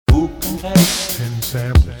Who can take 10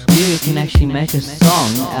 samples? You can actually make a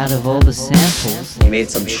song out of all the samples. He made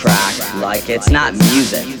some track, like it's not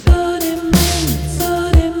music.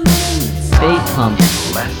 Speedcomp.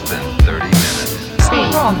 Less than 30 minutes.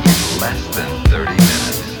 Speedcomp. Less than 30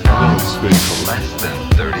 minutes. Speedcomp. Less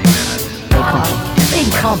than 30 minutes.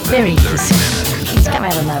 Speedcomp, very he's come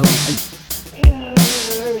out of nowhere.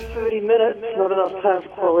 30 minutes, not enough time for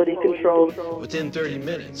quality control. Within 30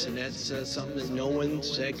 minutes, and that's something that no one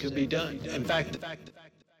said could be done. In fact,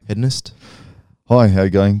 Hedonist. Hi, how you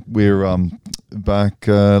going? We're back.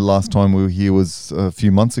 Last time we were here was a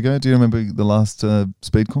few months ago. Do you remember the last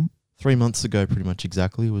Speedcomp? 3 months ago, pretty much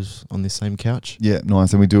exactly, was on this same couch. Yeah,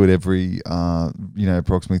 nice. And we do it every,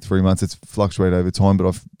 approximately 3 months. It's fluctuated over time, but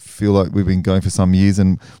I feel like we've been going for some years,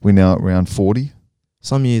 and we're now at around 40.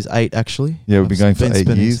 Some years, 8 actually. Yeah, we've been going for 8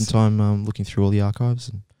 spending years. some time looking through all the archives.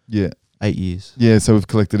 And Yeah. 8 years. Yeah, so we've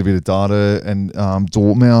collected a bit of data, and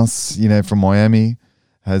Doormouse, from Miami,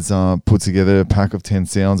 has put together a pack of 10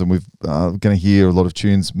 sounds, and we're going to hear a lot of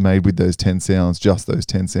tunes made with those 10 sounds, just those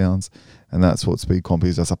 10 sounds. And that's what Speedcomp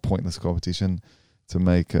is. That's a pointless competition to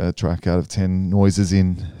make a track out of 10 noises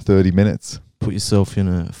in 30 minutes. Put yourself in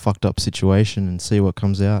a fucked up situation and see what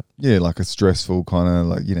comes out. Yeah, like a stressful kind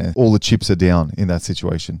of all the chips are down in that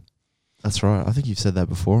situation. That's right. I think you've said that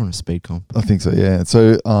before on a Speedcomp. I think so, yeah.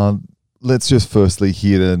 So let's just firstly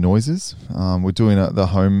hear the noises. We're doing the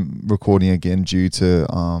home recording again due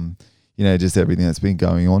to, just everything that's been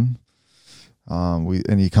going on.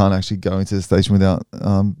 And you can't actually go into the station without...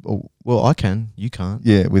 well, I can. You can't.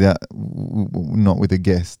 Yeah, not with a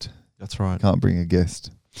guest. That's right. Can't bring a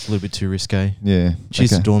guest. It's a little bit too risque. Yeah.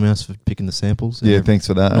 Cheers to Doormouse for picking the samples. Yeah, thanks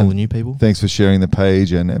for that. And all the new people. Thanks for sharing the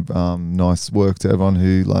page, and nice work to everyone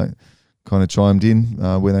who kind of chimed in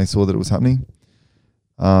when they saw that it was happening.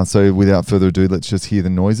 So without further ado, let's just hear the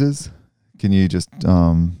noises. Can you just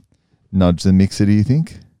nudge the mixer, do you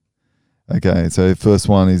think? Okay, so first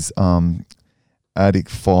one is Attic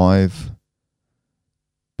 5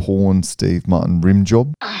 Porn Steve Martin Rim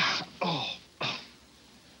Job.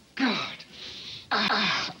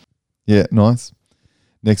 Yeah, nice.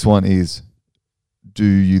 Next one is Do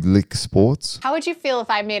You Lick Sports? How would you feel if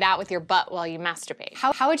I made out with your butt while you masturbate?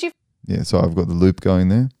 How would you... Yeah, so I've got the loop going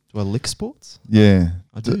there. Do I lick sports? Yeah.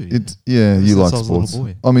 I do. You like I was a sports. little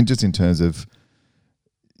boy. I mean, just in terms of,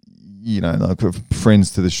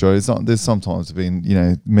 friends to the show, there's sometimes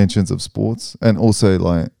been, mentions of sports. And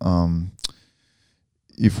also,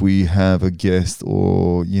 if we have a guest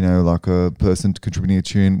or, a person contributing a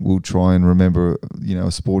tune, we'll try and remember,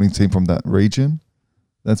 a sporting team from that region.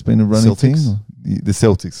 That's been a running thing. The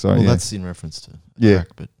Celtics, sorry. Well, that's in reference to track,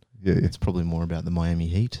 but it's probably more about the Miami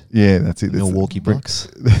Heat. Yeah, that's it. Milwaukee Bucks.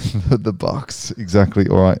 The Bucks, exactly.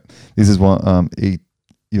 All right. This is one, Eat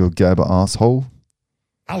Your Gabba Asshole.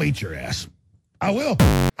 I'll eat your ass. I will.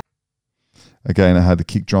 Okay, and I had the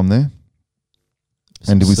kick drum there.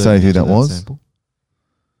 And did we say who that was? Sample.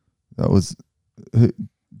 That was... Do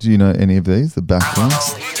you know any of these? The background?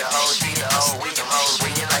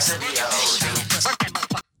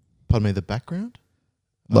 Pardon me, the background?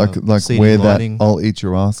 Like where lighting. That I'll Eat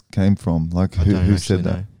Your Ass came from. Like who said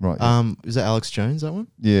that? Know. Right. Yeah. Is that Alex Jones, that one?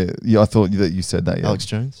 Yeah, I thought that you said that, yeah. Alex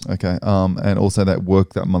Jones. Okay. And also that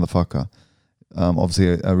Work That Motherfucker.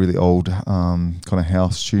 Obviously a really old kind of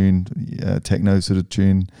house tune, techno sort of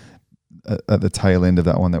tune at the tail end of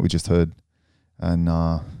that one that we just heard. And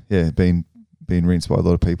been rinsed by a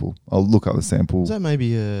lot of people. I'll look up the sample. Is that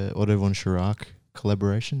maybe a Otto von Schirach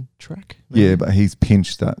collaboration track? Maybe? Yeah, but he's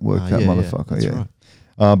pinched that Work That Motherfucker. That's right.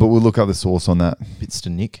 But we'll look up the source on that. Bits to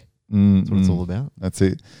Nick. That's what it's all about. That's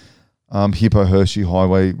it. Hippo Hershey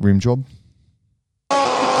Highway Rim Job.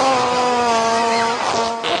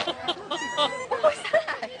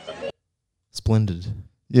 Splendid.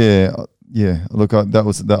 Yeah. Look, I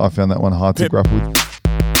found that one hard to grapple with.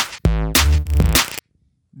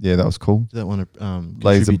 Yeah, that was cool. Did that one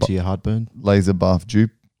contribute to your heartburn? Laser bath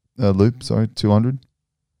loop, 200.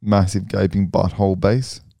 Massive gaping butthole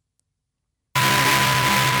bass.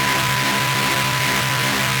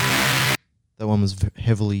 That one was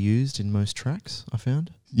heavily used in most tracks, I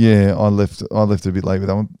found. Yeah, I left a bit late with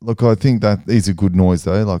that one. Look, I think that is a good noise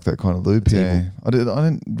though, like that kind of loop. It's evil. I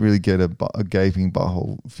didn't really get a gaping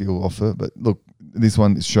butthole feel off it, but look, this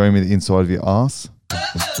one is showing me the inside of your ass.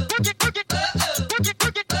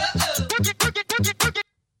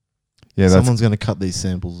 Yeah, someone's going to cut these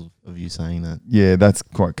samples of you saying that. Yeah, that's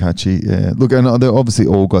quite catchy. Yeah, look, and they're obviously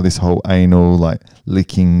all got this whole anal, like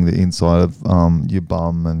licking the inside of your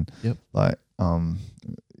bum and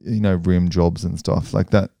rim jobs and stuff like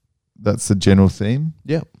that. That's the general theme.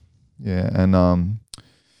 Yep. Yeah, and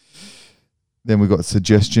Then we got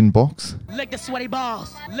suggestion box. Lick the sweaty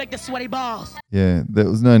balls. Lick the sweaty balls. Yeah, there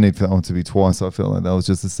was no need for that one to be twice. I felt like that was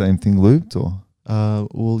just the same thing looped, or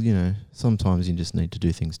Well, you know, sometimes you just need to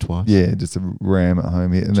do things twice. yeah, just a ram at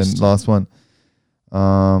home here. And Just- then last one,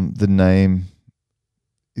 the name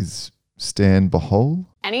is Stan Bahol.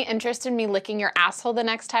 Any interest in me licking your asshole the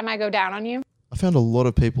next time I go down on you? I found a lot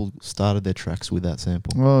of people started their tracks with that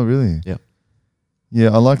sample. Oh, really? Yep.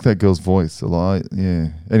 Yeah, I like that girl's voice a lot. Yeah.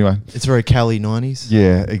 Anyway. It's very Cali 90s.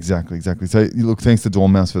 Yeah, exactly. So look, thanks to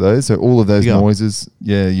Doormouse for those. So all of those Yeah. noises,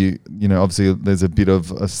 yeah, you know, obviously there's a bit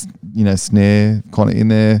of a snare kind of in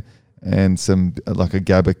there, and some like a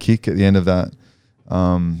gabba kick at the end of that.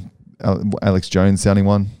 Alex Jones sounding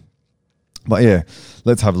one. But yeah,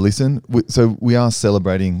 let's have a listen. So we are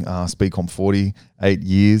celebrating Speedcomp 40, 8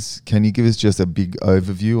 years. Can you give us just a big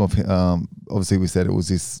overview of? Obviously, we said it was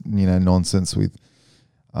this nonsense with,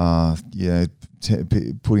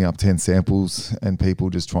 putting up 10 samples and people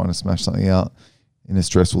just trying to smash something out in a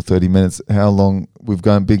stressful 30 minutes. How long we've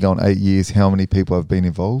been going 8 years? How many people have been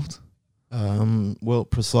involved? Well,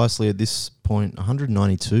 precisely at this point,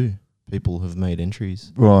 192 people have made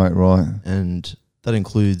entries. Right. And that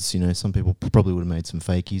includes, some people probably would have made some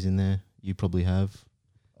fakies in there. You probably have.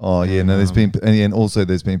 Oh yeah, no. There's been, and also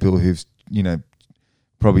there's been people who've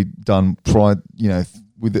probably tried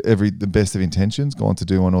with the best of intentions, gone to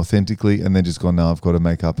do one authentically, and then just gone, no, I've got to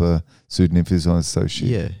make up a pseudonym for this one. It's so shit.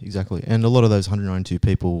 Yeah, exactly. And a lot of those 192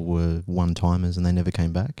 people were one-timers and they never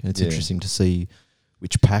came back. And it's interesting to see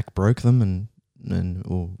which pack broke them and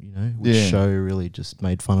which show really just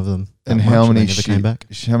made fun of them. And how many came back?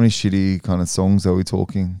 How many shitty kind of songs are we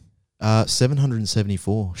talking?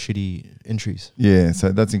 774 shitty entries. Yeah,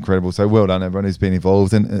 so that's incredible. So well done, everyone who's been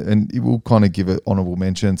involved, and it will kind of give an honourable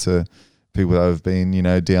mention to people that have been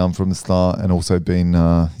down from the start and also been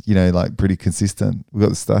like pretty consistent. We've got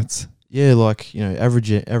the stats. Yeah, like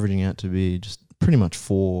averaging out to be just pretty much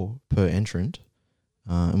 4 per entrant.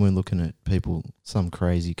 And we're looking at people, some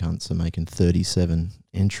crazy cunts are making 37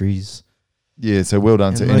 entries. Yeah, so well done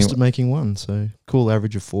and to most anyone. are making 1, so cool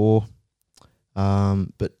average of 4.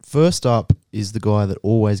 But first up is the guy that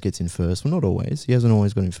always gets in first. Well, not always. He hasn't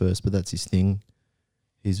always got in first, but that's his thing.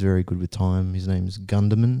 He's very good with time. His name's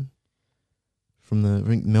Gunderman from I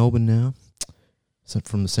think Melbourne now. So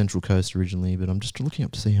from the Central Coast originally, but I'm just looking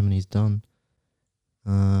up to see how many he's done.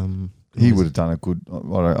 He would have done a good,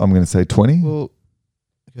 I'm going to say 20. Well,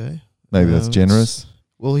 okay. Maybe that's generous.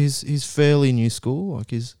 Well, he's fairly new school.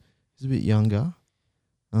 Like he's a bit younger.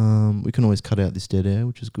 We can always cut out this dead air,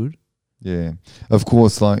 which is good. Yeah, of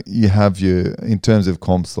course. Like you have in terms of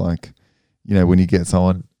comps, like when you get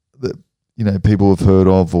someone that people have heard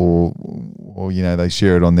of, or they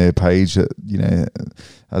share it on their page.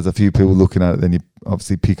 As a few people looking at it, then you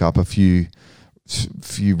obviously pick up a few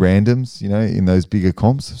randoms. In those bigger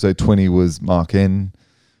comps. So 20 was Mark N.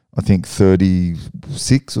 I think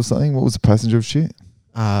 36 or something. What was the passenger of shit?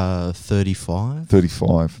 35.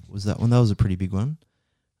 35 was that one. That was a pretty big one.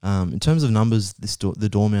 In terms of numbers, the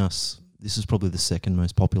Doormouse, this is probably the second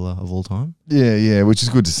most popular of all time. Yeah, which is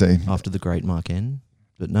good to see. After the great Mark N,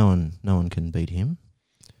 but no one can beat him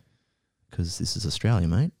because this is Australia,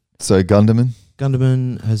 mate. So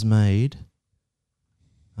Gunderman has made.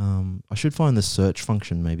 I should find the search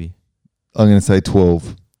function maybe. I'm going to say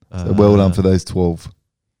 12. So well done for those 12.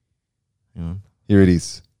 Hang on. Here it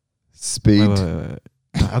is. Speed. Wait.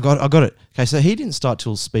 I got it. Okay, so he didn't start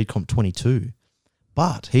till Speedcomp 22,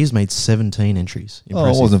 but he's made 17 entries.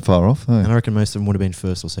 Impressive. It wasn't far off. Hey? And I reckon most of them would have been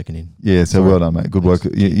first or second in. Yeah, so well done, mate. Good work.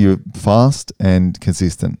 You're fast and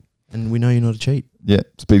consistent. And we know you're not a cheat. Yeah,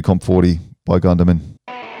 Speedcomp 40 by Gunderman.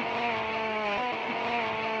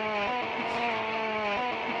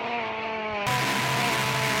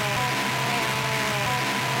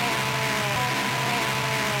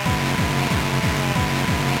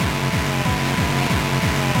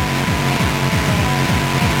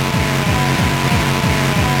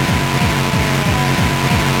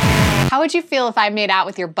 How would you feel if I made out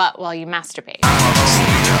with your butt while you masturbate?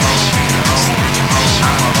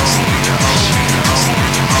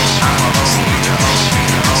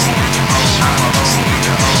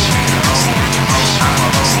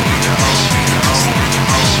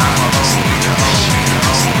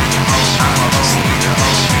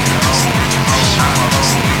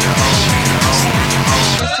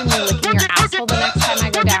 Interested in me licking your asshole the next time I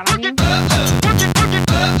go down on you?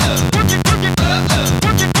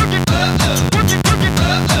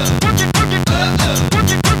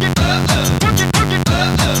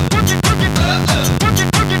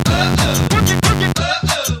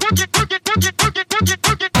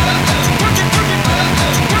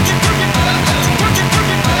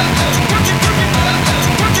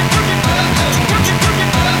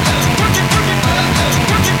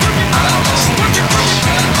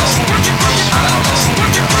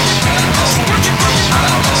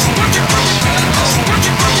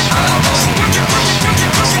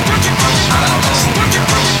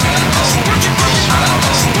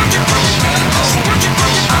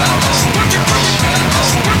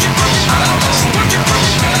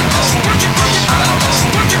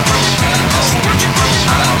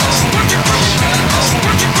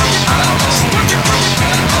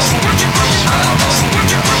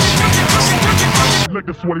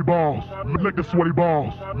 the sweaty balls. Lick the sweaty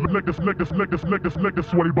balls. Lick the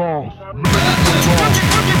sweaty balls.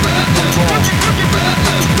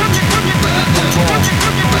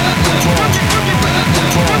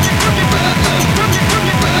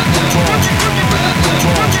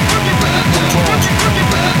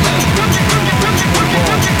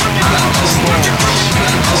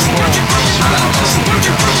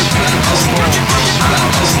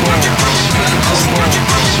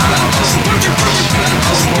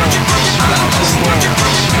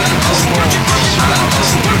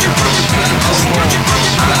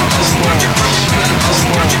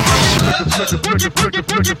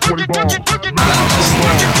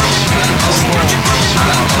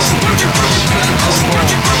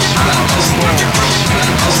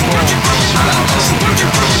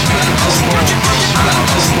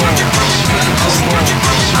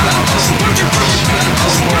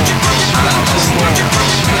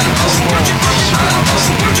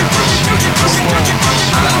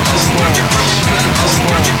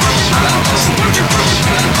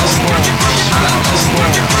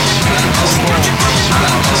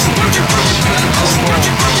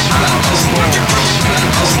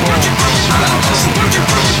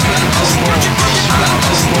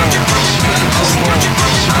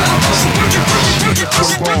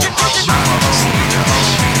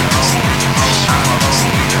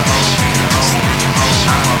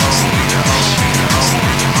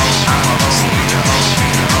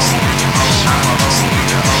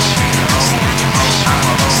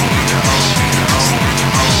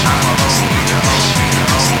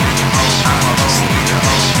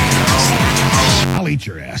 I'll eat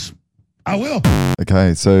your ass. I will.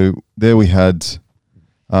 Okay, so there we had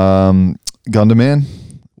Gunderman.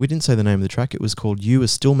 We didn't say the name of the track. It was called You Are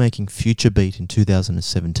Still Making Future Beat in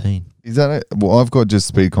 2017. Is that it? Well, I've got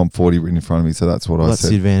just Speedcomp 40 written in front of me, so that's what I That's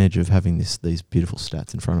said. the advantage of having these beautiful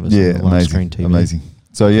stats in front of us. Yeah, on the large screen amazing, TV. amazing.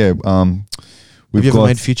 So yeah, Have we've you ever got.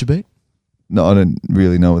 made Future Beat? No, I don't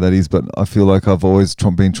really know what that is, but I feel like I've always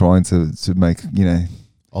been trying to make,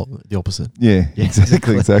 Oh, the opposite. yeah, Yeah,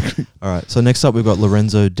 exactly. All right. So next up, we've got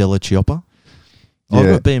Lorenzo Della Chioppa. Oh,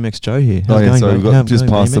 Yeah. I've got BMX Joe here. Oh How's it yeah, going, so mate? we've got How's it just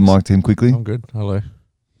going, pass the BMX? mic to him quickly. I'm good. Hello.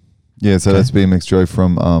 Yeah, so that's BMX Joe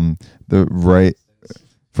from the Ray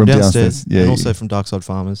from downstairs. Yeah, and also from Darkside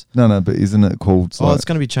Farmers. no, but isn't it called Oh, it's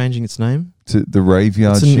going to be changing its name. to the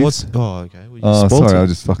Raveyard Shift? Oh, okay. Well, you Oh, spoiled sorry, it. I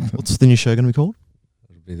just fucked. What's the new show going to be called?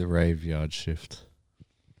 It'll be the Raveyard Shift.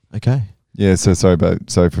 Okay. Yeah, so sorry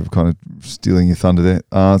for kind of stealing your thunder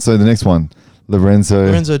there. So the next one,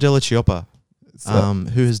 Lorenzo Della Chioppa,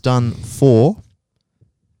 who has done 4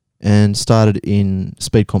 and started in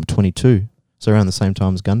Speedcomp 22. So around the same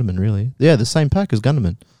time as Gunderman, really. Yeah, the same pack as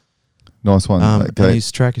Gunderman. nice one. And Okay,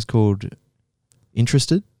 his track is called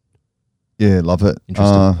Interested. yeah, love it.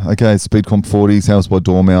 Interesting. Okay, Speedcomp 40s, housed by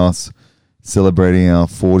Doormouse, celebrating our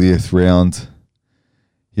 40th round.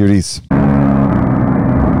 Here it is.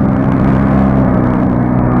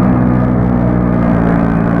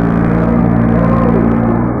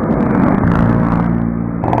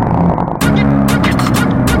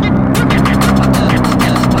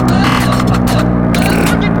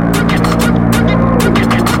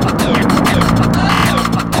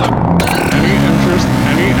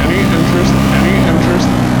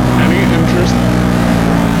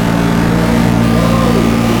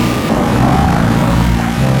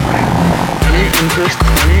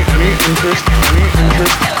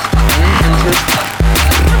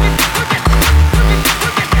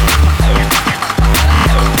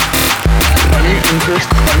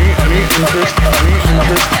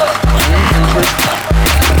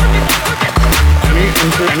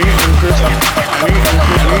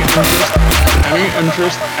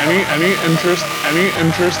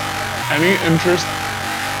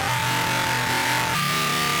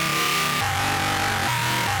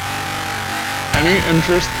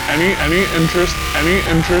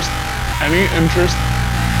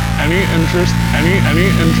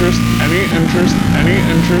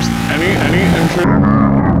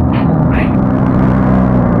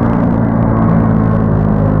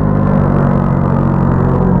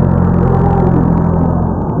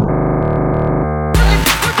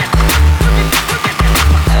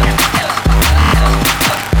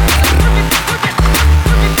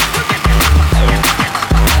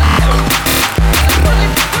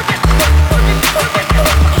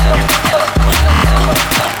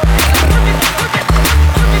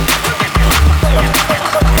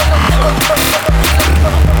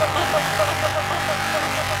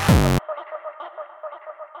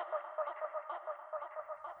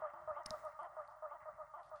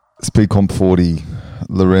 Speedcomp 40,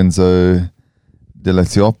 Lorenzo Della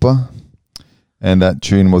Chioppa. And that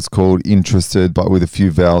tune was called Interested, but with a few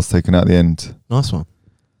vowels taken out the end. Nice one.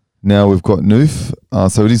 Now we've got Noof.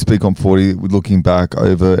 So it is Speedcomp 40. We're looking back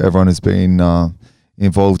over everyone who's been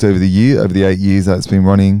involved over the 8 years that it's been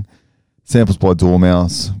running. Samples by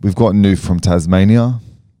Doormouse. We've got Noof from Tasmania.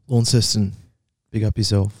 Launceston, big up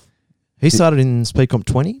yourself. He started in Speedcomp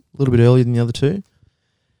 20, a little bit earlier than the other two.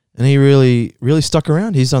 And he really, really stuck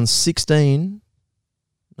around. He's done 16.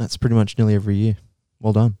 That's pretty much nearly every year.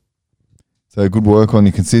 Well done. So good work on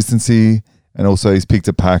your consistency. And also he's picked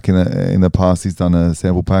a pack in the past. He's done a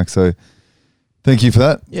sample pack. So thank you for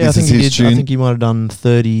that. Yeah, I think he did. I think he might have done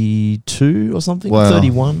 32 or something. Wow.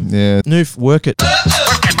 31. Yeah. Noof, work it.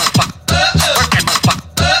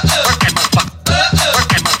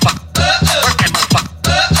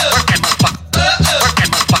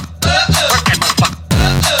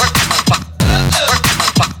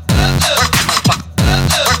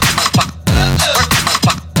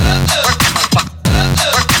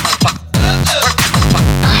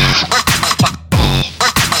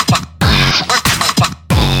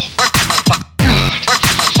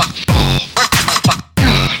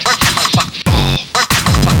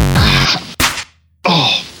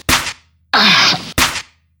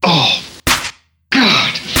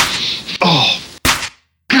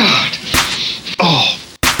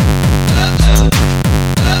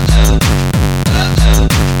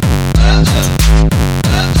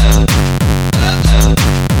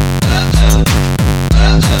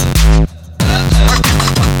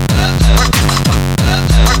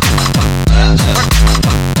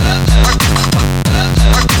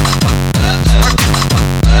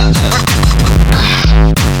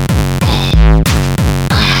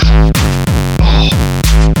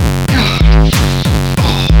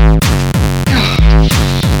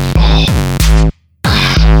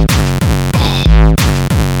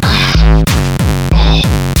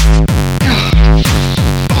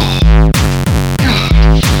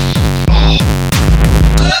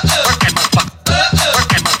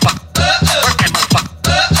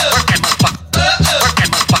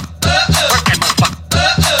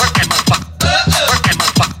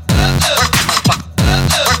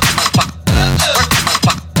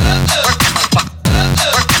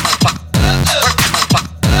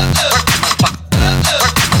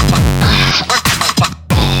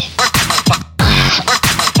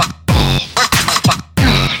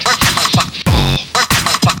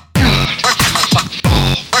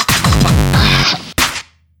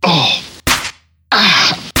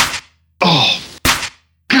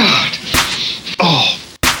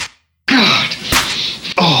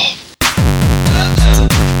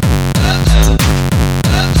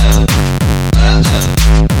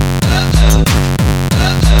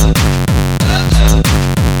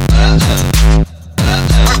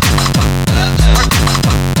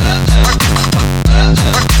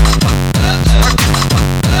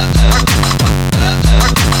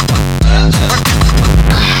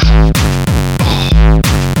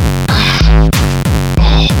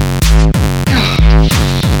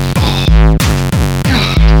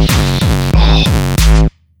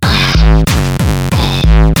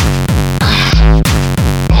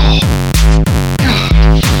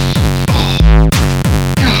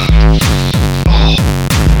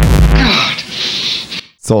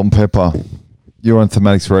 Salt and Pepper. You're on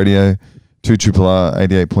Thematics Radio, 2RRR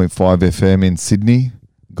 88.5 FM in Sydney,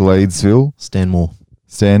 Gladesville. Stanmore,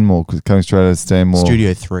 coming straight out of Stanmore.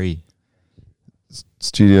 Studio 3.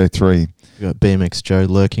 Studio 3. We got BMX Joe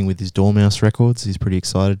lurking with his Doormouse records. He's pretty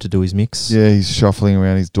excited to do his mix. Yeah, he's shuffling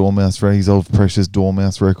around his Doormouse, his old precious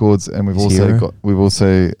Doormouse records, and we've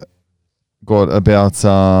also got about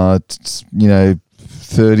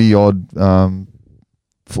 30 odd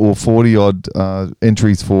or 40 odd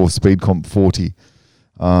entries for Speedcomp 40,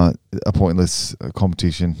 a pointless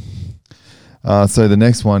competition. So the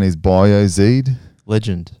next one is BioZeed.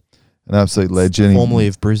 Legend. An absolute legend. Formerly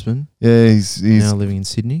of Brisbane. Yeah, he's now living in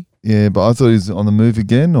Sydney. Yeah, but I thought he was on the move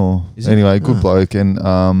again, or anyway, good bloke, and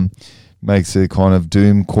makes a kind of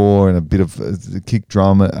doomcore and a bit of kick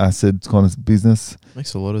drum, acid kind of business.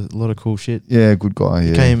 Makes a lot of cool shit. Yeah, good guy.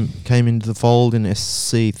 Yeah, he came into the fold in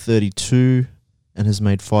SC32 and has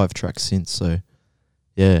made 5 tracks since. So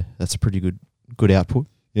yeah, that's a pretty good output.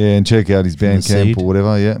 Yeah, and check out his Bandcamp or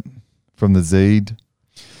whatever. Yeah, from the Zeed.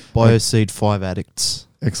 BioZeed 5 Addicts.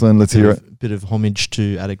 Excellent. Let's hear it. Bit of homage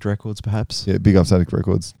to Addict Records, perhaps. Yeah, big ups Addict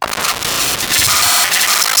Records.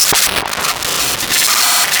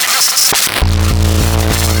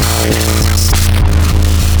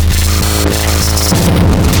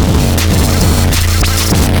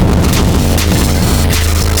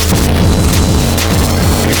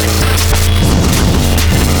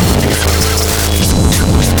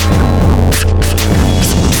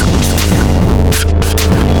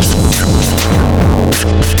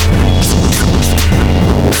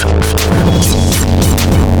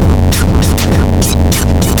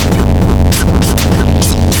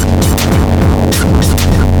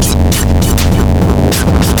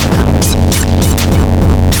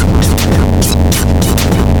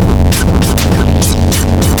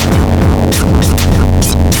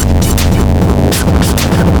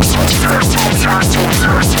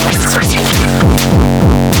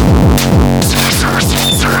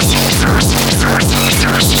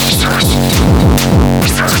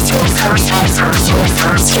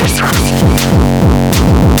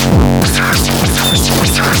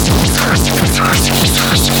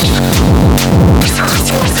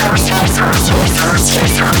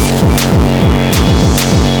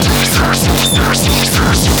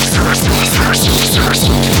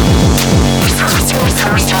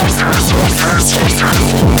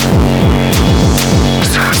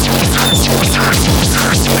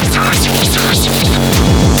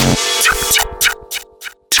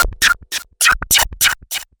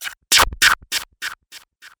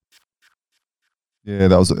 Yeah,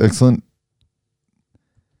 that was excellent.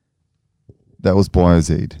 That was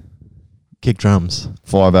Biozid. Kick drums.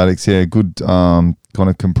 5 Addicts, yeah, good kind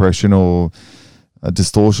of compression or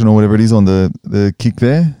distortion or whatever it is on the kick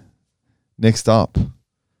there. Next up.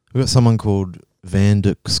 We've got someone called Van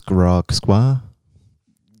de Square.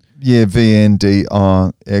 Yeah,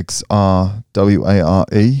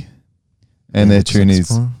 VNDRXRWARE. And their tune is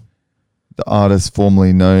the artist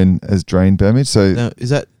formerly known as Drain Damage. So now,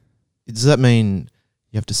 does that mean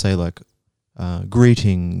you have to say like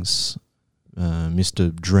greetings,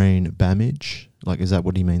 Mr. Drain Damage? Like, is that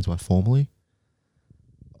what he means by formally?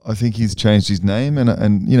 I think he's changed his name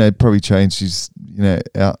and you know, probably changed his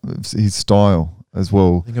his style as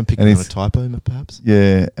well. I think I'm picking on a typo, perhaps.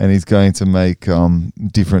 Yeah, and he's going to make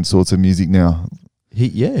different sorts of music now.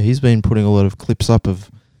 He's been putting a lot of clips up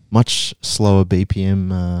of much slower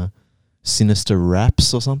BPM, sinister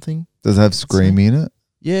raps or something. Does it have screaming in it?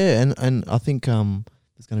 Yeah, and I think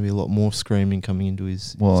there's going to be a lot more screaming coming into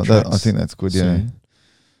his. Well, his I think that's good. soon. Yeah.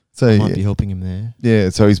 So Might be helping him there. Yeah,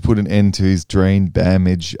 so he's put an end to his Drain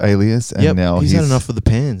Damage alias, and now he's had enough of the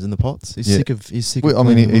pans and the pots. He's sick of. Well, I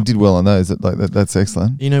mean, he did well on those. That's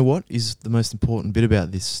excellent. You know what is the most important bit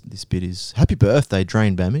about this bit is happy birthday,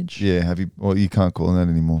 Drain Damage. Yeah, well, you can't call him that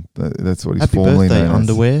anymore. That's what he's happy formerly birthday known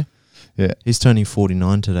underwear. As. Yeah, he's turning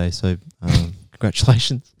 49 today, so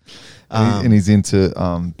congratulations. And he's into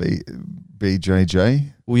BJJ.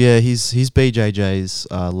 Well, yeah, his BJJ's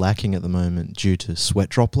lacking at the moment due to sweat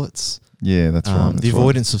droplets. Yeah, that's right. The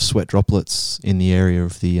avoidance of sweat droplets in the area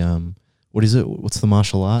of the what is it? What's the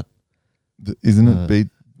martial art? Isn't it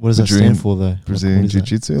what does that stand for though? Brazilian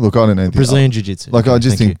Jiu-Jitsu? Look, I don't know. Brazilian Jiu-Jitsu. Like, I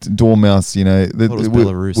just think Doormouse, you know,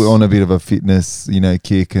 we're on a bit of a fitness, you know,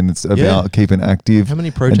 kick, and it's about keeping active. How many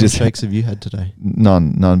protein shakes have you had today?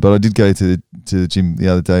 None. But I did go to the gym the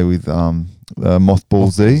other day with Mothball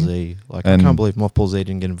Z. Like, I can't believe Mothball Z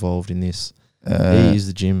didn't get involved in this. He is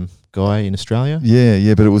the gym guy in Australia.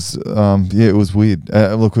 Yeah, but it was it was weird.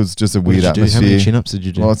 Look, it was just a weird atmosphere. How many chin-ups did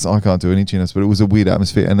you do? Well, I can't do any chin-ups, but it was a weird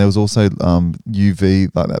atmosphere, and there was also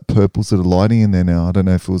UV, like that purple sort of lighting in there now. I don't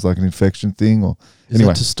know if it was like an infection thing or... Is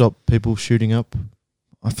that to stop people shooting up?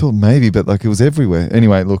 I thought maybe, but like it was everywhere.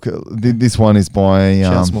 Anyway, look, this one is by...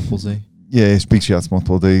 Shouts Mothball Z. Yeah, it's big shouts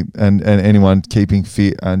Mothball Z, and anyone keeping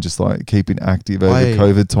fit and just like keeping active over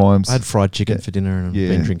COVID times. I had fried chicken for dinner and I've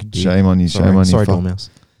been drinking beer. Shame on you, shame on you. Sorry, Doormouse.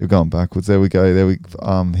 You're going backwards. There we go. Here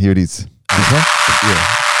it is. This one?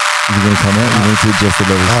 Yeah. Is it going to come out? You need to adjust the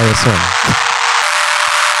levels. Oh, yeah, sorry.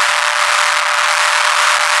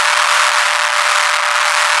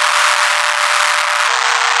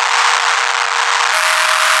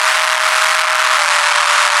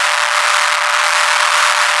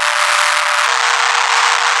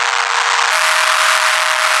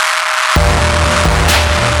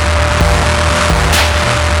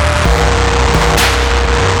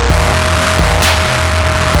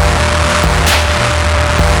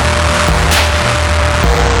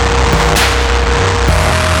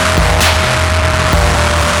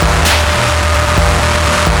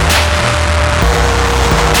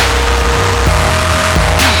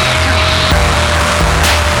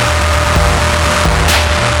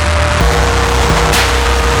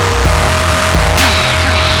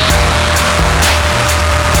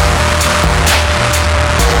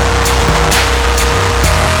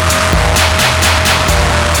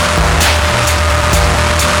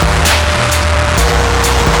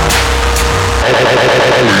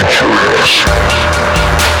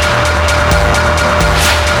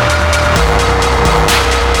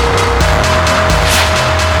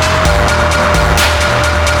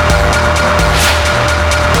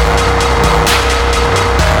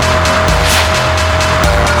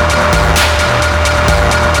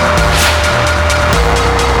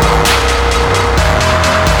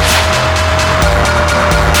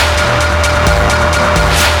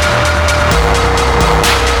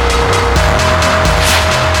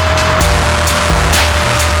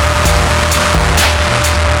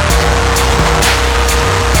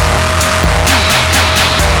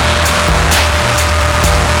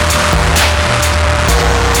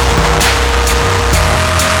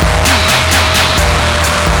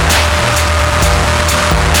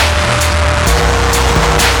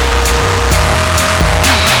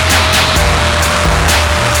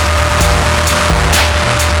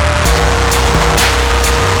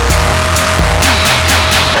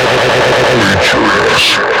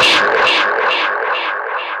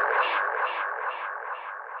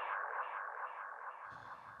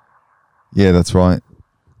 Yeah, that's right.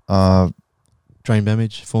 Drain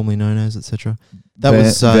Damage, formerly known as, etc. That Van,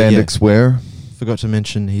 was Van Dyck Swear. Forgot to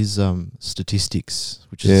mention his statistics,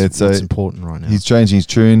 which Yeah, is what's important right now. He's changing his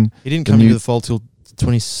tune. He didn't come into the fold till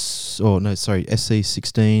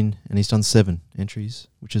SC16, and he's done 7 entries,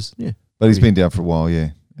 which is But he's been down for a while, yeah.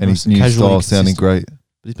 And Nice his and new casually style sounding consistent. great.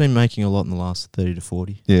 But he's been making a lot in the last 30 to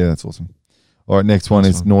 40. Yeah, that's awesome. All right, next one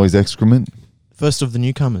Nice is one. Noise Excrement. First of the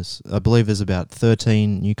newcomers. I believe there's about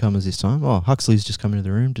 13 newcomers this time. Oh, Huxley's just come into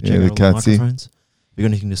the room to check the out all the Catsy. microphones. You got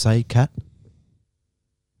anything to say, Cat?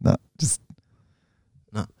 No, just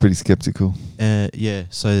No. pretty skeptical. Yeah,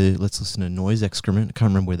 so let's listen to Noise Excrement. I can't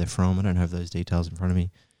remember where they're from. I don't have those details in front of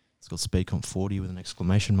me. It's called Speedcomp 40 with an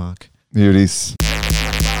exclamation mark. Here it is.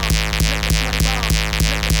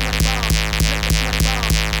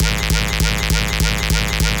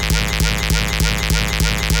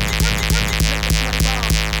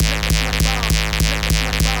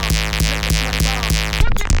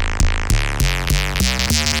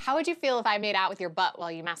 How would you feel if I made out with your butt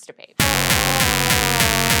while you masturbate?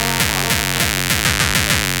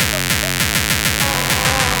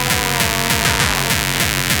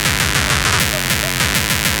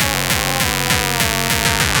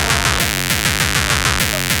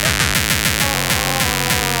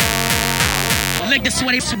 Lick the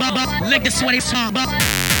sweaty bubba, lick the sweaty bubba.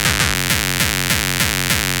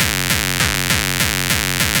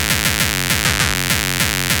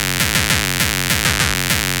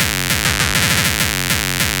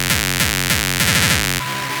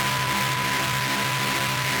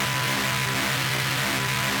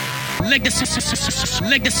 Lick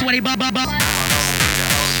the sweaty bubba.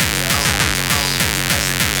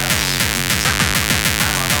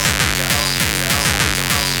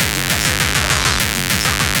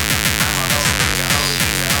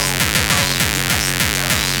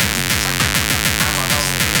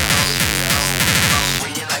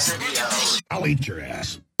 I'll eat your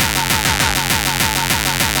ass.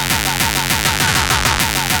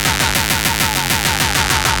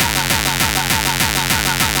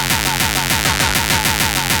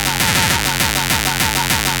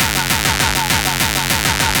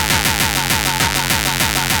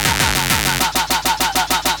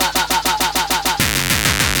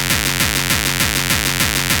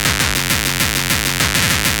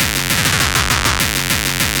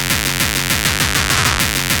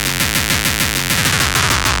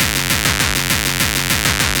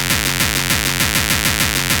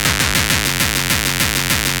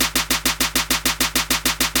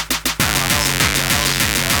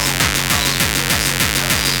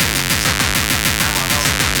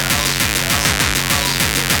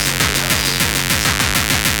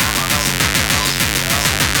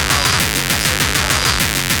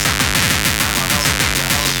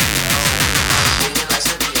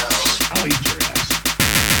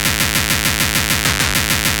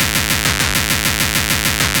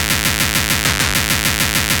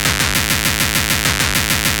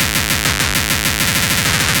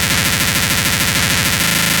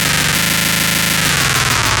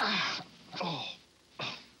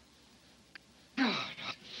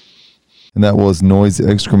 And that was Noise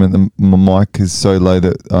Excrement. My mic is so low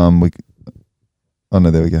that we... Oh, no,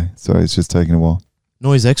 there we go. Sorry, it's just taking a while.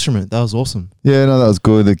 Noise Excrement, that was awesome. Yeah, no, that was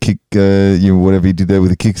good. The kick, whatever he did there with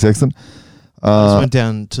the kick's excellent. I just went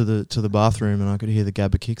down to the bathroom and I could hear the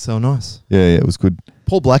Gabba kicks. They were nice. Yeah, it was good.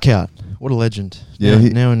 Paul Blackout, what a legend. Yeah,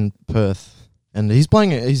 now in Perth, and he's playing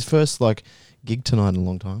his first gig tonight in a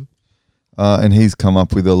long time. And he's come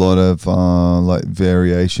up with a lot of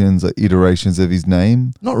variations, iterations of his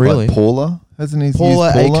name. Not really. Like Paula, hasn't he? Paula,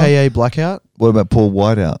 used Paula, aka Blackout. What about Paul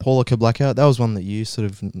Whiteout? Paula Blackout. That was one that you sort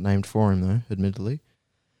of named for him, though, admittedly.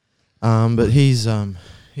 But he's a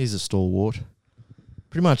stalwart.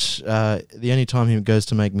 Pretty much the only time he goes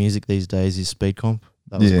to make music these days is Speedcomp.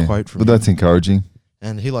 That was a quote from him. But that's encouraging.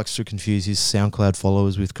 And he likes to confuse his SoundCloud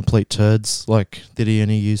followers with complete turds, that he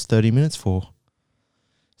only used 30 minutes for.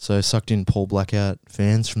 So sucked in Paul Blackout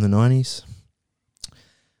fans from the 90s.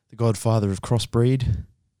 The godfather of crossbreed.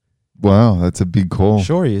 Wow, that's a big call.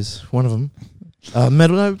 Sure he is. One of them.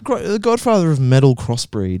 The godfather of metal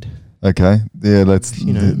crossbreed. Okay. Yeah, let's...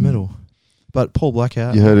 metal. But Paul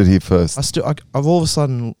Blackout. You heard it here first. I've all of a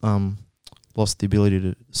sudden lost the ability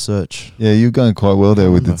to search. Yeah, you're going quite well there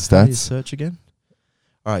with the How do you stats. search again?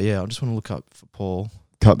 All right, yeah, I just want to look up for Paul.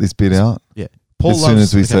 Cut this bit out. Yeah. Paul as soon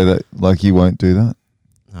as we say that, you won't do that.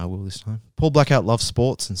 No, I will this time. Paul Blackout loves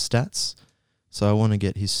sports and stats, so I want to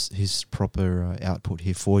get his proper output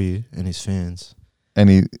here for you and his fans. And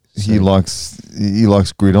he likes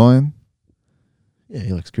gridiron, Yeah,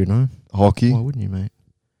 he likes gridiron. hockey, Why wouldn't you, mate?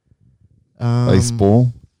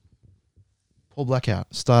 baseball. Paul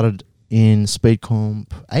Blackout started in Speedcomp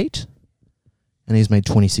 8, and he's made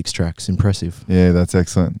 26 tracks. Impressive. Yeah, that's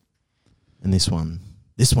excellent. And this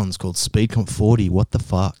one's called Speedcomp 40. What the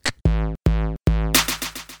fuck?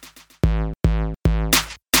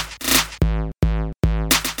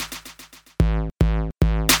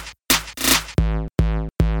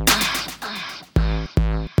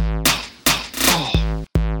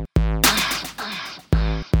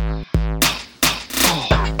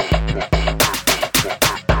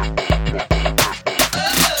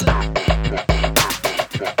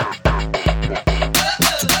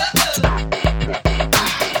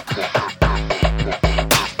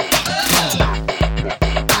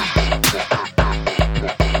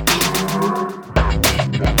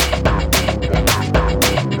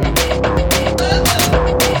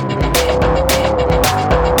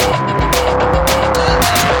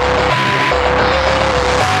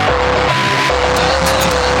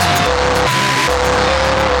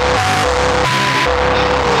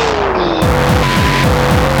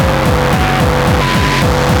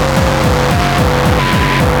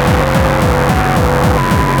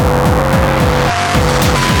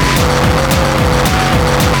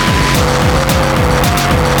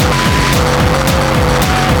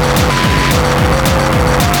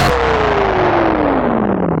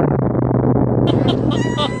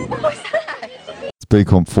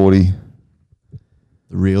 Speedcomp 40.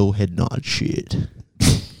 The real head nod shit.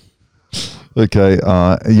 Okay,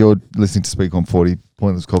 you're listening to Speedcomp 40,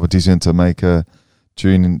 pointless competition to make a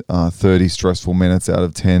tune in 30 stressful minutes out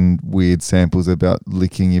of 10 weird samples about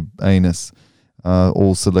licking your anus,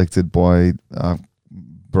 all selected by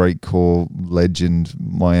breakcore legend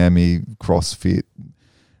Miami CrossFit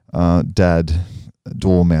dad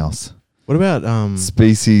Doormouse. What about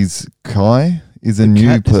Species Kai is a the new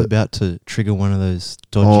cat is about to trigger one of those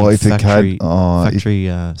dodgy it's factory, a cat. factory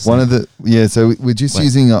One of the so we're just Wait.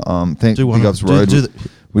 using thank do one big of- ups do- road. do the-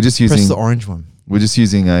 We're just press using the orange one. We're just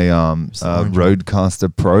using a the orange one.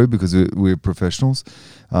 Roadcaster Pro because we're professionals,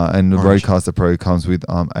 and the Orange. Roadcaster Pro comes with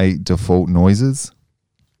 8 default noises.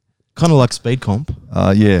 Kind of like Speedcomp.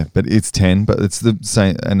 Yeah, but it's 10, but it's the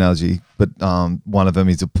same analogy. But one of them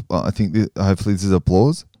is I think hopefully this is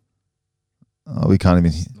applause. We can't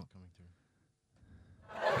even.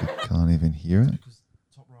 We can't even hear it.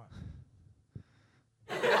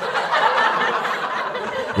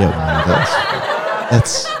 Yeah,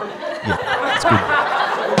 that's good.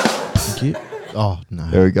 Thank you. Oh no,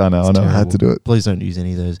 There we go. No, It's I know. I had terrible. to do it. Please don't use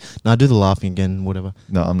any of those. No, do the laughing again. Whatever.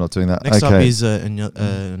 No, I'm not doing that. Next up Okay. is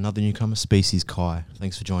another newcomer, Species Kai.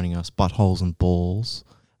 Thanks for joining us. Buttholes and balls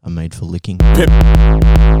are made for licking. Pip.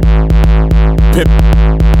 Pip.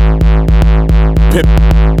 Pip. Pip.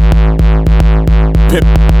 Pip.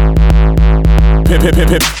 Pip. Pip.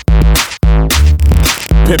 Pip.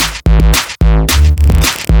 Pip.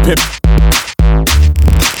 Pip.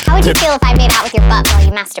 How would you feel if I made out with your butt while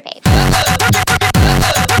you masturbate?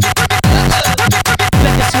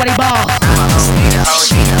 Let the sweaty balls.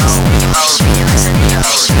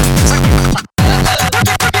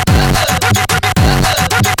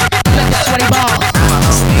 Let the sweaty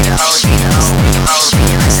balls.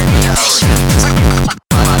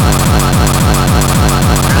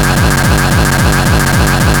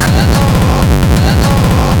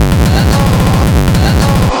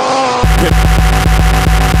 Pip.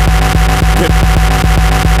 Pip.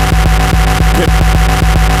 Pip.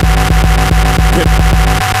 Pip.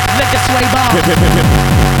 Let the sweaty balls. Pip. Pip. Pip.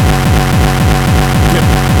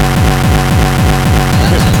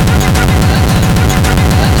 Pip.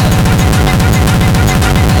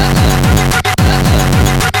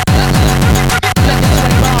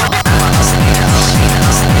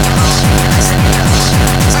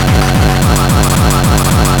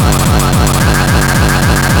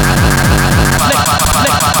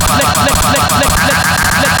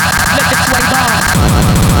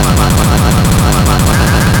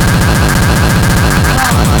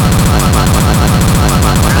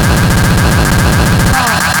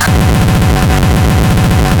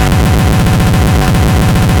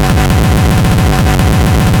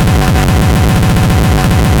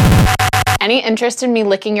 Any interest in me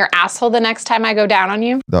licking your asshole the next time I go down on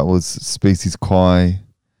you? That was Species Kai,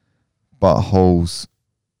 buttholes,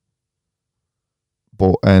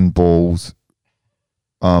 and balls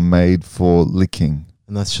are made for licking.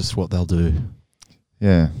 And that's just what they'll do.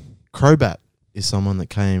 Yeah. Crobat is someone that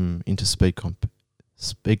came into Speedcomp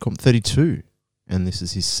 32, and this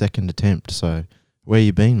is his second attempt. So where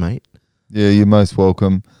you been, mate? Yeah, you're most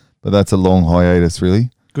welcome. But that's a long hiatus,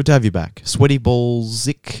 really. Good to have you back. Sweaty Balls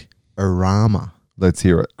Zik Arama. Let's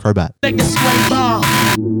hear it. Crobat. Like the sweaty ball.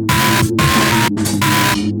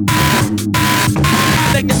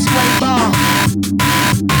 Like the sweaty ball.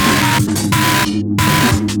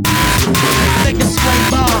 Like the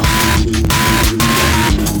sweaty ball.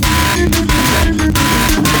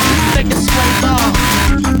 Like the sweaty ball.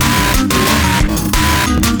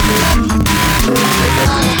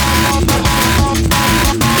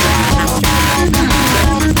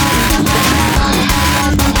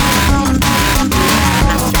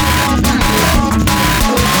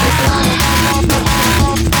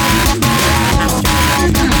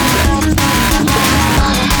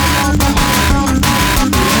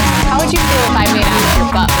 How would you feel if I made out with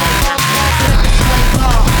your butt?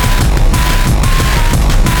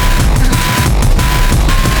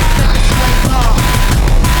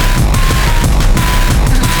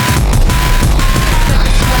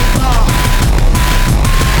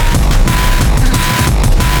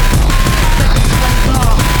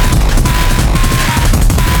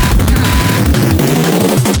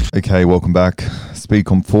 Okay, welcome back.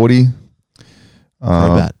 Speedcomp 40.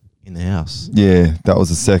 Crobat in the house. Yeah, that was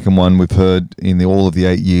the second one we've heard in all of the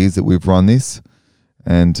 8 years that we've run this.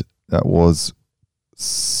 And that was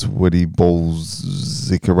Sweaty Balls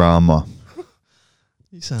Zikarama.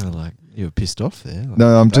 You sounded like you were pissed off there. Like,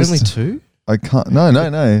 No, I'm just... only 2? I can't... No.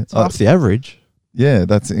 It's half the average. Yeah,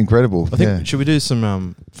 that's incredible. I think, should we do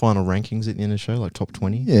some final rankings at the end of the show, like top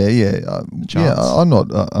 20? Yeah. I'm not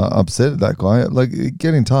upset at that guy. Like,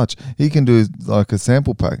 get in touch. He can do like a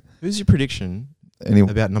sample pack. Who's your prediction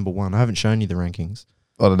about number 1? I haven't shown you the rankings.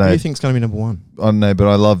 I don't know. Who do you think's going to be number 1? I don't know, but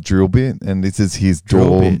I love Drillbit, and this is his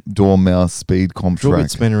Doormouse Speedcomp track.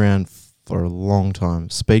 Drillbit's been around for a long time.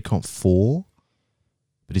 Speedcomp 4,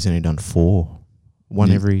 but he's only done 4. One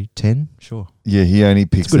every 10, sure. Yeah, he only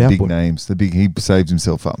picks the big output. names. He saves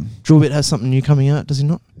himself up. Drillbit has something new coming out, does he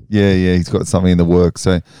not? Yeah, he's got something in the works,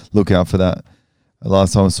 so look out for that.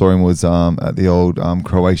 Last time I saw him was at the old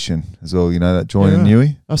Croatian as well. You know that joint in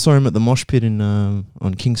Newey? I saw him at the Mosh Pit in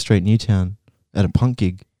on King Street, Newtown, at a punk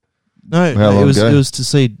gig. No, How long it ago? was to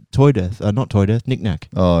see Toy Death, not Toy Death, Knick Knack.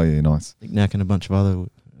 Oh yeah, nice. Knick Knack and a bunch of other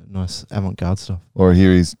nice avant-garde stuff. Or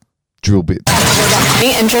here he's Drillbit.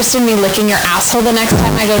 Any interest in me licking your asshole the next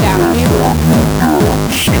time I go down on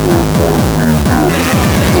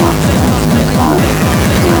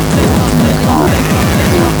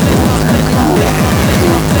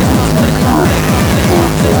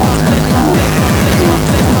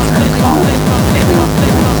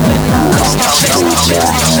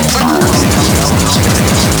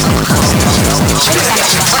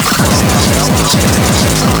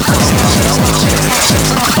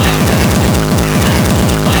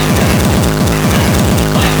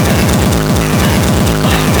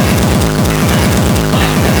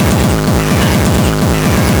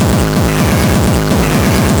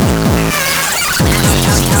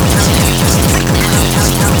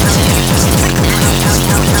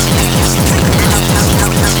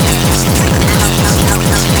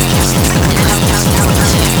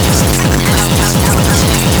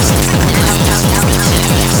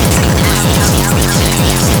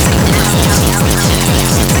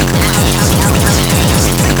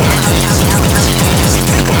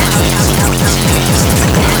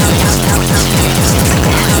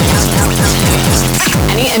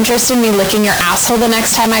Interest in me licking your asshole the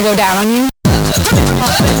next time I go down on you?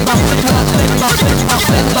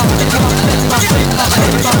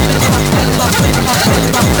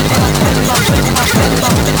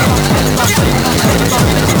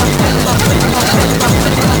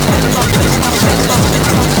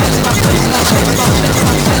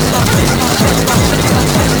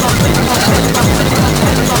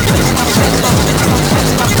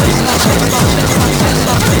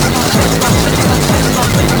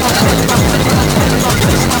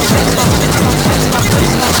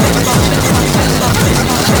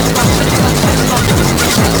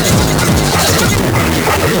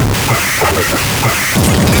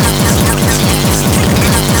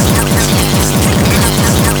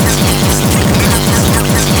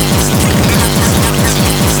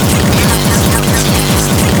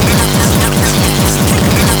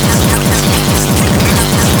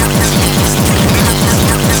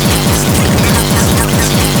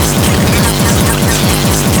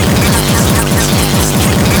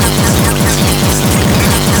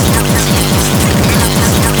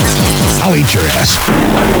 I'll eat your ass.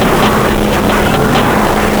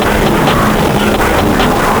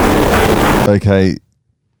 Okay,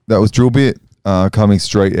 that was Drillbit coming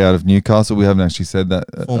straight out of Newcastle. We haven't actually said that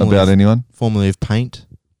about anyone. Formerly of Paint.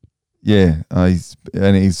 Yeah, he's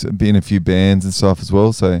been in a few bands and stuff as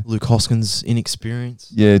well. So Luke Hoskins'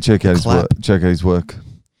 inexperience. yeah, check out his Clap. work. Check out his work.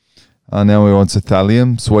 Now we're on to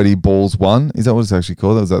Thallium, Sweaty Balls 1. Is that what it's actually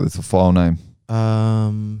called? That's the file name.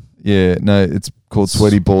 Yeah, no, it's called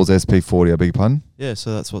Sweaty Balls SP40. I beg your pardon. Yeah,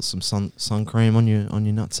 so that's what, some sun cream on your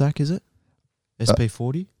nutsack, is it?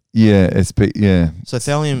 SP40. Yeah, SP. Yeah. So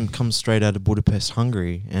Thallium comes straight out of Budapest,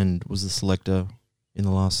 Hungary, and was the selector in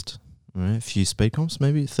the last few speed comps,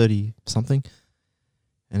 maybe 30 something,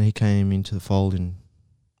 and he came into the fold in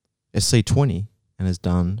SC20 and has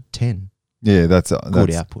done 10. Yeah, that's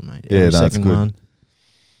good output, mate. Yeah, Every that's second good. run.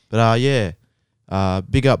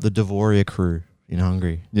 But big up the Dvoria crew in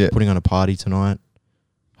Hungary. Yeah. Putting on a party tonight.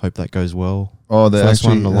 Hope that goes well. Oh, they First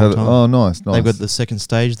one actually in a long time. Oh, nice. They've got the second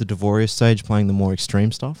stage, the Dvoria stage, playing the more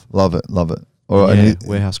extreme stuff. Love it. All right, Yeah,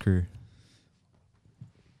 Warehouse crew.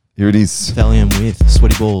 here it is. Thallium with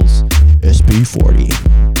Sweaty Balls, SP40.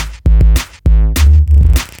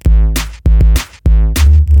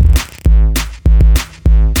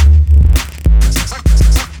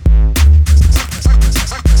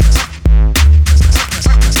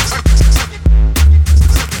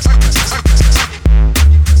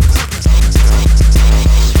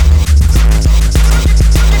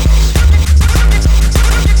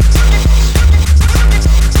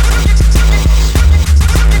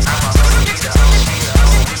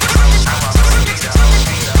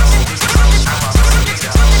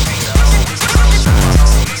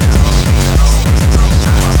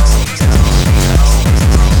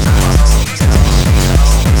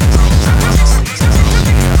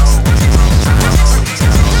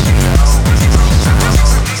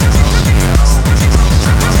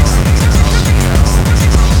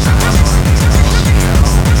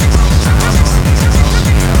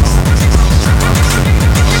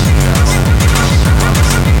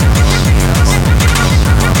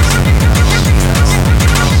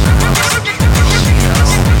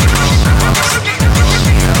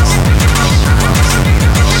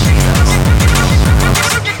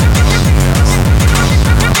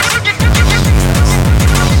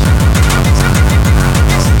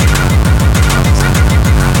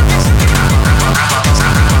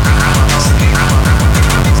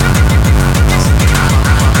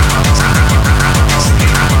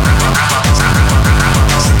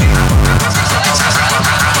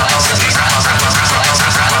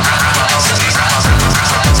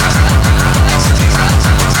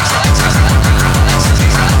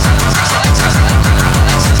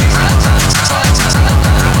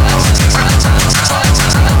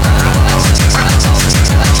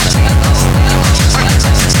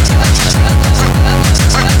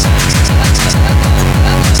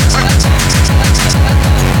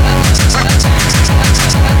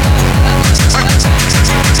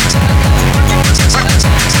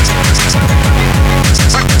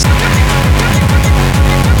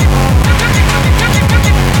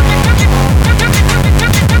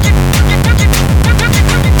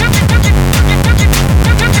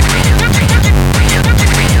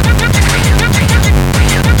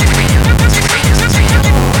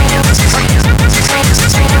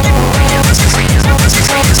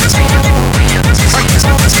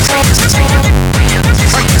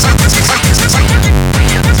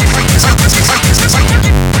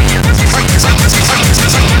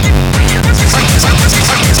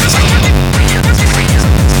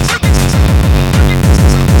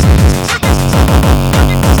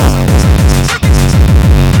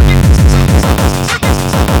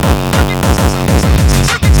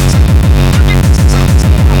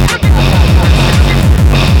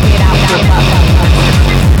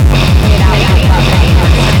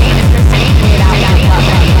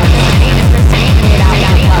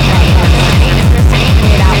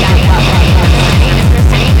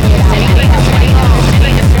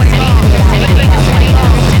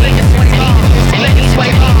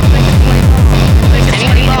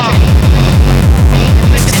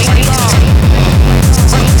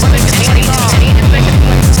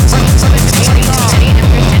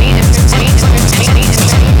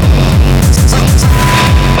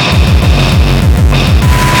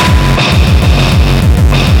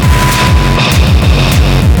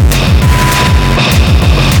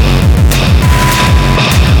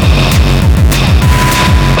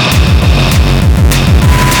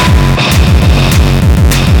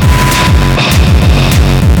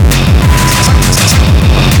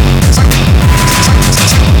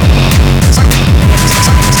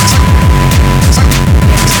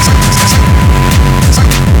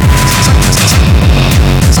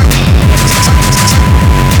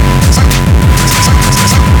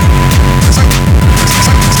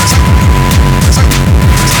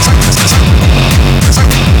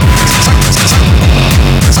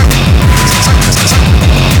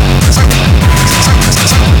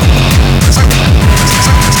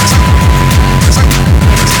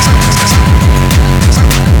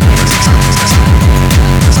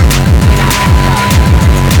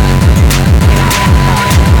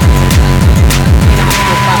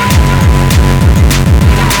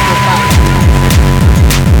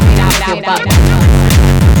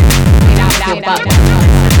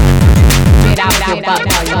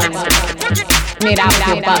 made out with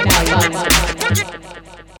your butt while you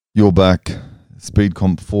masturbate. You're back.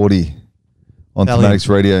 Speedcomp 40 on Valiant. Thematics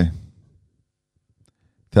Radio.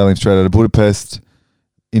 Telling straight out of Budapest,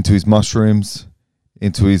 into his mushrooms,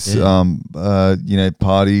 into his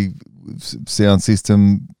party sound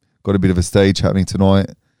system. Got a bit of a stage happening tonight,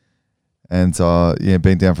 and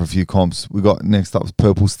been down for a few comps. We got next up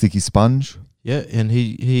Purple Sticky Sponge. Yeah, and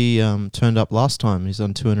he turned up last time. He's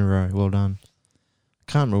done 2 in a row. Well done.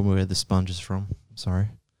 Can't remember where the sponge is from. Sorry.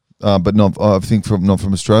 But not. I think not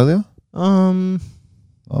from Australia.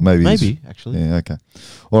 Maybe actually. Yeah. Okay.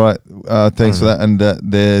 All right. Thanks for that. And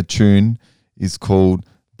their tune is called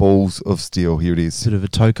Balls of Steel. Here it is. Bit of a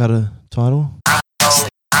toe cutter title.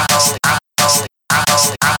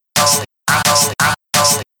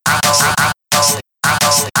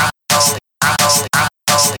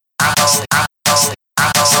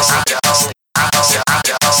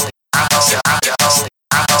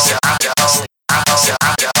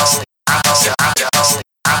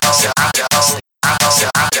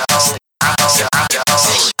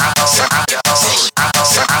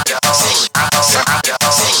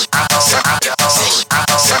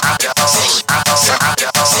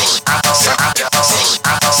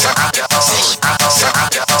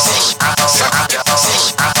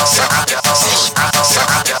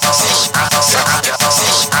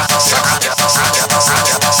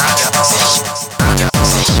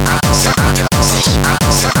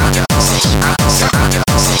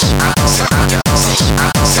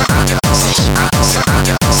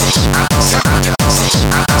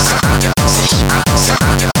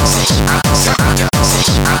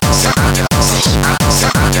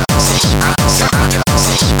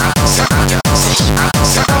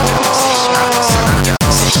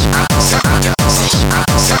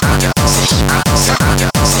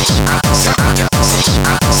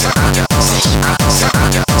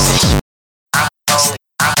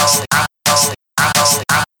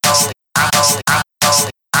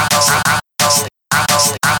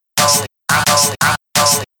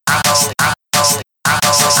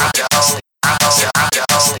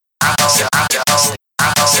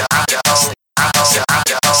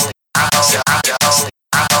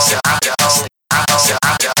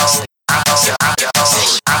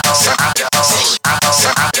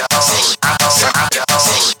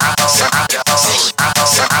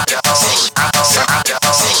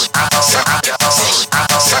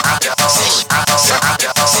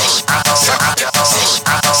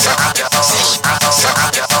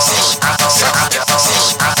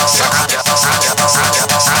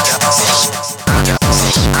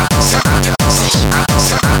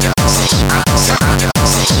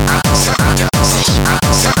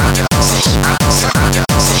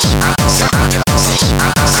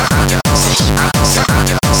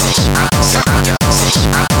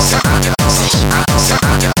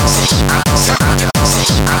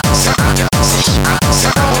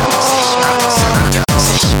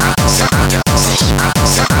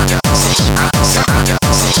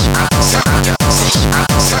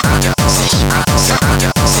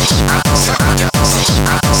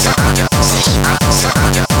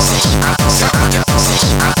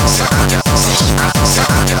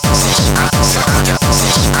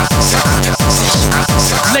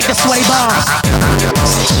 Like the sweaty balls.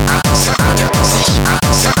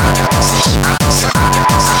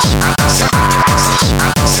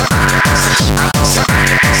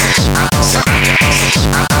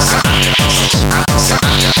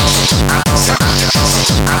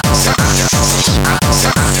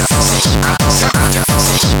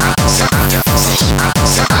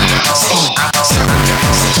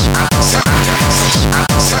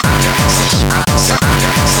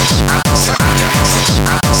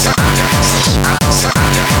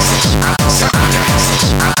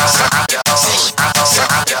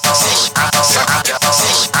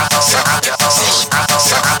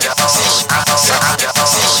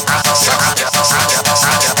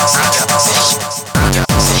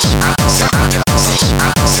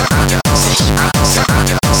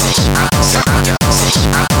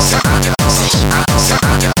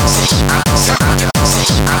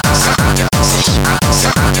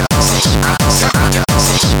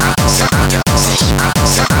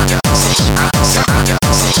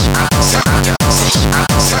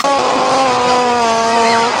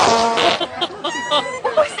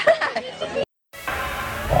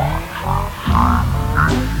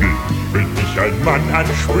 Mann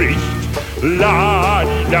anspricht,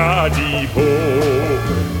 Ladi-Ladi-Ho.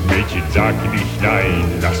 Mädchen, sag nicht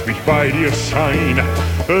nein, lass mich bei dir sein,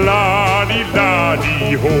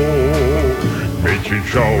 Ladi-Ladi-Ho. Mädchen,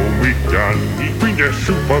 schau mich an, ich bin der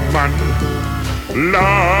Supermann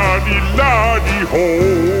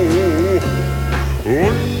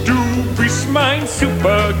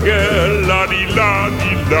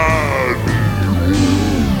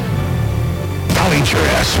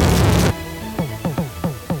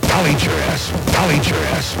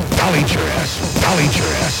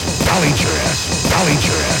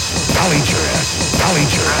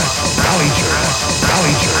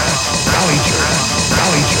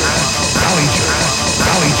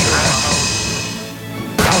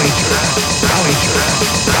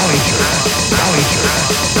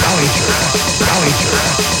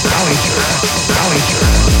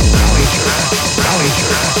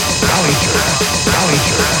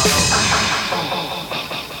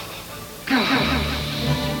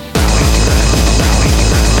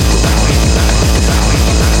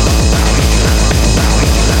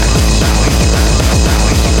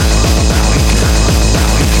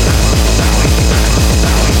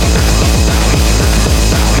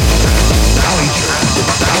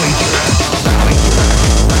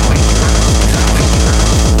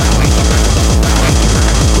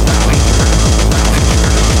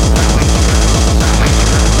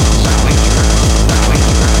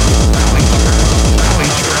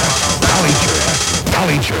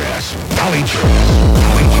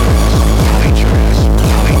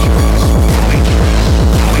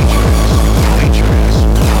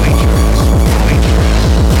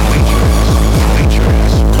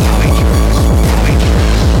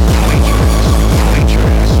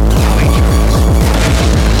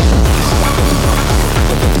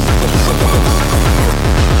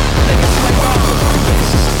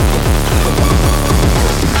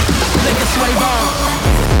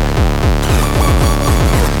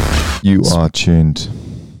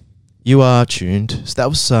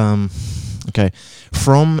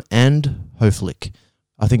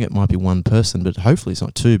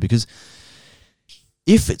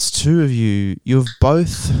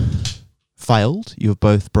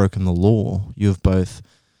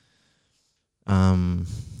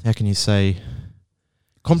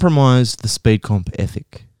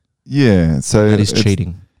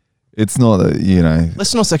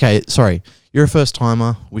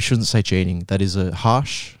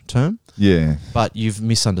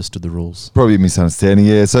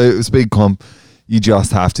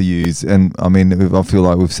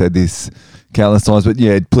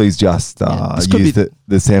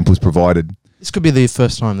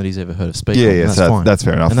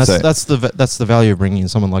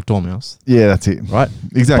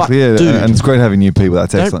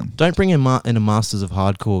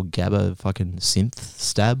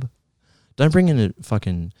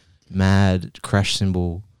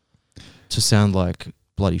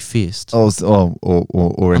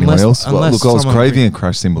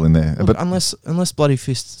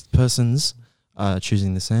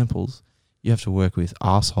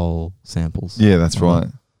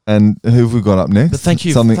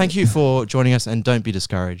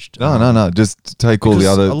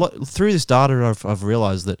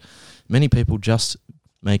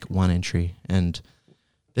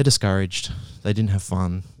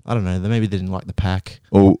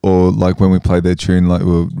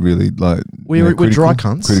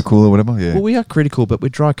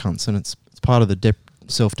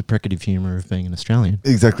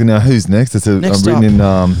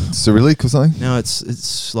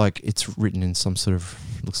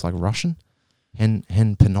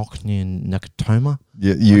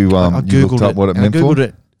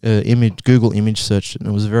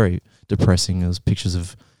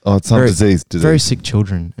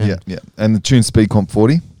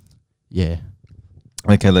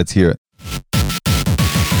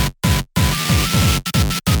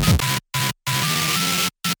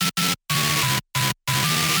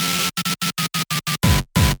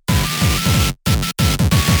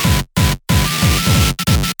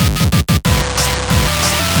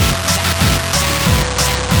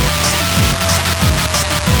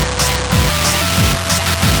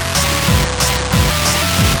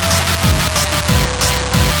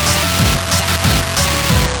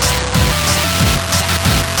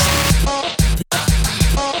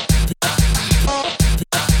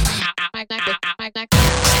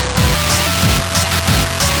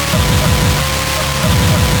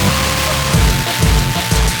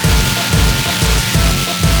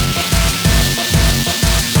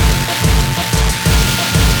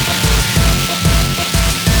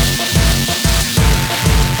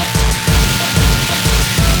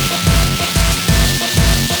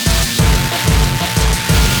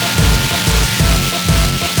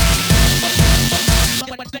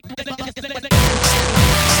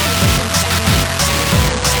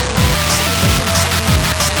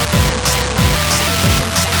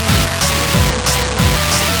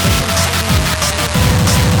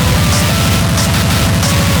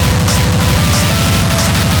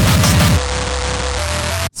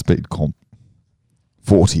Speedcomp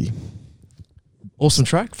 40. Awesome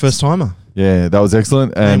track, first timer. Yeah, that was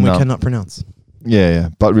excellent. And we cannot pronounce. Yeah,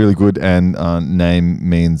 but really good. And name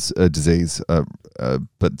means a disease,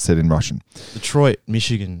 but said in Russian. Detroit,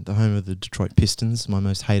 Michigan, the home of the Detroit Pistons, my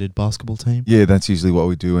most hated basketball team. Yeah, that's usually what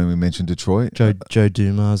we do when we mention Detroit. Joe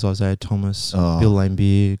Dumas, Isaiah Thomas, Bill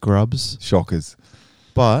Laimbeer, Grubbs. Shockers.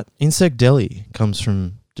 But Insect Deli comes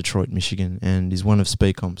from Detroit, Michigan, and is one of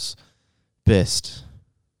Speedcomp's best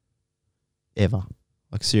ever.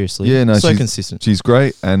 Like, seriously. Yeah, no, so consistent. She's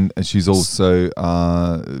great, and she's also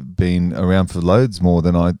been around for loads more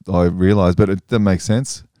than I realised, but that makes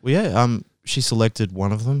sense. Well, yeah, she selected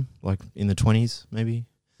one of them, like in the 20s, maybe.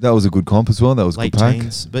 That was a good comp as well. That was a late good pack.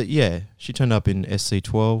 teens. But yeah, she turned up in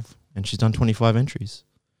SC12, and she's done 25 entries.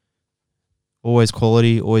 Always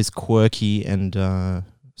quality, always quirky, and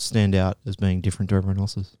stand out as being different to everyone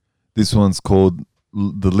else's. This one's called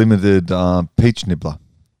the Limited Peach Nibbler.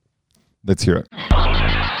 Let's hear it.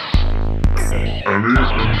 Any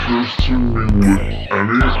interest in me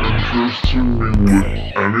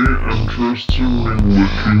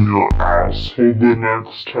licking your asshole the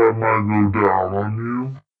next time I go down on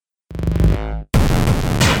you?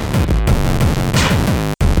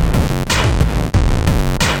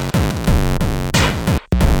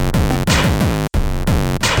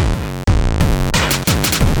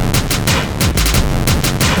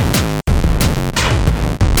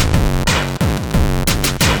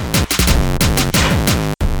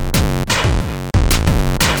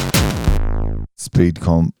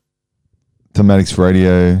 Speedcomp, Thematics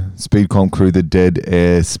Radio, Speedcomp crew, the dead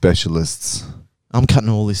air specialists. I'm cutting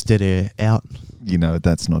all this dead air out. You know,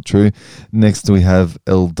 that's not true. Next we have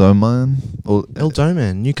El Doman.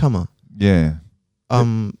 Newcomer. Yeah.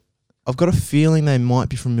 I've got a feeling they might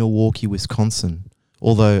be from Milwaukee, Wisconsin.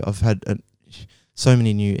 Although I've had so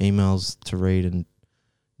many new emails to read and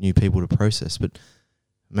new people to process. But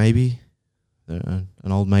maybe an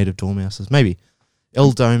old mate of Doormouse's. Maybe.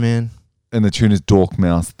 El Doman. And the tune is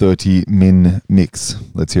Doormouse 30 Min Mix.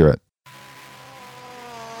 Let's hear it.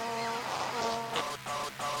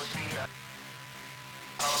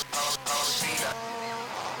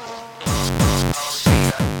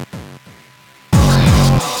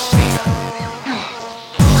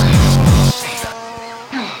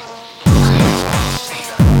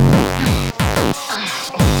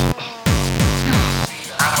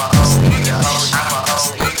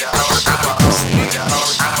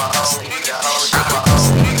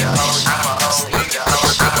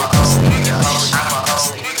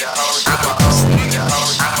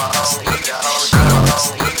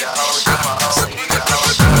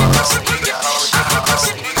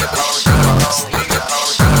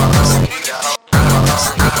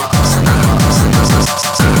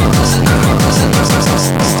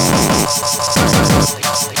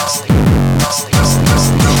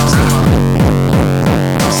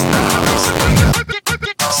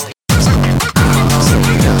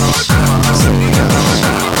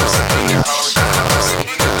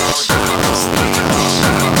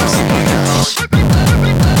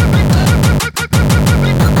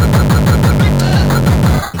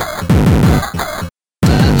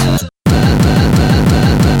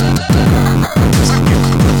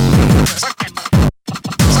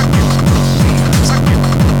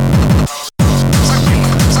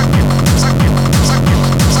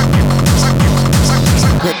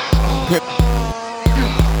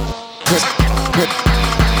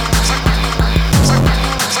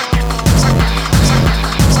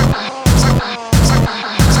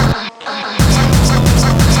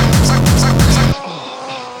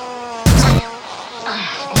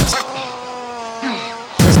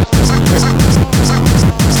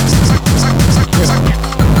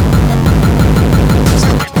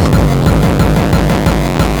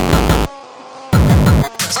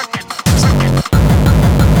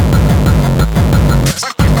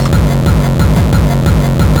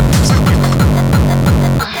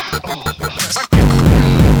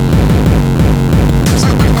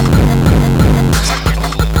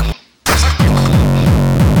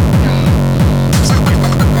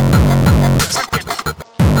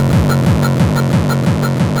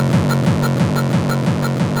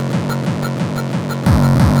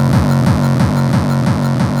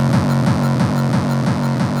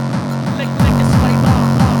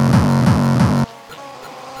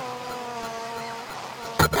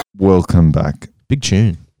 Welcome back. Big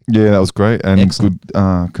tune. Yeah, that was great. And excellent.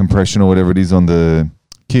 Good compression or whatever it is on the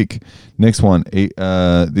kick. Next one.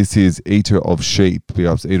 This is Eater of Sheep. Big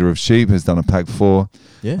ups. Eater of Sheep has done a pack before.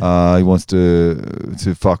 Yeah. He wants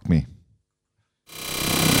to fuck me.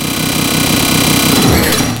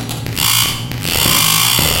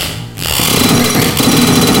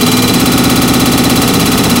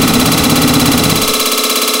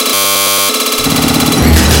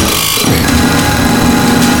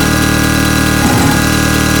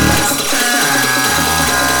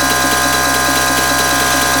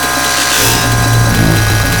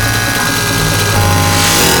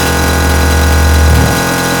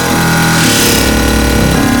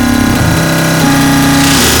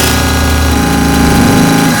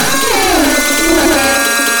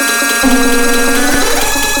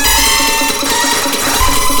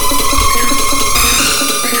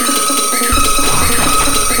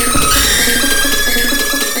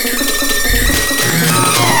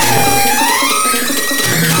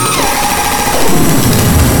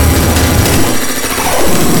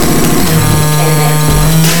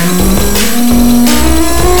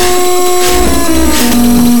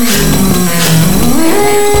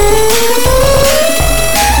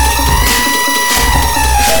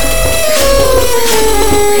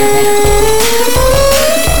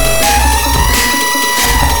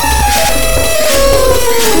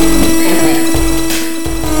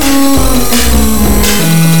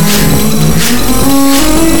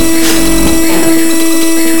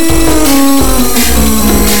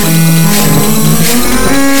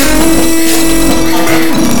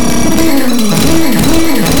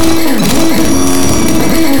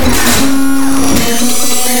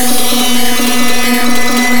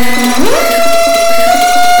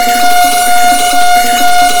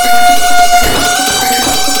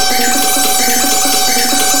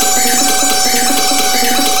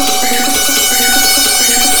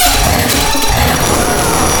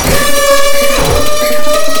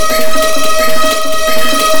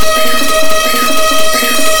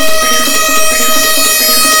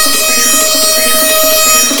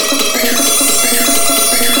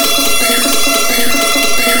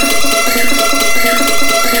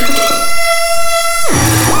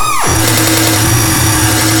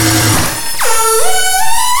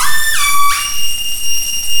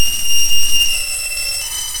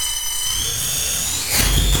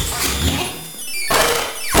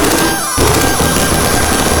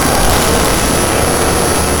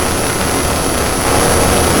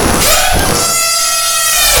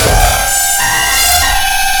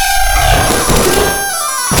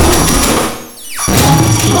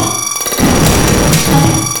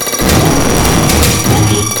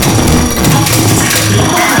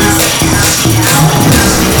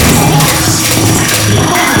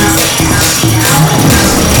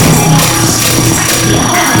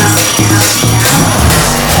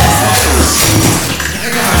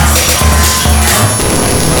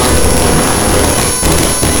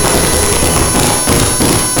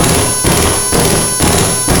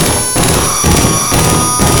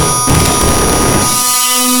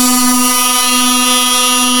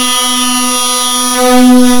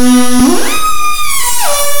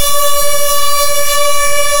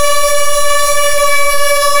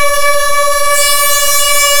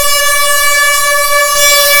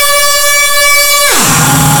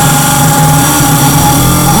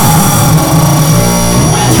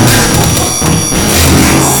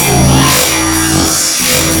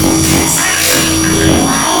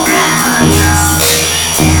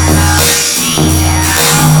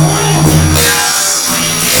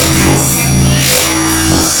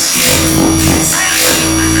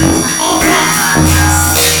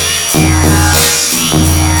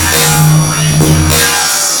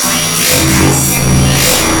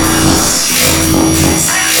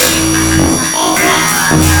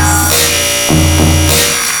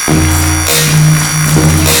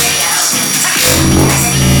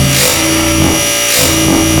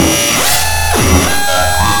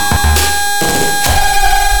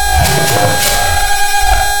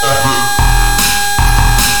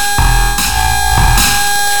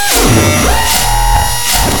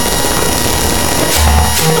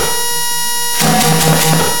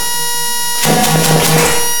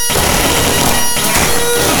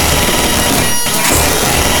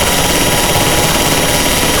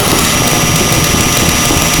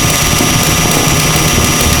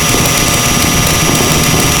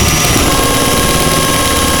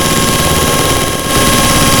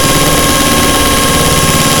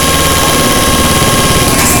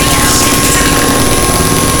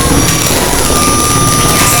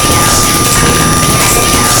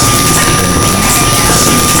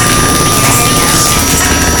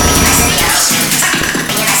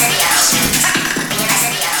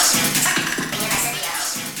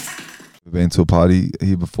 went to a party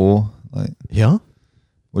here before. Like, Yeah,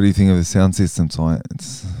 what do you think of the sound system tonight?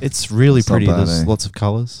 it's really It's not pretty. bad, There's eh? lots of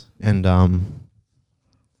colours and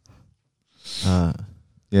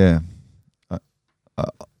Yeah.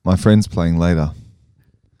 My friend's playing later.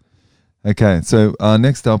 Okay, so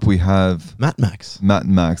next up we have Matt Max. Matt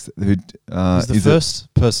and Max, who He's the is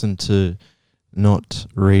first person to not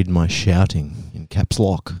read my shouting in caps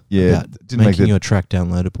lock. Yeah, about didn't make making the- your track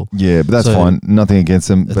downloadable. Yeah, but that's So fine. Nothing against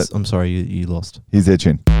him. that's- But I'm sorry, you lost. here's their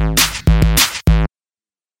tune.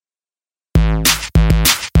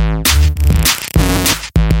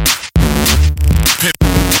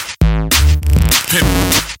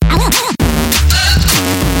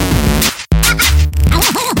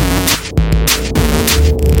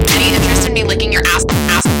 Any interest in me licking your ass?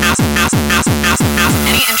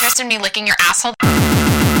 Any interest in me licking your asshole?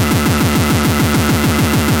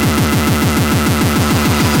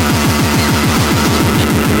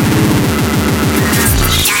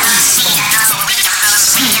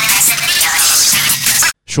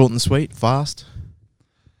 Short and sweet, fast,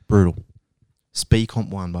 brutal. Speedcomp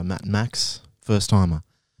 1 by Matt and Max, first timer.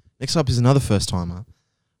 Next up is another first timer,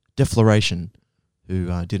 Defloration, who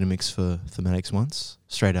did a mix for Thematics once,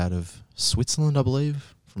 straight out of Switzerland, I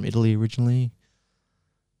believe, from Italy originally.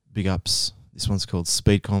 Big ups. This one's called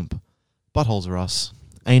Speedcomp. Buttholes Are Us.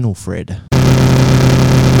 Anal Fred.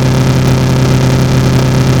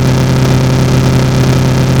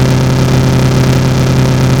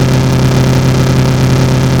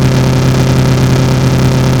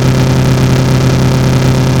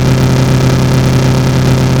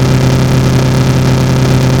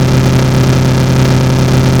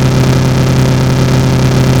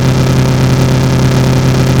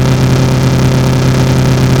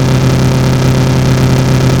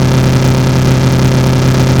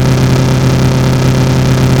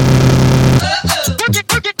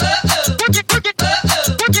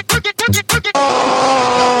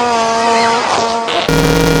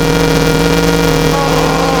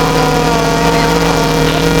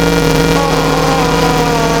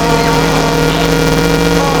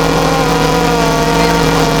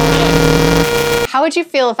 How would you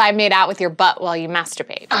feel if I made out with your butt while you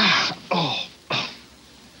masturbate?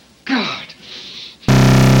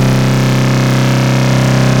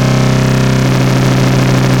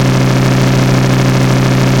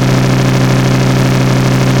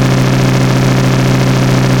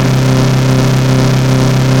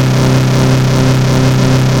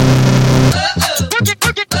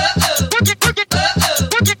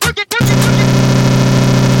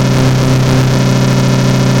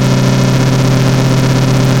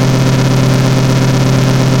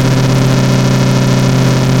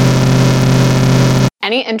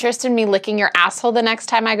 Any interest in me licking your asshole the next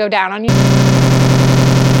time I go down on you?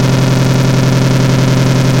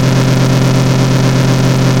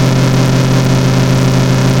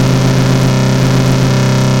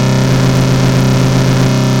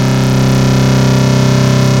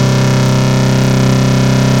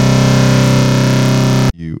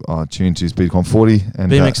 You are tuned to Speedcomp 40.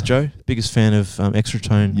 And BMX Joe, biggest fan of Extra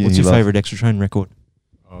Tone. Yeah, What's he your loves- favourite Extra Tone record?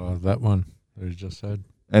 That one that you just said.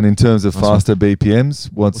 And in terms of Nice one. faster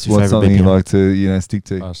BPMs, what's your favourite something you BPM? like to stick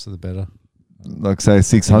to? Faster the better. Like say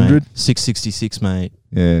 600? 666, mate.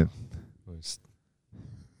 Yeah.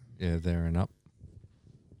 Yeah, there and up.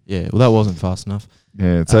 Yeah, well, that wasn't fast enough.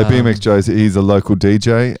 Yeah. So BMX Joe's he's a local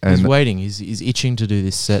DJ and He's waiting. He's itching to do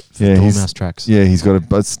this set for yeah, Doormouse tracks. Yeah, he's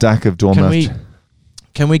got a stack of Doormouse.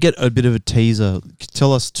 Can we get a bit of a teaser?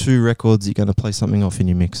 Tell us 2 records you're going to play something off in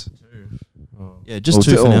your mix. Yeah, just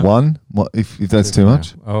 2 for now. One, if that's too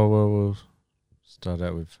much. Oh, well, we'll start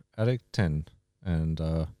out with Addict 10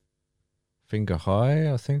 and Finger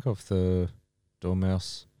High, I think, of the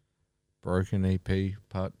Doormouse Broken EP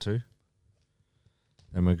Part 2.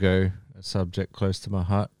 Then we go a subject close to my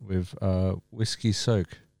heart with Whiskey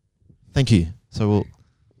Soak. Thank you. So we'll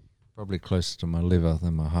Probably closer to my liver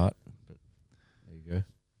than my heart. But there you go.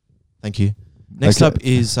 Thank you. Next Okay. up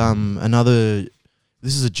is another.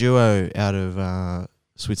 This is a duo out of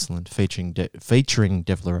Switzerland featuring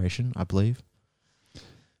Defloration, I believe.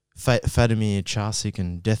 Fatimir Charsik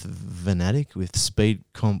and Death Venatic with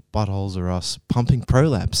Speedcomp Buttholes Are Us pumping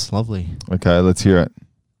prolapse. Lovely. Okay, let's hear it.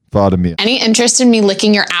 Vladimir. Any interest in me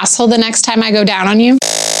licking your asshole the next time I go down on you?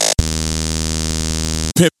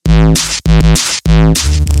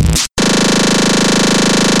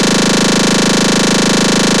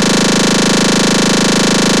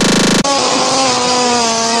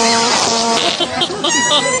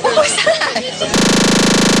 What was that?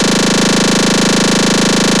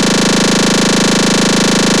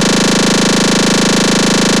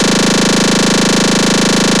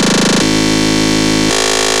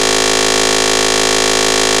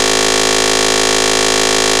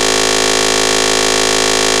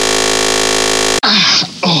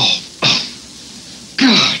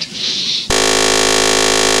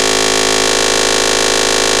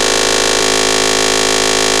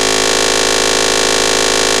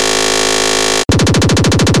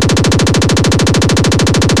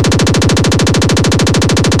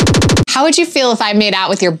 How would you feel if I made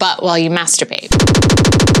out with your butt while you masturbate?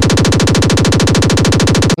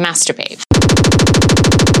 Masturbate.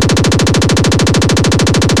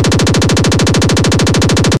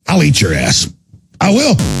 I'll eat your ass. I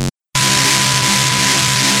will.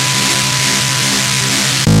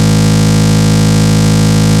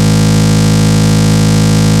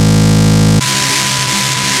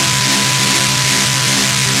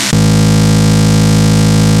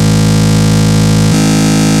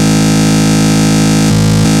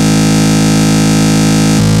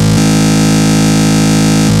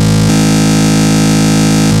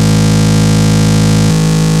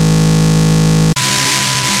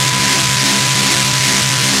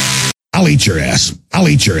 I'll eat your ass. I'll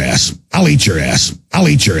eat your ass. I'll eat your ass. I'll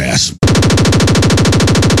eat your ass.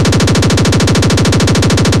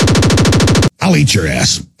 I'll eat your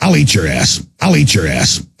ass. I'll eat your ass. I'll eat your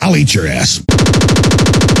ass. I'll eat your ass.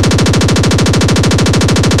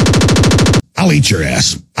 I'll eat your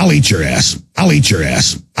ass. I'll eat your ass. I'll eat your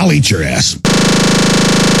ass. I'll eat your ass.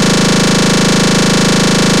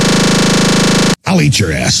 I'll eat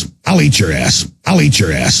your ass. I'll eat your ass. I'll eat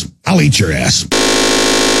your ass. I'll eat your ass.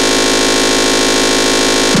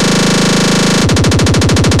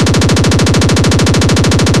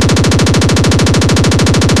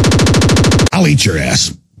 I'll eat your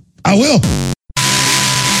ass. I will.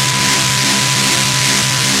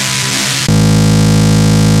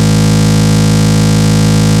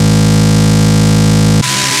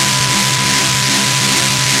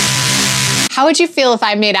 How would you feel if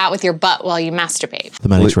I made out with your butt while you masturbate?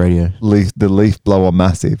 Thematics Radio. The leaf blower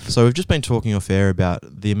massive. So we've just been talking off air about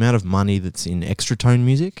the amount of money that's in extra tone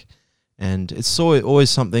music, and it's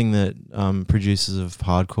always something that producers of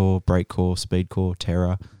hardcore, breakcore, speedcore,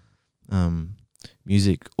 terror,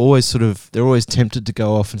 music they're always tempted to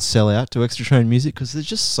go off and sell out to extra tone music because there's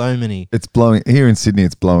just so many. It's blowing here in Sydney.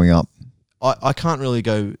 It's blowing up. I can't really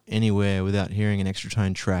go anywhere without hearing an extra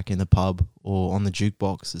tone track in the pub or on the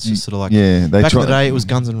jukebox. It's just sort of like back in the day it was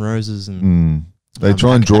Guns N' Roses and they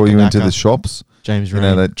try and draw you into the shops. James Rain.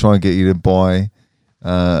 Rain. They try and get you to buy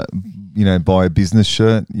buy a business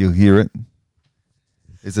shirt. You'll hear it.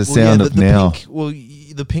 It's a sound of now.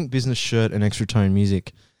 The pink business shirt and extra tone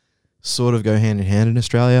music sort of go hand in hand in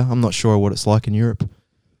Australia. I'm not sure what it's like in Europe.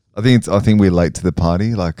 I think we're late to the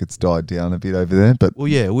party. Like it's died down a bit over there, but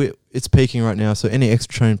it's peaking right now. So any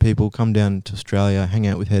extra tone people come down to Australia, hang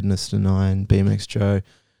out with Hedonist and I and BMX Joe,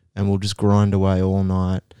 and we'll just grind away all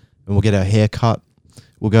night. And we'll get our hair cut.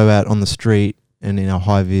 We'll go out on the street and in our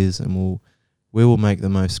high vis, and we will make the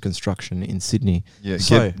most construction in Sydney. Yeah,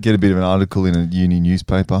 so, get a bit of an article in a uni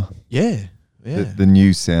newspaper. Yeah. The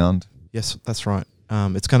new sound. Yes, that's right.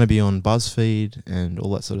 It's going to be on BuzzFeed and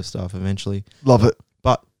all that sort of stuff eventually. Love it.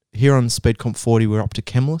 But here on Speedcomp 40, we're up to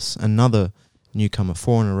Chemless, another newcomer,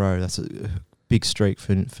 4 in a row. That's a big streak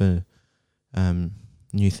for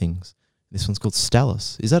new things. This one's called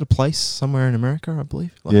Stallus. Is that a place somewhere in America, I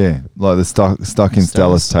believe? Like the stuck in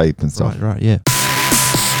Stallus tape and stuff. Right, yeah.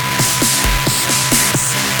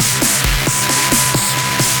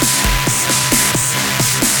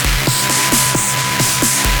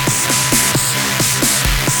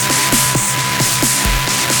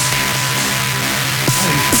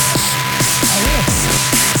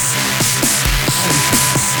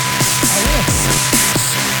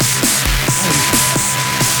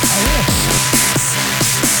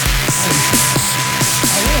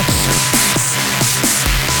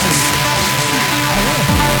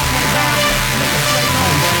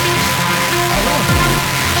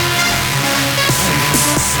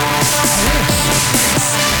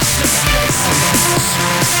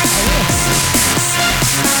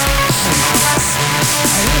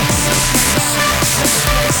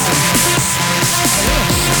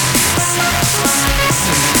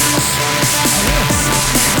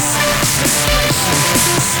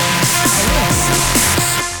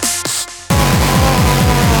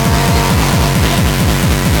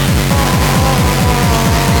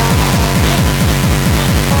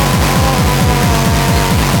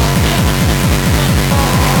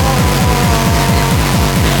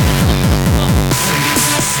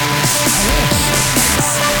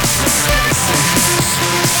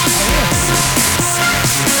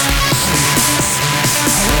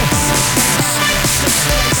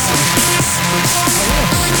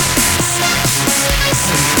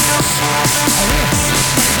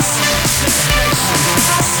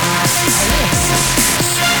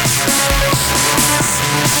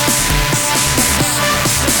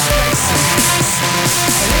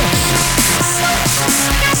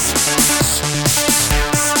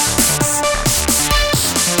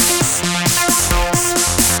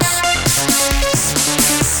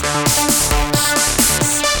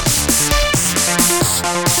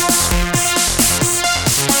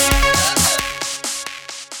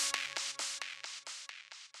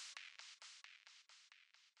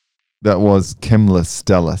 That was Chemla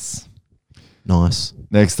Stellis. Nice.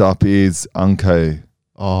 Next up is Unco.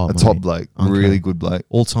 Oh, a top bloke. Unco. Really good bloke.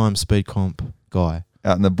 All-time Speedcomp guy.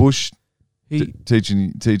 Out in the bush, He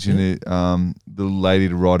teaching the lady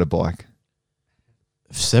to ride a bike.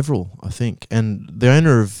 Several, I think. And the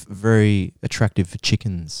owner of very attractive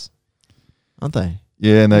chickens, aren't they?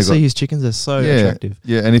 Yeah, and you they see his chickens, they're so attractive.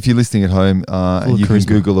 Yeah, and if you're listening at home, you can charisma.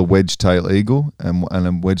 Google a wedge-tail eagle, and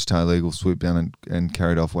a wedge-tail eagle swooped down and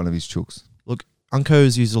carried off one of his chooks. Look, Unco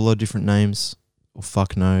has used a lot of different names, or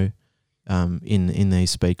fuck no, in these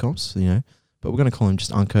speed comps, you know. But we're going to call him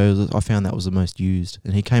just Unco. I found that was the most used.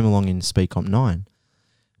 And he came along in Speed Comp 9,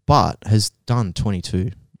 but has done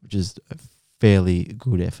 22, which is a fairly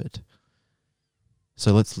good effort.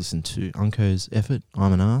 So let's listen to Unco's effort,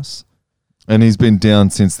 I'm an Ass. And he's been down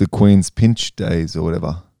since the Queen's Pinch days or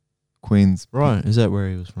whatever. Queen's. Right, is that where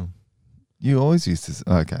he was from? You always used to.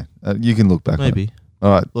 Okay, you can look back. Maybe. On it.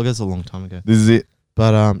 All right. Look, that's a long time ago. This is it.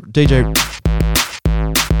 But DJ.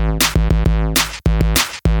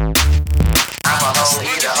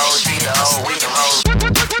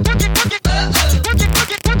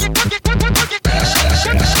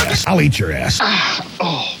 I'll eat your ass.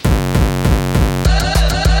 Oh.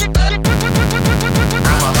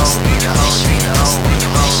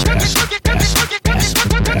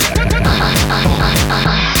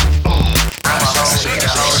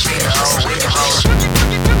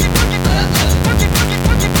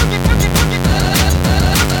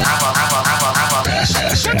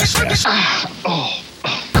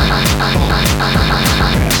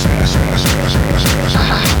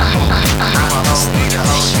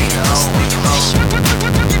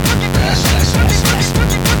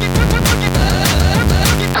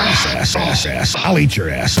 I'll eat your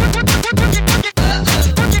ass.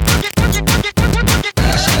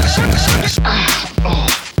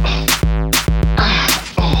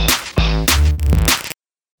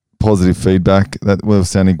 Positive feedback. That was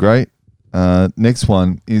sounding great. Next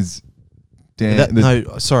one is Dan.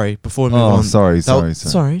 No, sorry. Before we move on. Sorry.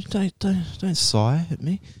 Don't sigh at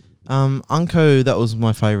me. Unco, that was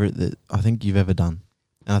my favourite that I think you've ever done,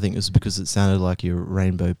 and I think it was because it sounded like your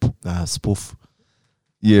rainbow spoof.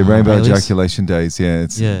 Yeah, Rainbow Alice. Ejaculation Days. Yeah,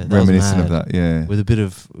 it's reminiscent of that. Yeah, with a bit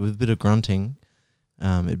of grunting,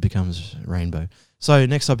 it becomes rainbow. So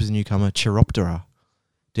next up is a newcomer, Chiroptera,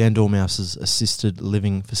 Dan Doormouse's assisted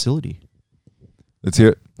living facility. Let's hear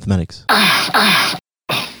it. Thematics.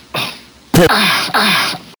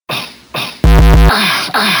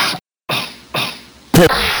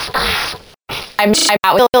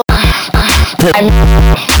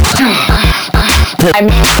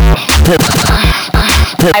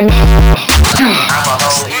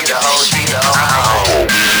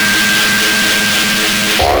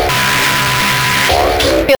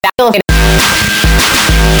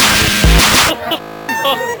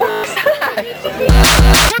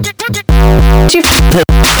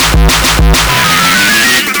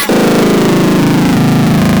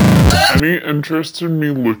 Any interest in me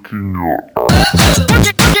looking up?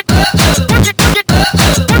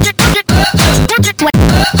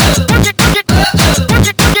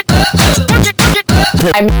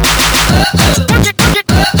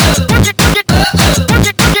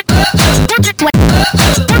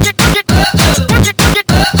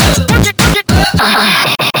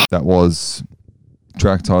 That was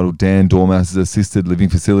track title Dan Doormouse's assisted living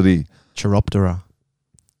facility. Chiroptera.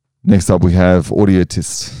 Next up we have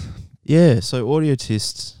Audiotist. Yeah, so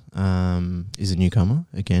Audiotist is a newcomer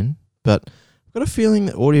again, but I've got a feeling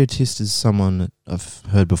that Audiotist is someone that I've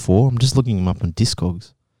heard before. I'm just looking him up on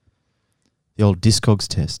Discogs. The old Discogs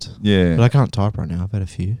test. Yeah. But I can't type right now. I've had a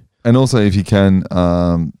few. And also if you can,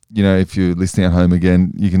 if you're listening at home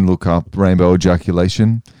again, you can look up Rainbow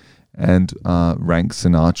Ejaculation and Rank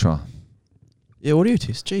Sinatra. Yeah,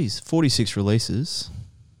 Audiotist. Geez, 46 releases.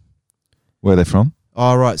 Where are they from?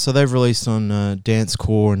 Oh, right. So they've released on Dance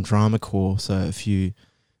Core and Drama Core. So a few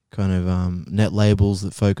kind of net labels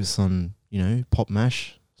that focus on, pop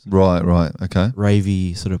mash. Right. Okay.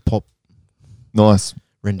 Ravey sort of pop. Nice.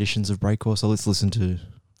 Renditions of breakcore. So let's listen to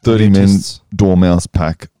 30 minutes Dormouse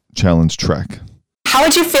Pack challenge track. How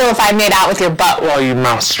would you feel if I made out with your butt while you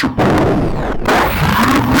masturbate?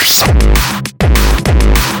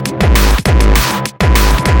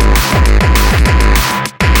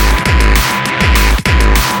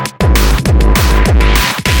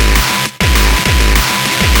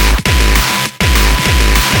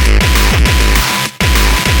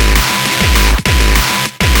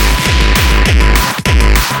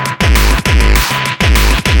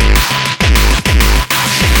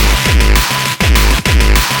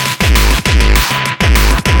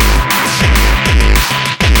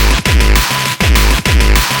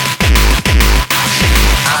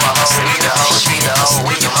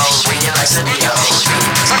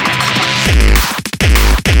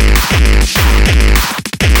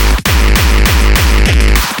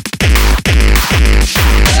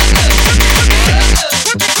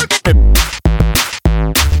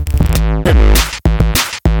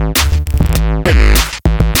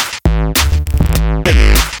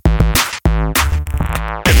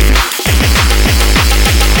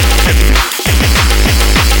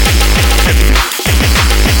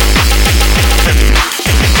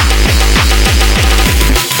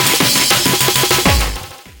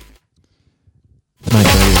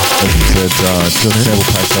 said just sample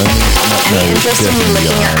packs only. Definitely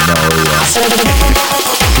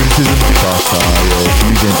criticism, but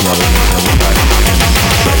use anything other than sample packs.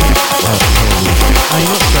 Are you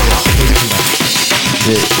not straight up speaking back?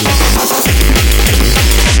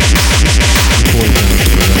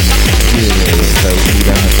 Yeah, so we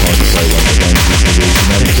don't have time to play one, but then just the rules,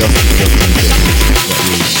 and just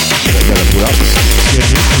that I put up. And here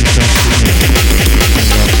it is.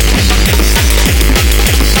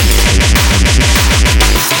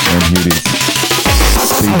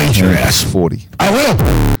 I'll eat your ass. 40. I will.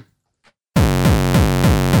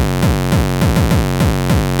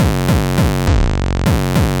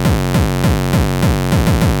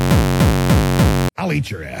 I'll eat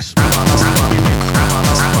your ass.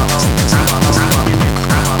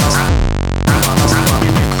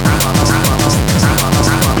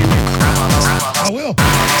 I will.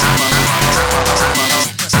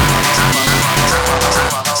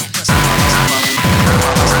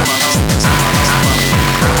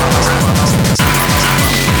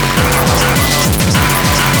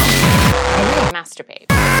 Masturbate.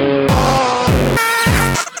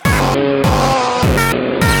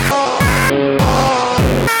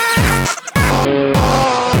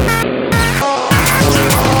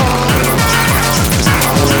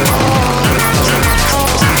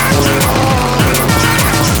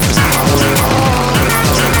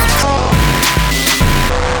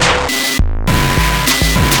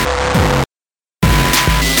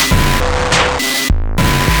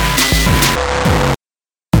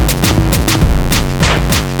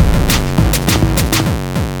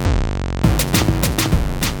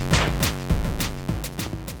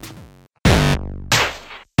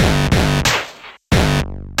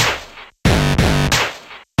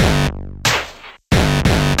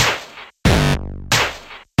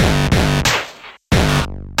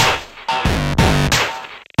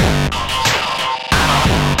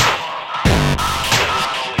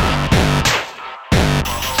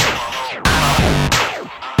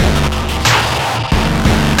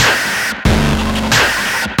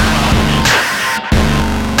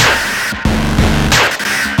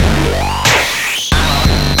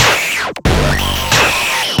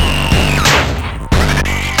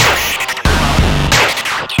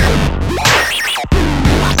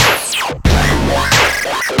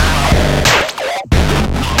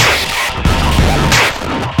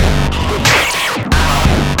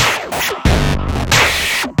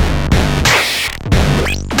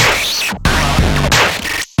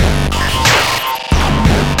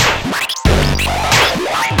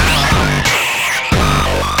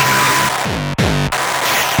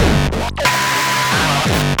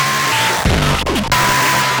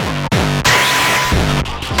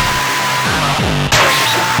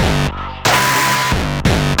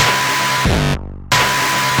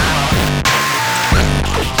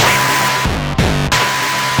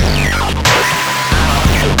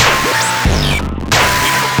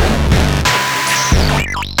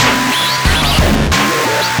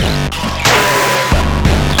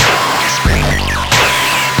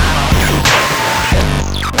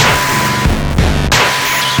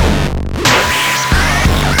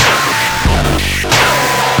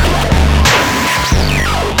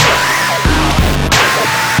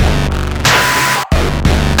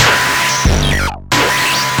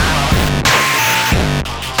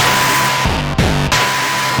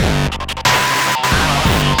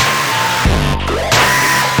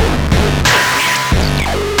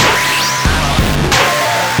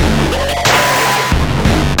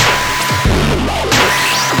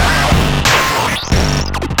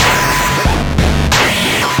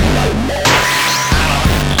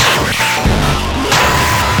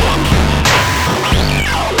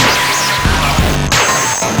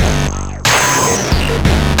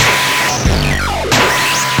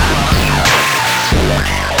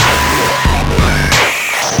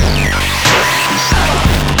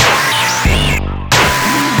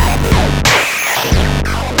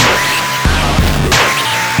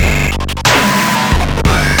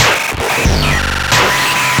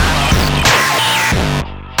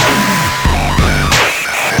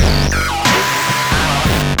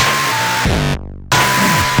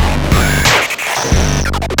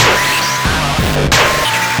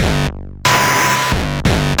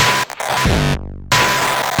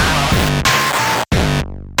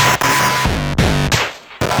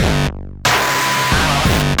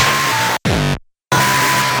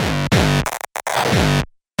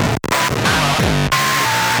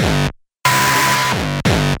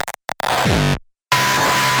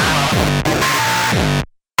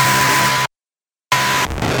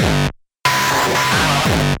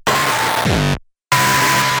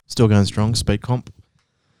 Still going strong. Speedcomp.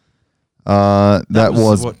 That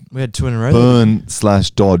was what we had 2 in a row.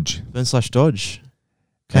 Burn/Dodge. Burn/Dodge.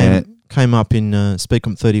 Came up in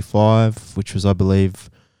Speedcomp 35, which was, I believe,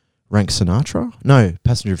 Rank Sinatra. No,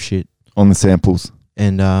 Passenger of Shit. On the samples.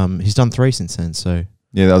 And he's done 3 since then, so...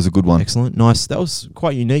 Yeah, that was a good one. Excellent. Nice. That was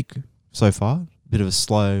quite unique so far. Bit of a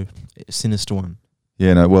slow, sinister one.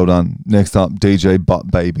 Yeah, no, well done. Next up, DJ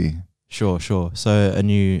Butt Baby. Sure. So a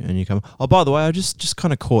newcomer. Oh, by the way, I just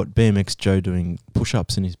kind of caught BMX Joe doing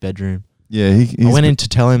push-ups in his bedroom. Yeah, I went in to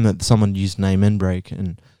tell him that someone used name and break,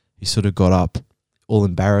 and he sort of got up all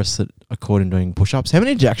embarrassed that I caught him doing push-ups. How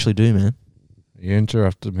many did you actually do, man? You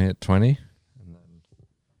interrupted me at 20,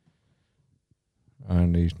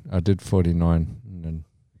 and then I did 49, and then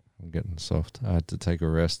I'm getting soft. I had to take a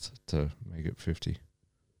rest to make it 50.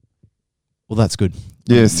 Well, that's good.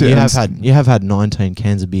 Yes, you have had 19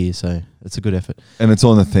 cans of beer, so it's a good effort. And it's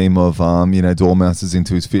on the theme of Doormouse is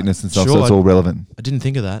into his fitness and stuff, Sure, so it's all relevant. I didn't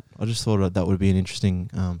think of that. I just thought that would be an interesting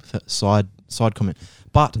side comment.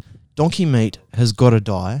 But Donkey Meat has got to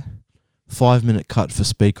die. 5-minute cut for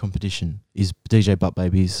speed competition is DJ Butt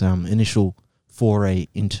Baby's initial foray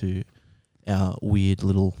into our weird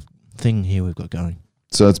little thing here we've got going.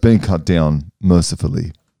 So it's been cut down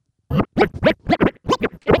mercifully.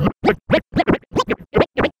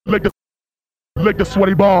 Lick the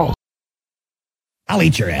sweaty balls. I'll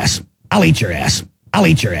eat your ass. I'll eat your ass. I'll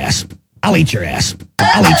eat your ass. I'll eat your ass.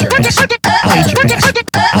 I'll eat your ass. I'll eat your ass.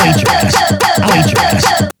 I'll eat your ass. I'll eat your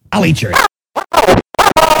ass. I'll eat your ass.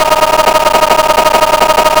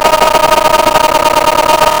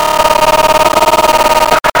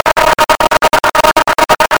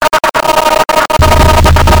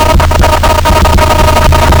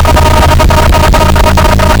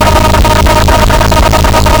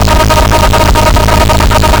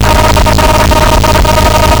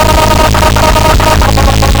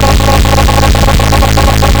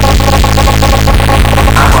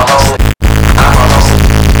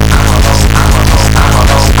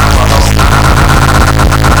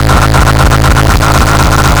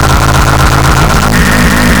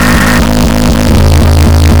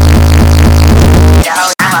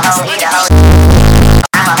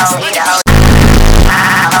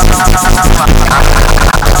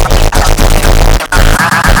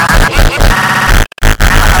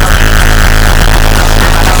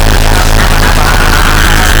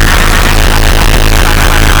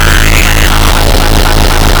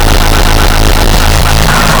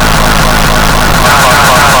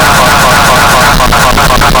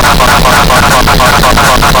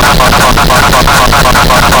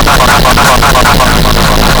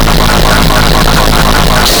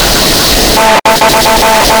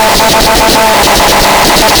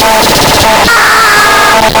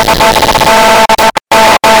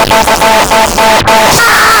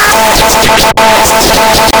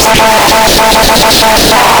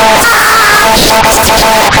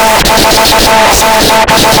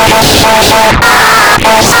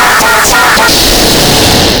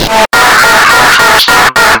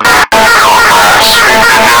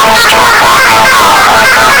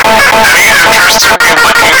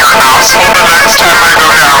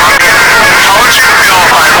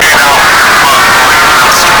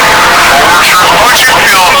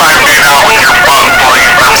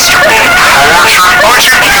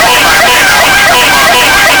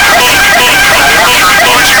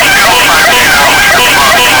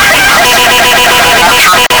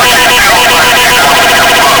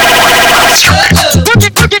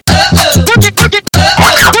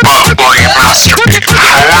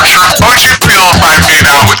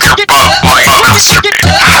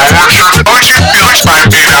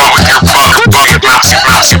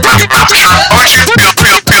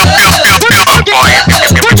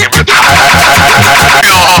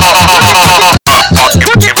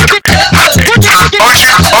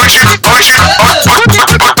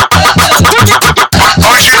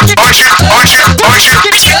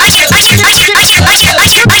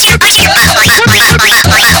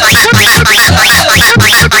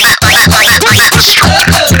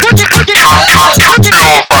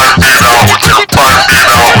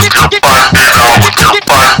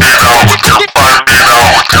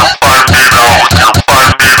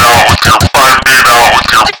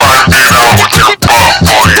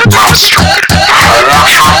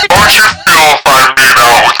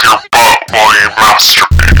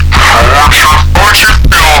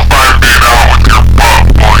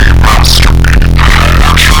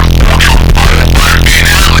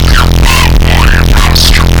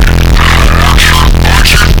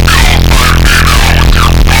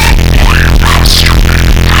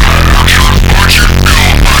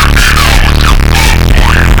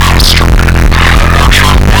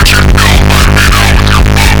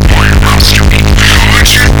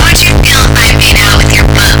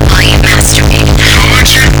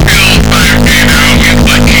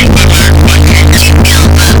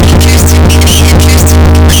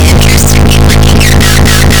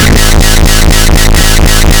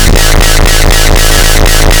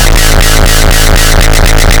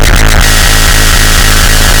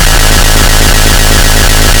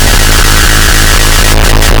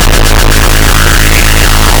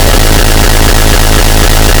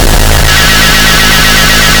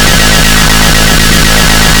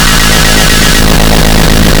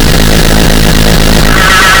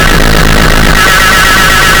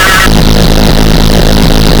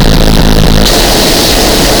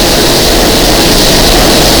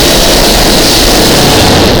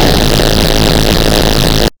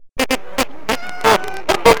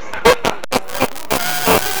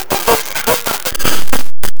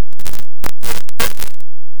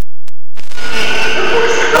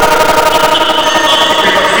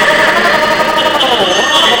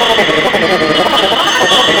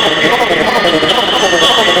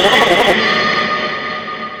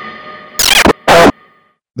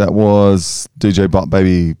 That was DJ Butt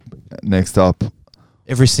Baby. Next up,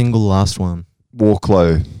 Every single last one.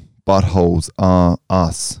 Walklow. Buttholes are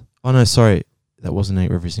us. Oh no, sorry, that wasn't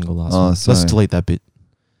every single last one. sorry. Let's delete that bit.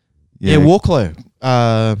 Yeah, Walklow.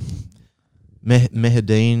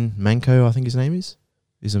 Mehedine Manko, I think his name is.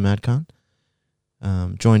 He's a mad cunt.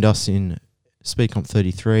 Joined us in Speedcomp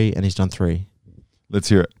 33, and he's done 3. Let's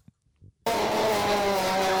hear it.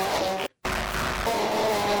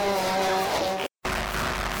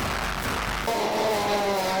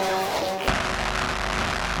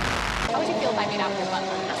 How would you feel if I made out with your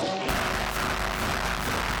butt?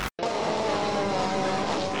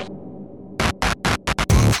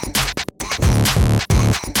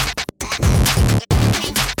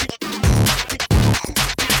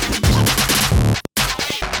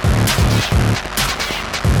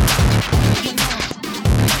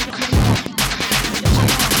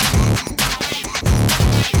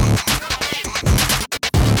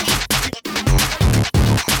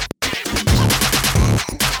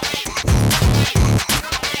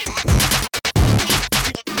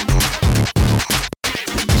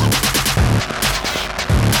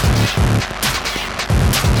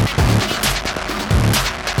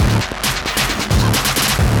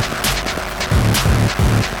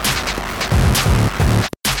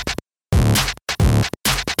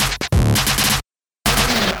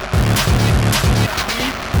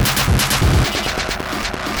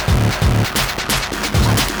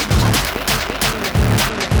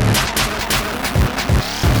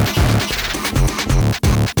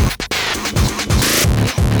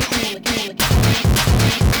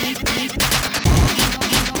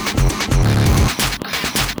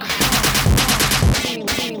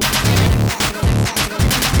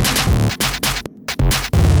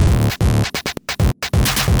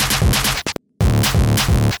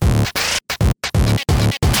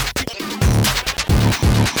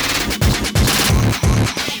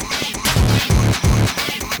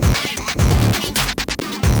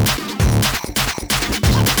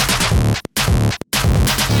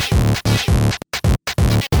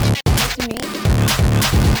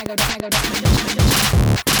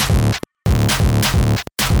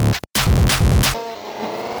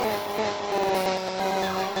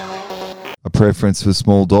 A preference for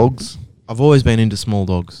small dogs I've always been into small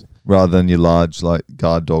dogs. rather than your large like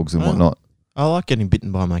guard dogs and Oh. whatnot. I like getting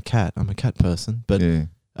bitten by my cat. I'm a cat person, but Yeah.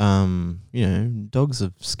 you know, dogs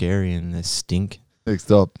are scary and they stink.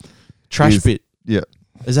 Next up, Trash is- bit. Yeah.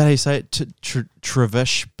 Is that how you say it?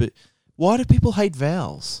 Travesh bit. Why do people hate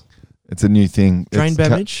vowels? It's a new thing. Drain It's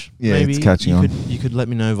damage. yeah, Maybe it's catching you on. You could let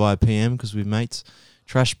me know via PM because we're mates.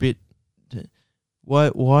 Trash bit.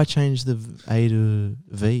 Why change the A to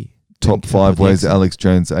V? Top Think 5 about the ways accent. Alex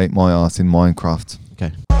Jones ate my ass in Minecraft.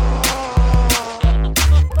 Okay.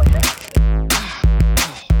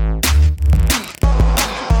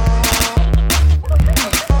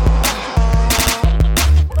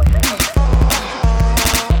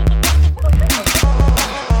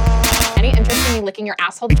 Any interest in me licking your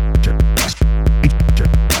asshole?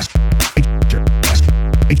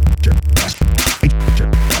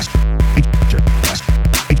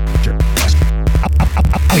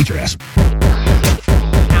 I'll eat your ass.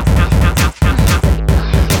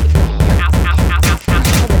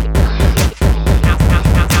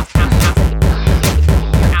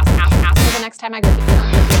 The next time I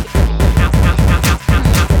go.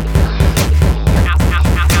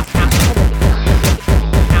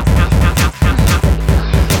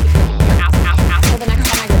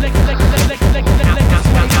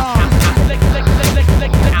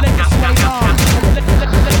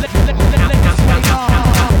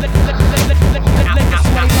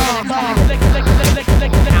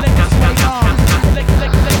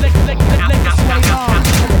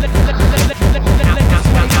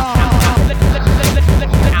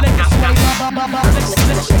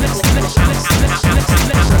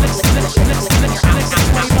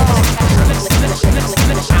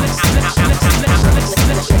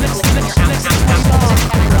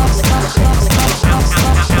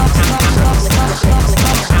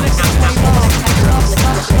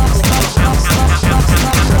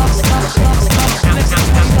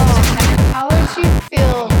 How would you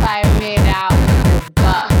feel if I made out with your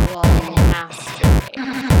butt while you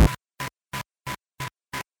masturbate?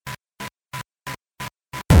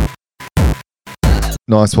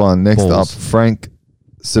 Nice one. Next Balls. up, Frank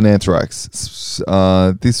Sinanthrax.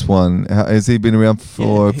 This one, has he been around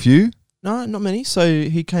for a few? No, not many. So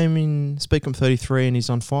he came in Speedcomp 33 and he's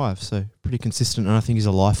on 5. So pretty consistent. And I think he's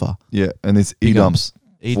a lifer. Yeah, and this Big Edumps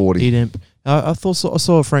ups. 40. I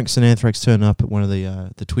saw Frank Sinanthrax turn up at one of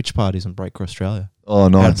the Twitch parties on Breaker Australia.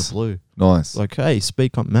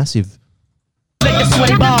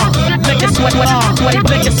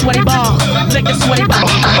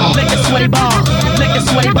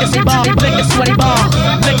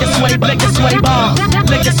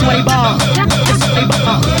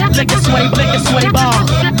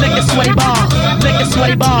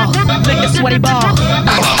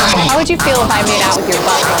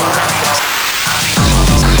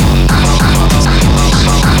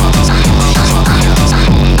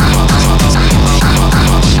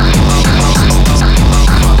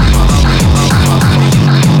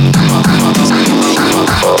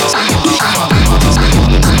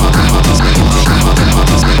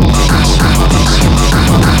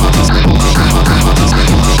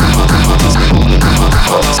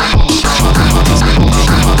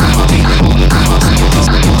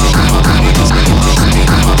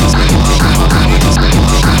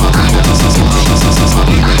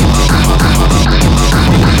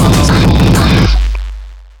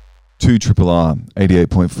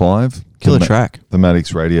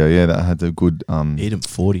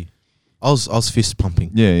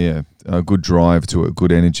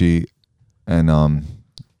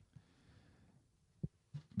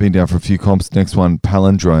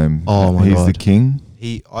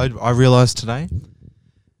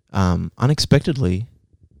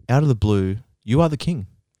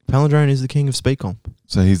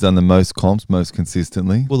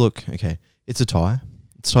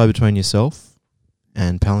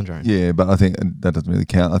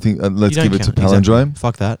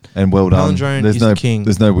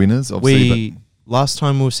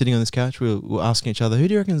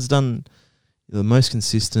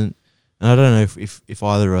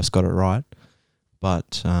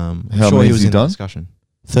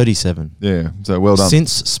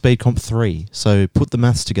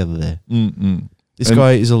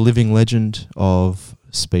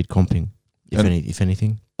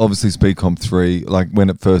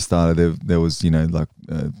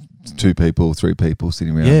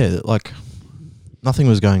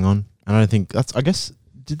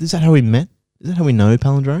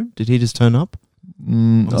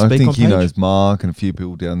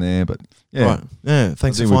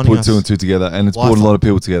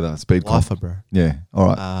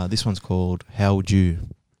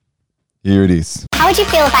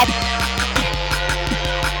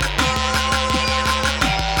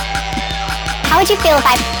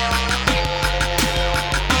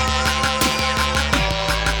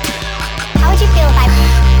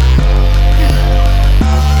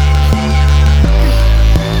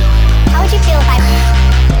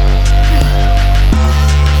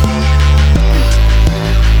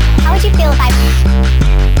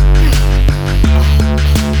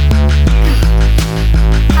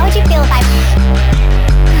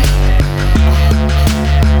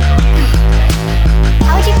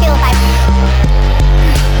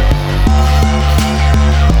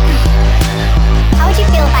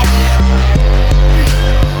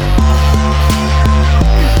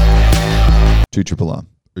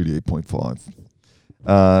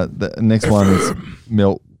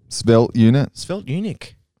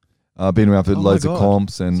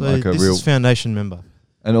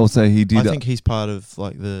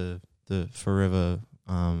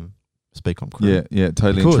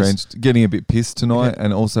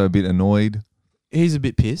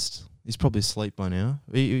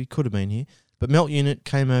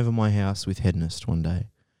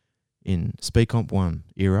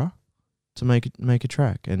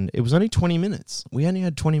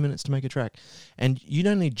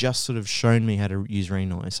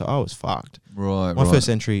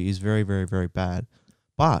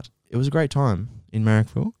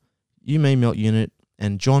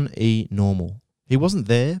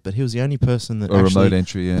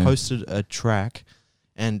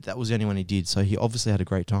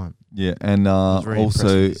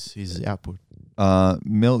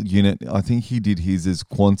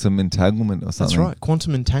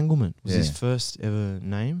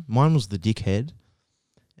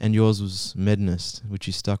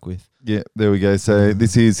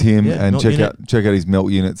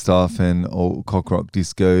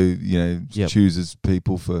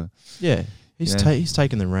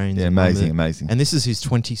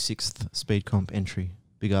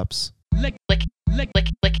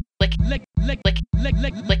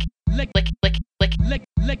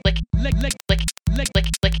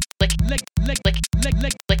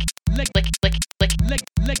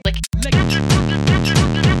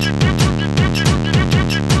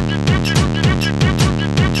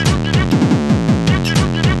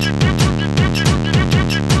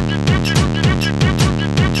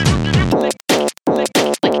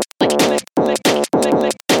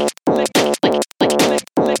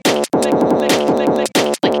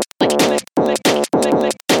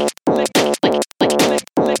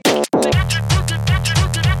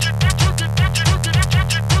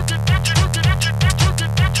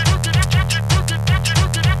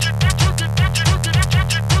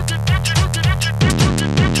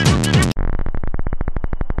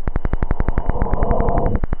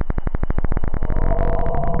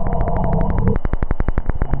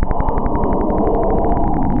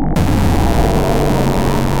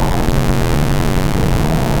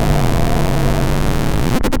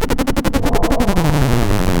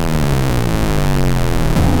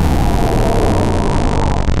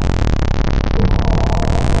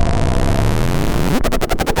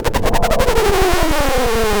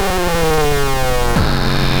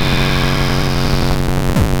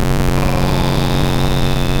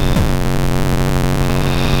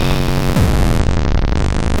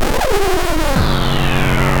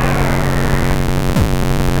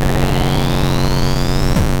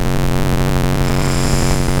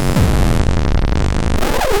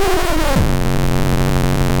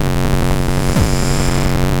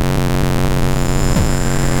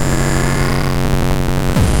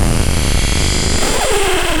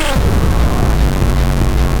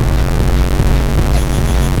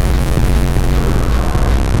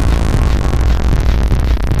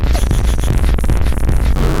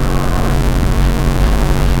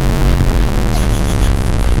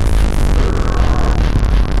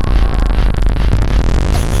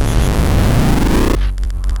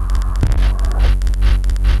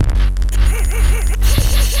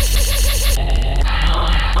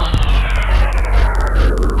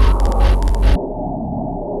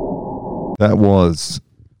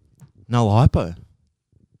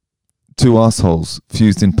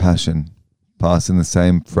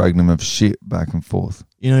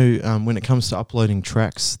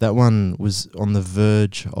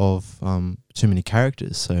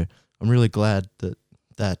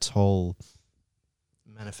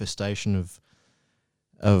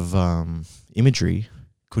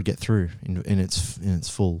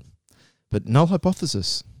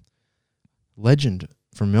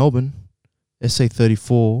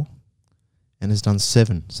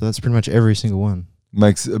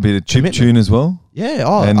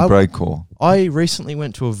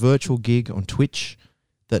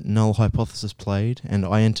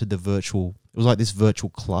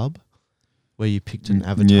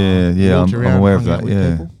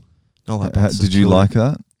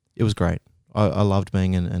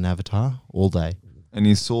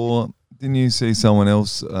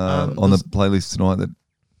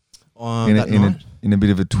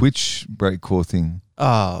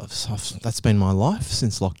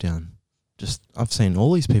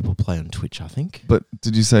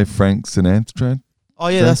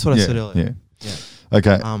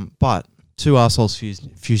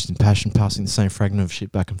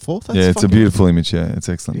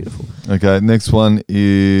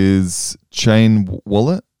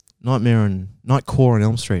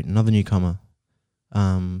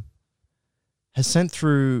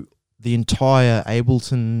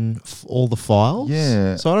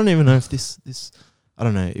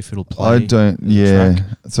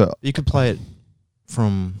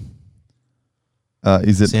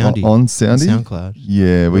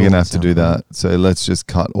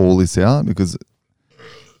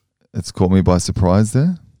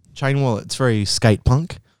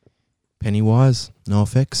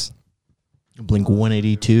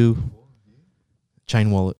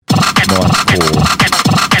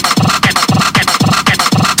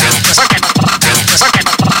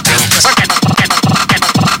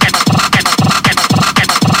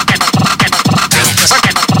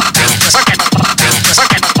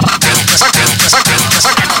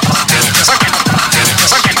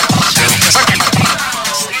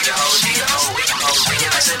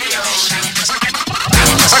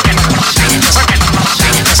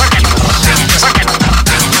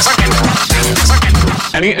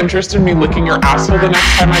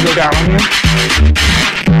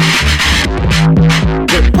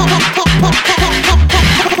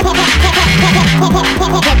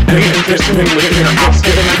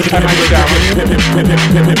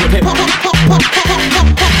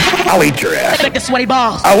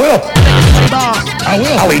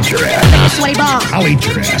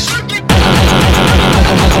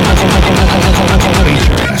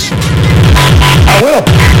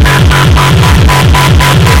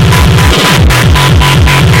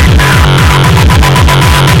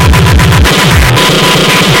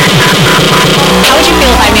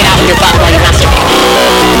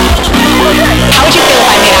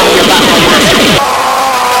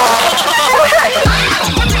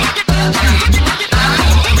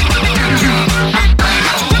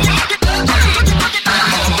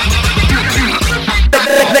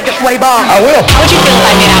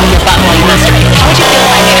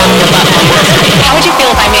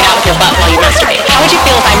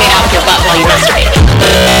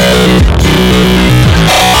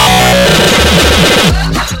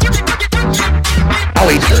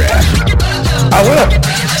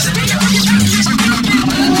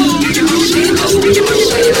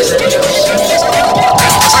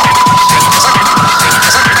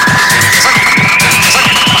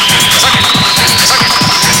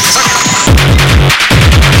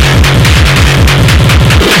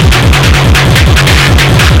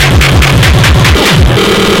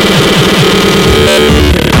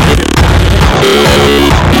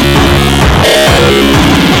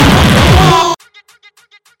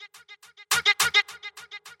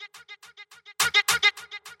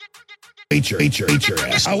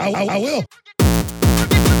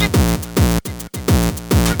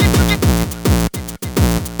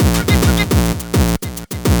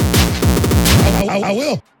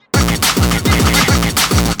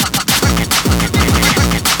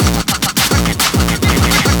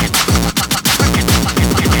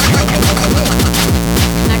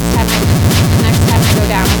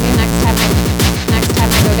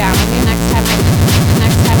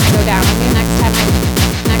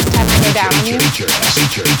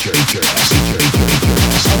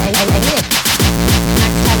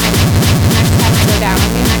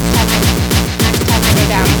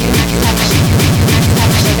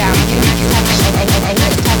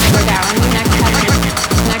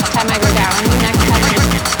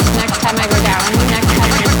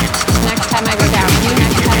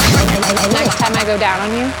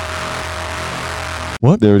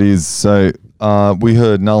 What? There it is. So we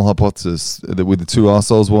heard Null Hypothesis with the two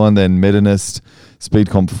arseholes one, then Metanist,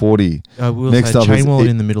 Speedcomp 40. I will Next say up Chain is Wallet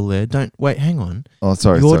in the middle there. Don't wait. Hang on. Oh,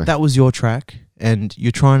 sorry. That was your track, and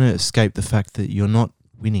you're trying to escape the fact that you're not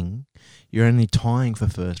winning. You're only tying for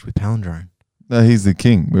first with Palindrome. No, he's the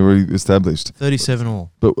king. We already established 37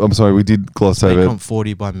 all. But I'm sorry, we did gloss over. Speedcomp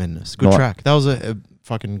 40 by Metanist. Good track. That was a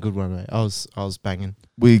fucking good one, mate. I was banging.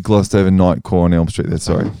 We glossed over Nightcore on Elm Street there.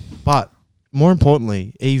 Sorry. But more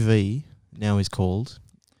importantly, EV now is called.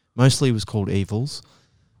 Mostly it was called Evils,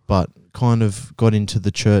 but kind of got into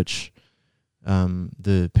the church,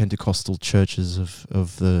 the Pentecostal churches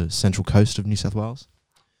of the central coast of New South Wales.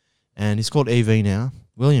 And he's called EV now.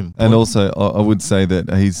 William. And also, I would say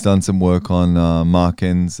that he's done some work on Mark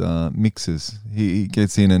N's mixes. He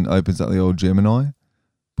gets in and opens up the old Gemini,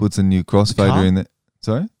 puts a new crossfader in there.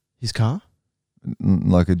 Sorry? His car?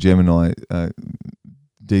 Like a Gemini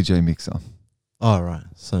DJ mixer. Oh, right.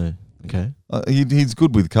 So, okay. He's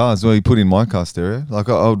good with cars. Well, he put in my car stereo. Like,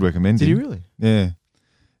 I would recommend Did him. he really? Yeah.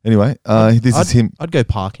 Anyway, this is him. I'd go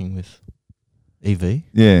parking with EV.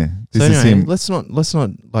 Yeah. This is him. Let's not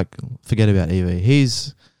like forget about EV.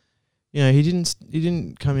 He's, he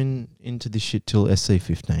didn't come into this shit till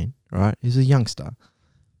SC15, right? He's a youngster,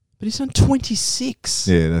 but he's done 26.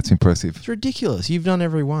 Yeah, that's impressive. It's ridiculous. You've done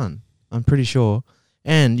every one, I'm pretty sure,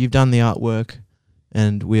 and you've done the artwork,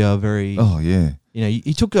 and we are very. Oh yeah.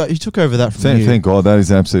 He took over that from you. Thank God, that is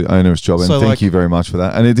an absolute onerous job, and So, thank you very much for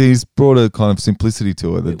that. And he's brought a kind of simplicity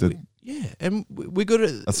to it. Yeah, and we're good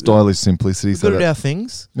at A stylish simplicity. We're good at our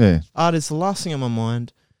things. Yeah. Art is the last thing on my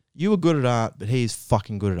mind. You were good at art, but he is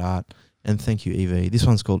fucking good at art. And thank you, EV. This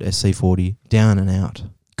one's called SC40, Down and Out.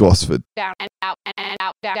 Gosford. Down and out and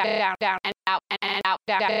out, down and out and out and out,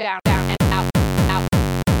 down and out, down and out, out,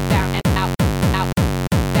 down and out, out,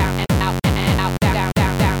 down and out and out, down and out and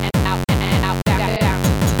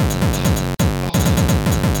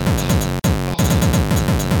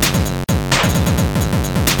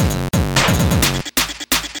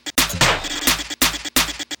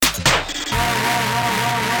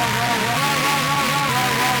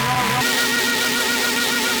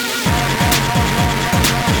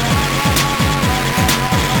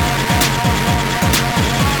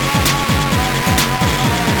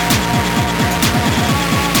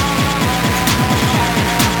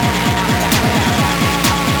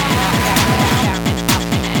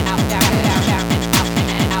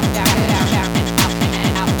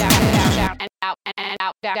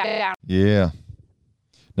out, down and out. Yeah.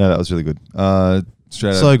 No, that was really good.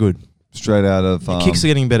 Straight out of The kicks are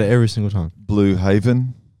getting better every single time. Blue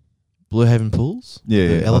Haven. Blue Haven pools? Yeah,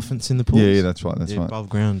 The yeah. elephants in the pools? Yeah, that's right. That's right. Above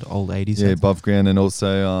ground, old 80s. Yeah, above ground, and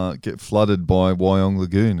also get flooded by Wyong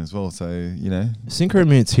Lagoon as well. So Synchro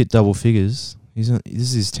Minutes hit double figures. This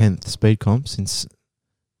is his 10th speed comp since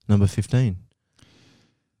number 15.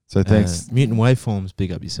 So thanks. Mutant Waveforms,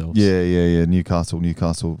 big up yourselves. Yeah.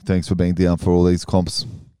 Newcastle. Thanks for being down for all these comps.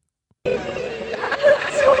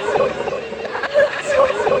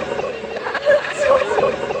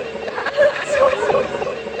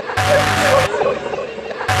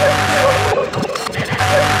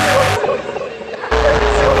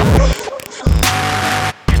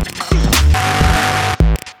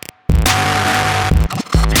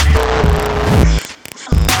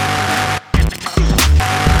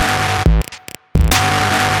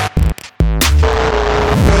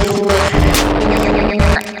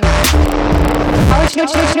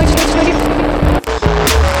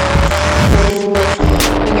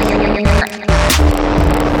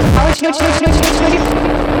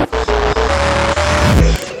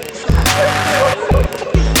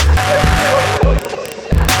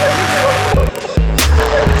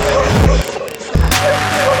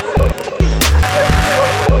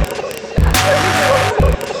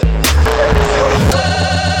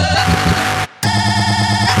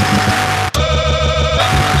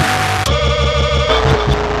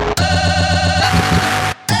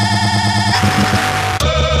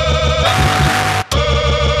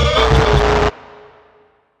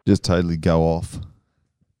 Just totally go off.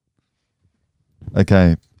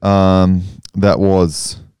 Okay. That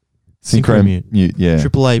was Synchro Mute. Yeah.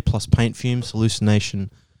 AAA plus Paint Fumes,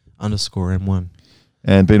 Hallucination _M1.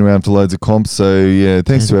 And been around for loads of comps. So yeah,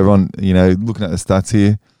 thanks to everyone, looking at the stats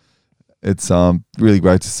here. It's really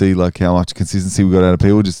great to see like how much consistency we got out of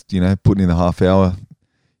people, just, putting in the half hour,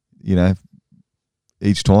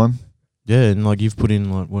 each time. Yeah, and like you've put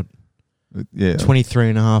in like what? Yeah,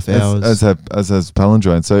 23 and a half hours. As has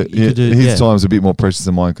Palindrome. So his time's a bit more precious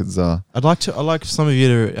than mine because I'd like some of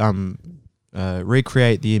you to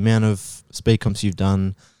recreate the amount of speed comps you've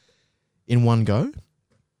done in one go.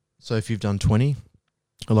 So if you've done 20,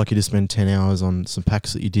 I'd like you to spend 10 hours on some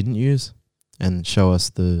packs that you didn't use and show us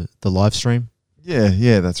the live stream.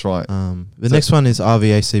 Yeah, that's right. The next one is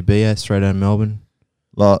RVACB straight out of Melbourne.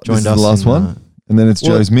 This is the last one? And then it's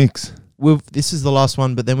Joe's mix. This is the last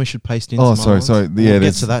one, but then we should paste in Oh, some sorry. We'll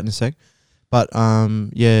get to that in a sec. But,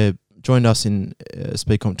 joined us in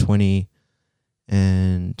Speedcomp 20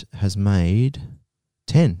 and has made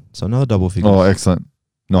 10. So another double figure. Oh, excellent.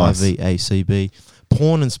 Nice. RVACB.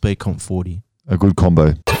 Porn and Speedcomp 40. A good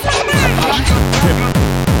combo.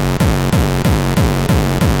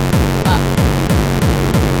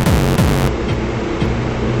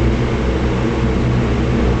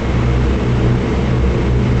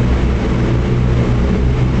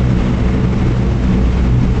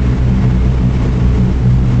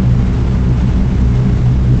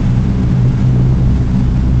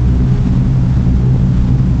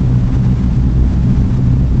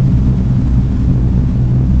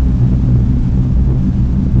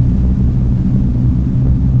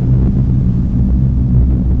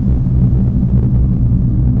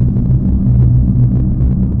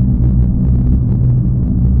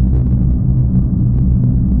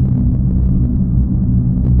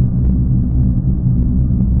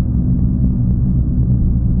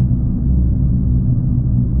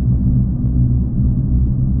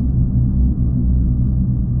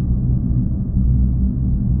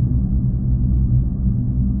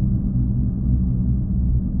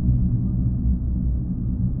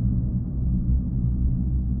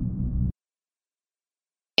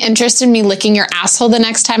 Interested in me licking your asshole the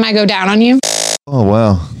next time I go down on you? Oh,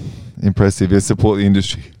 wow. Impressive. You support the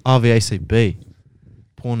industry. RVACB.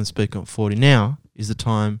 Porn and Speedcomp 40. Now is the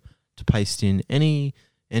time to paste in any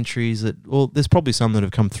entries that, well, there's probably some that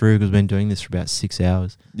have come through because we've been doing this for about 6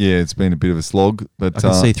 hours. Yeah, it's been a bit of a slog. But I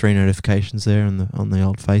can see 3 notifications there on the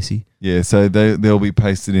old facey. Yeah, so they'll be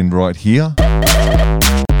pasted in right here.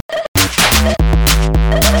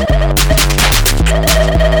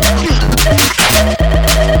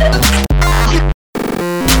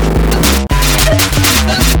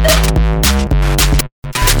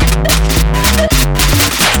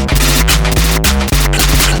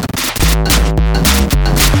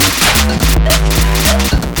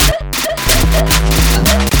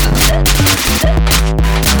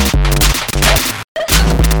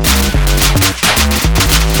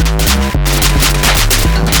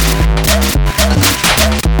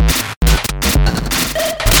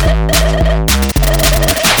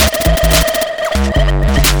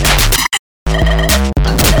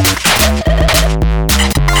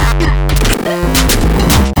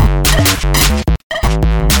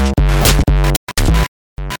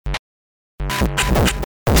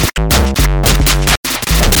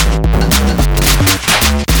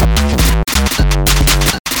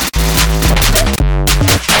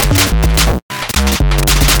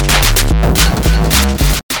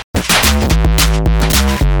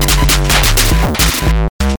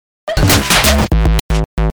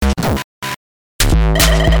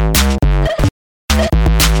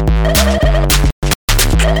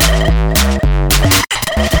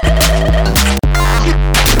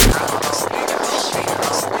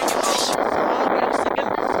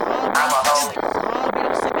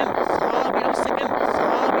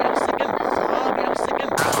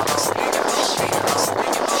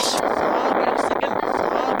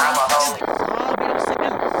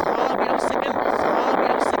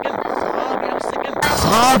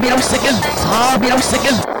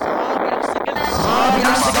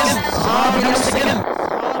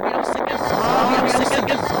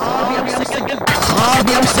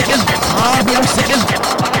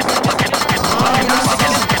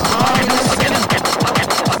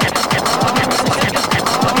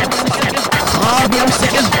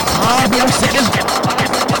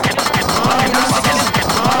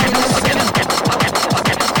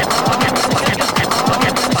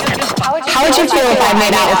 How would you feel if I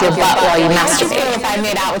made out with your butt while you masturbate?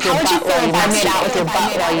 How would you feel if I made out with your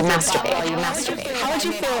butt while you masturbate? How would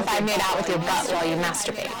you feel if I made out with your butt while you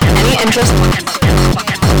masturbate? Any interest?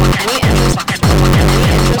 Any interest?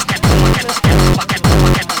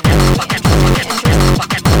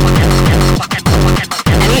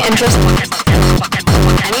 Any interest? Any interest?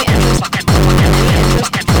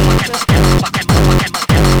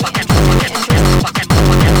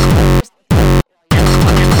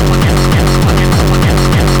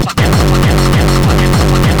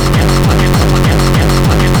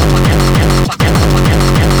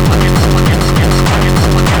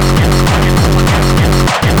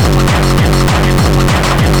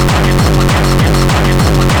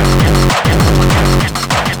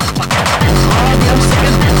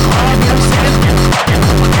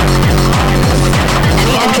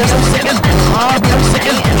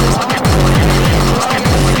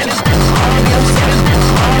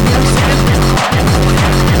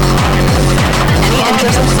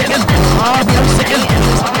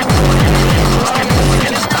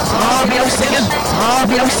 How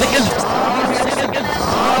would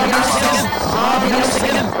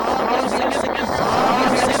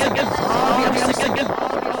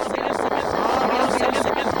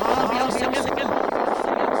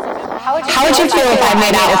you feel if I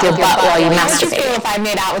made out with your butt while you masturbate? How would you feel if I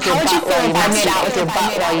made out with your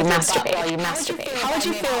butt while you masturbate? How would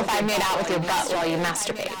you feel if I made out with your butt while you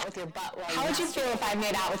masturbate? How would you feel if I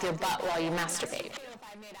made out with your butt while you masturbate?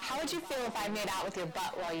 How would you feel if I made out with your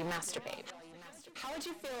butt while you masturbate? How would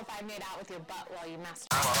you feel if I made out with your butt while you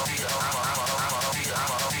masturbate? How would you feel if I made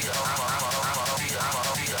out with your butt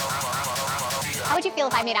while you masturbate? How would you feel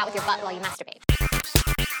if I made out with your butt while you masturbate?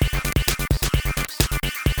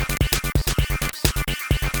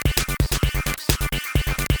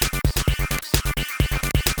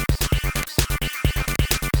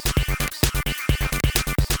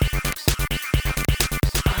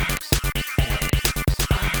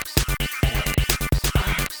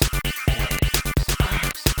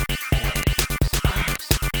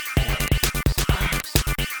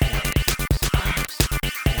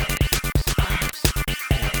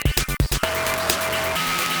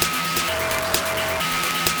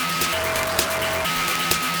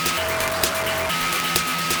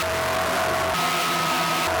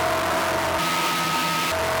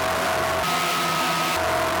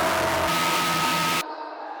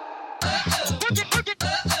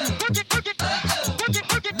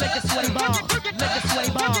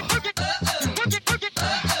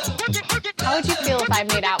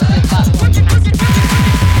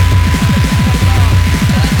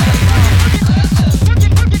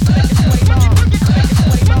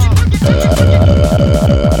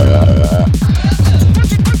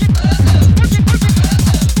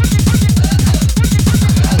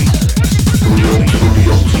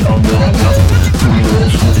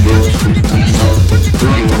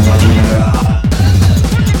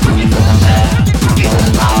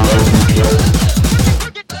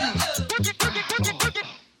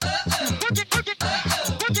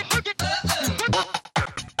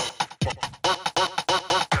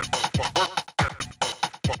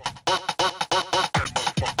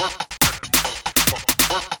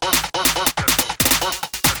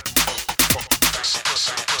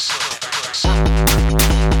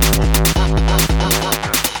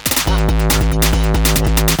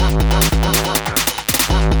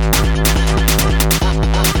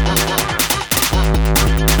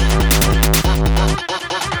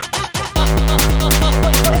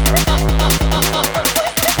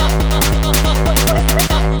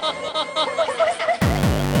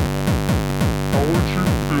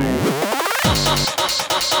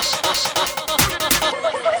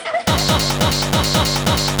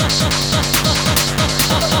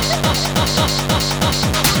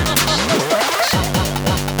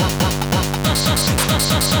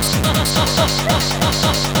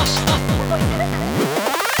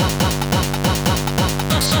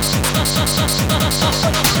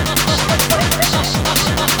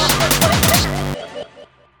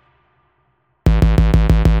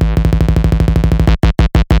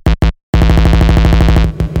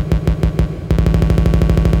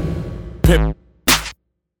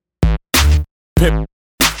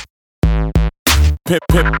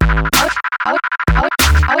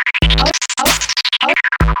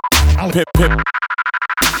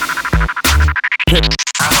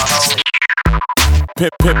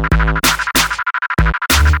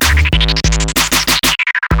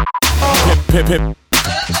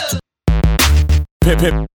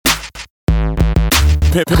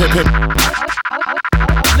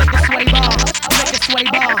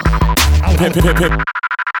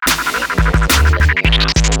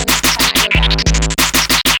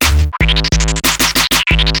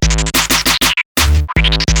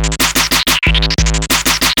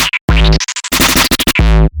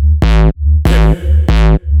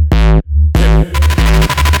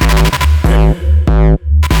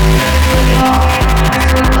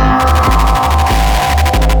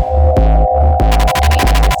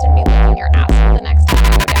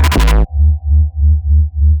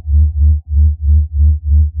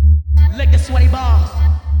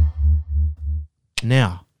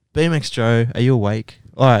 Now, BMX Joe, are you awake?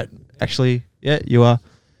 All right, actually, yeah, you are.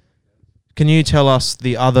 Can you tell us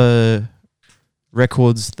the other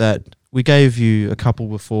records that we gave you a couple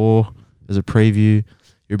before as a preview?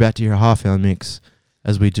 You're about to hear a half-hour mix,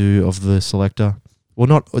 as we do, of the selector.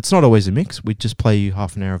 Well, it's not always a mix. We just play you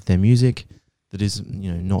half an hour of their music that is,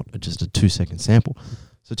 not just a 2-second sample.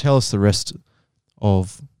 So tell us the rest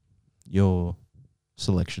of your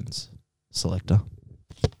selections, selector.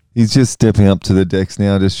 He's just stepping up to the decks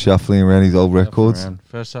now, just shuffling around his old records.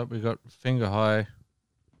 First up, we got Finger High,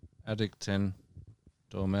 Addict 10,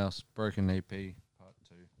 Doormouse, Broken EP, Part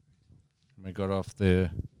 2. We got off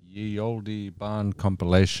the Ye Olde Barn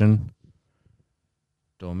compilation.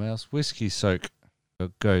 Doormouse, Whiskey Soak,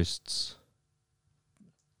 Ghosts,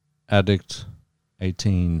 Addict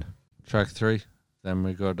 18. Track 3. Then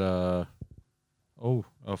we got off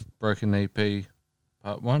Broken EP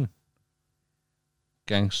Part 1.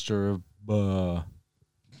 Gangster of Bar.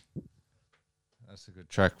 That's a good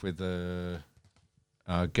track with the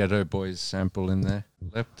Ghetto Boys sample in there.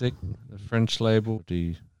 Leptic, the French label.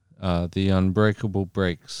 The Unbreakable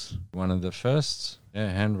Breaks. One of the first. Yeah,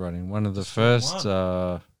 handwriting. One of the first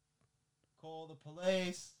Call the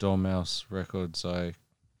police. Doormouse records I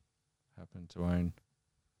happen to own.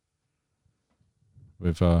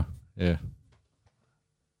 With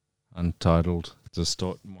Untitled,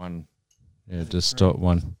 Distort 1. Yeah, Distort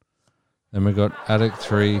 1. Then we got Addict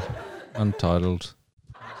 3, Untitled.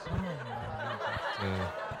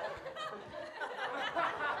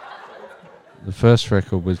 The first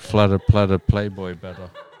record with Flutter Platter Playboy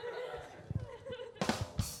Better.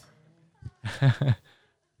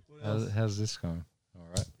 How's this going? All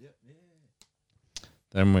right. Yep. Yeah.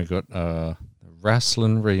 Then we got the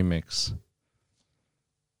Wrestling Remix.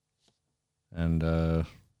 And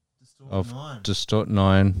Distort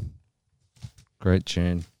 9. Great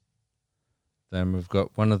tune. Then we've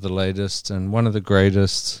got one of the latest and one of the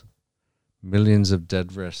greatest, Millions of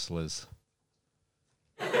Dead Wrestlers.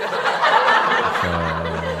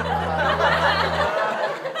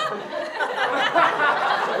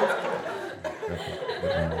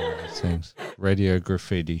 Radio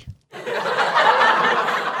Graffiti. Thank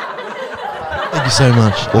you so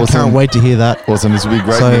much. Awesome. I can't wait to hear that. Awesome. This will be a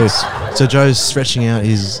great mix. So Joe's stretching out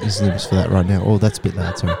his limbs for that right now. Oh, that's a bit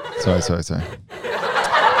loud. Sorry. Sorry. So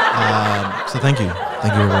thank you.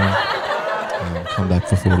 Thank you, everyone. Come back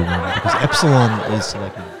for 41 because Epsilon is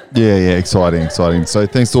selected. Yeah, exciting. So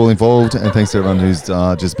thanks to all involved, and thanks to everyone who's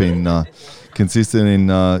just been consistent in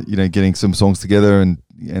getting some songs together and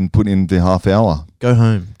putting in the half hour. Go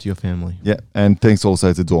home to your family. Yeah, and thanks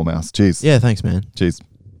also to Doormouse. Cheers. Yeah, thanks, man. Cheers.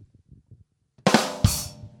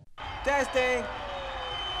 Testing.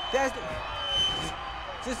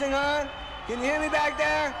 Is this thing on? Can you hear me back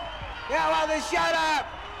there? Yeah, well then shut up.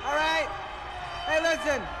 All right? Hey,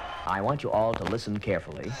 listen. I want you all to listen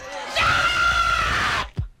carefully.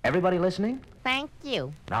 Everybody listening? Thank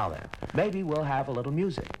you. Now then, maybe we'll have a little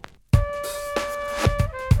music.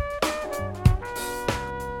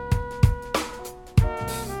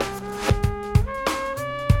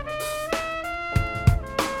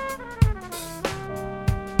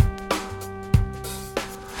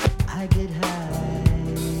 I get high.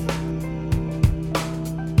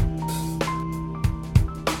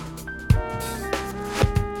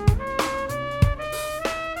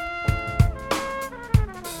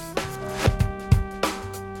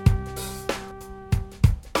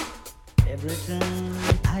 Every time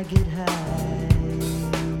I get high,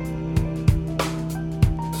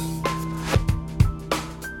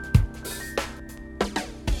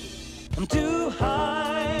 I'm too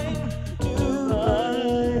high,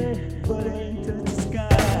 but I ain't touch the sky.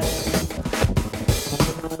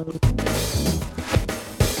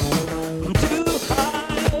 I'm too high.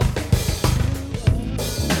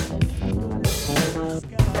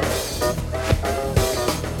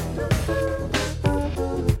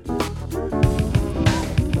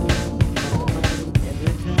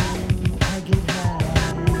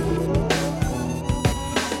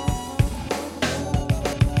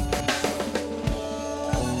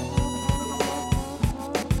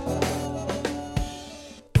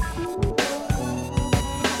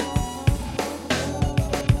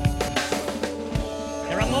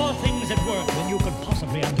 There are more things at work than you could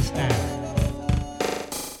possibly understand.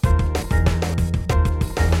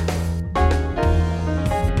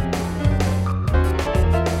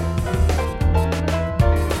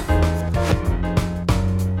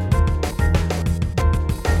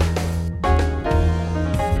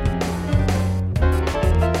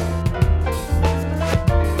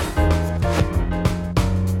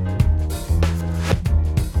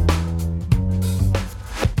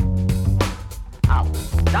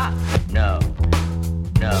 Stop. No.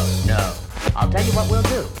 I'll tell you what we'll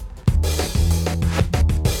do.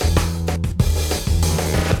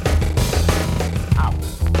 Oh,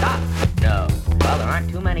 stop. No. Well, there aren't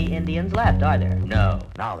too many Indians left, are there? No.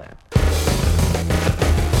 Now then.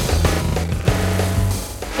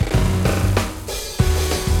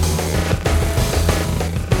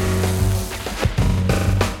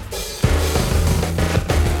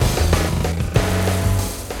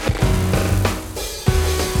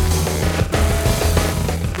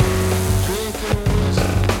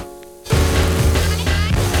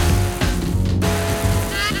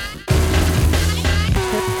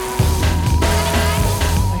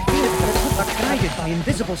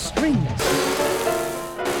 strings.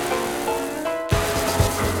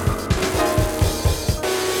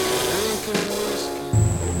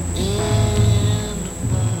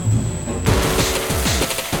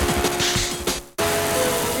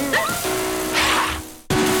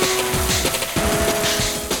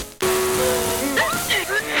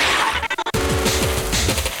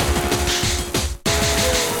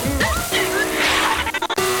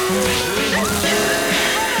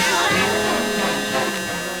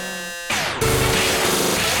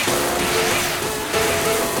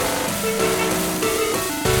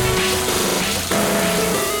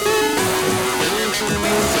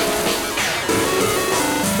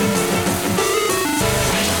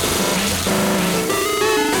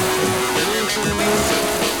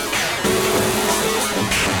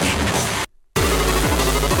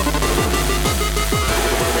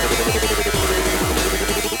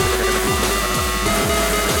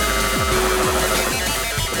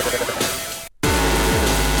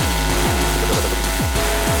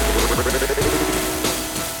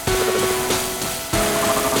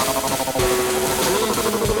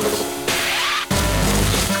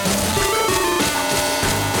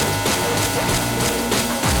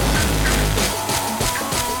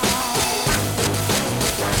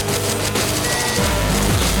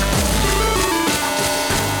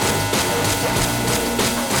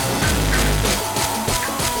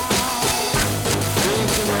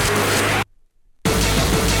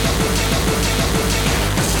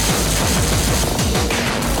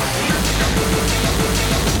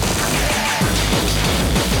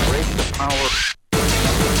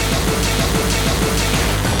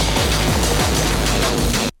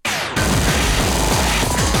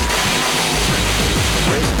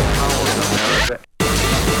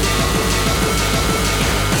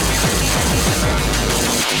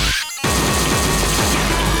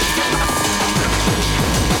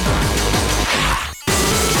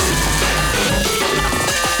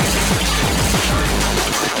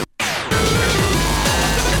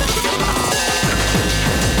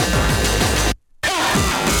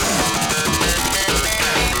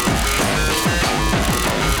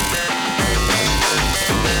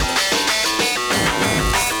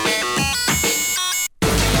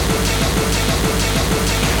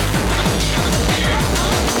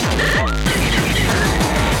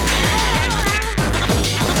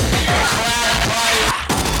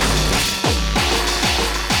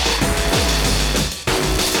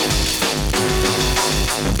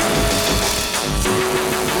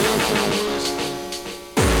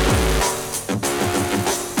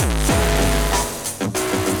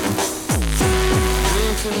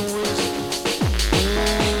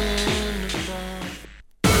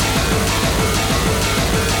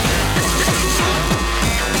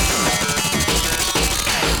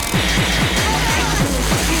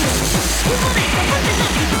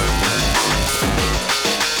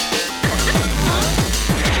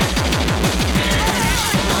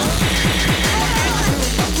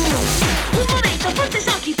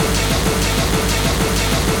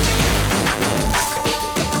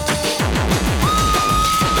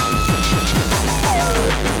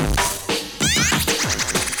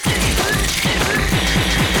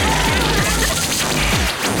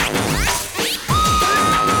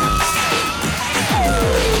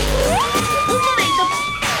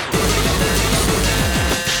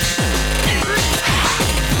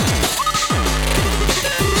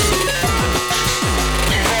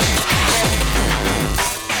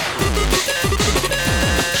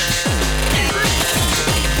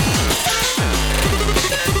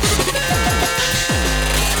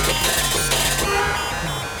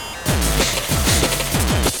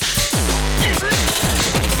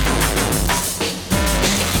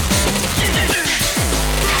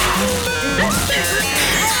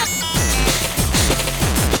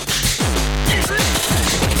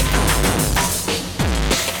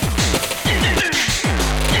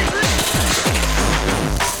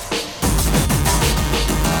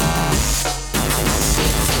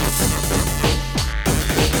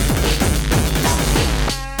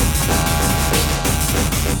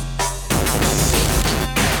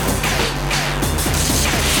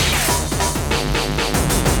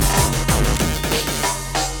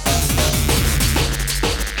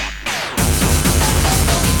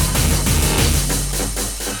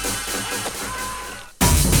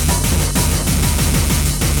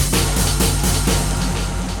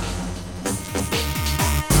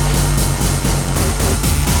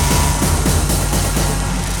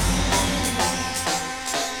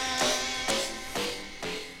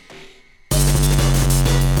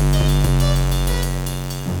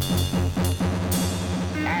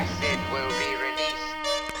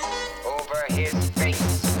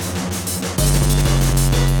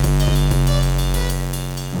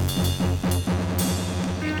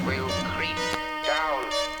 It will creep down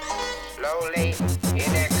slowly,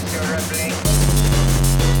 inexorably.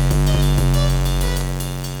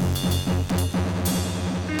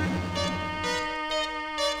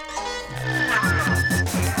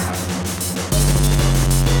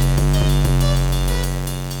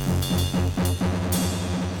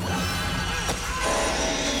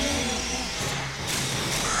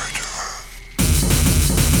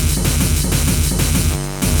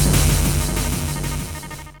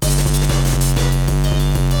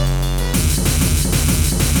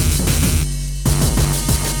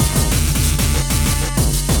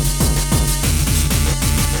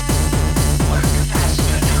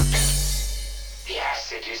 The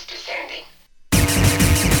acid is descending.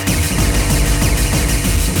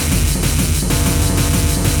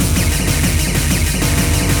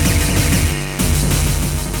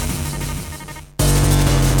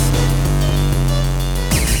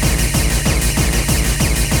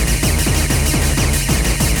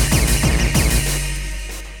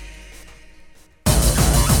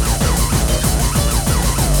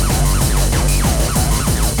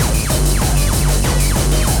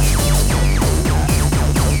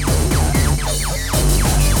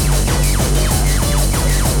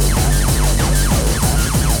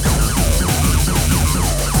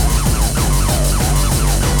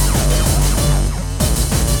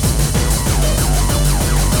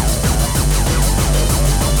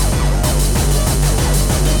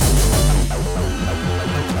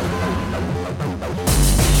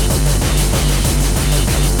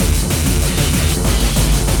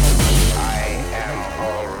 I am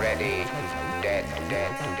already dead,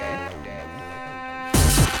 dead, dead, dead.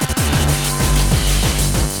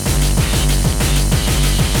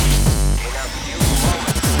 In a few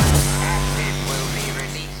moments, acid will be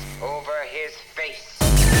released over his face.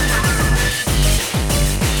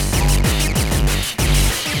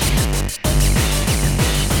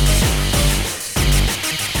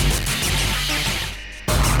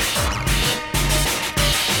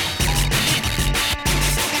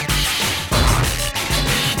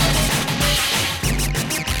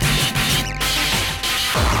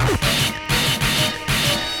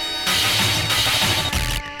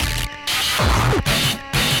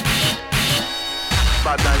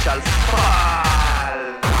 Batman shall fall.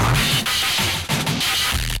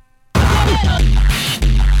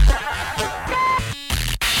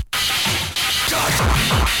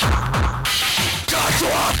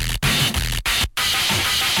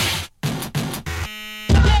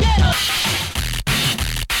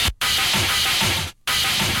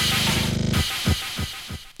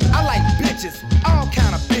 I like bitches, all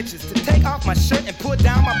kind of bitches, to take off my shirt and put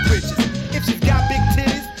down my britches. If she's got big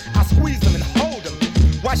titties, I squeeze them and hold them,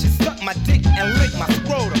 while she suck my dick and lick my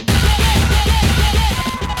scrotum.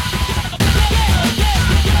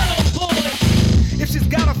 If she's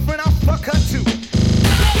got a friend, I'll fuck her too.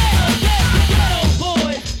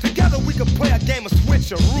 Together we could play a game of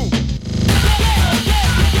switcheroo.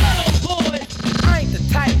 I ain't the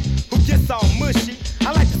type who gets all mushy.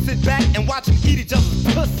 I like to sit back and watch them eat each other's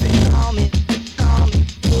pussy. Call me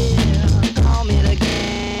the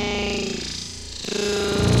gang.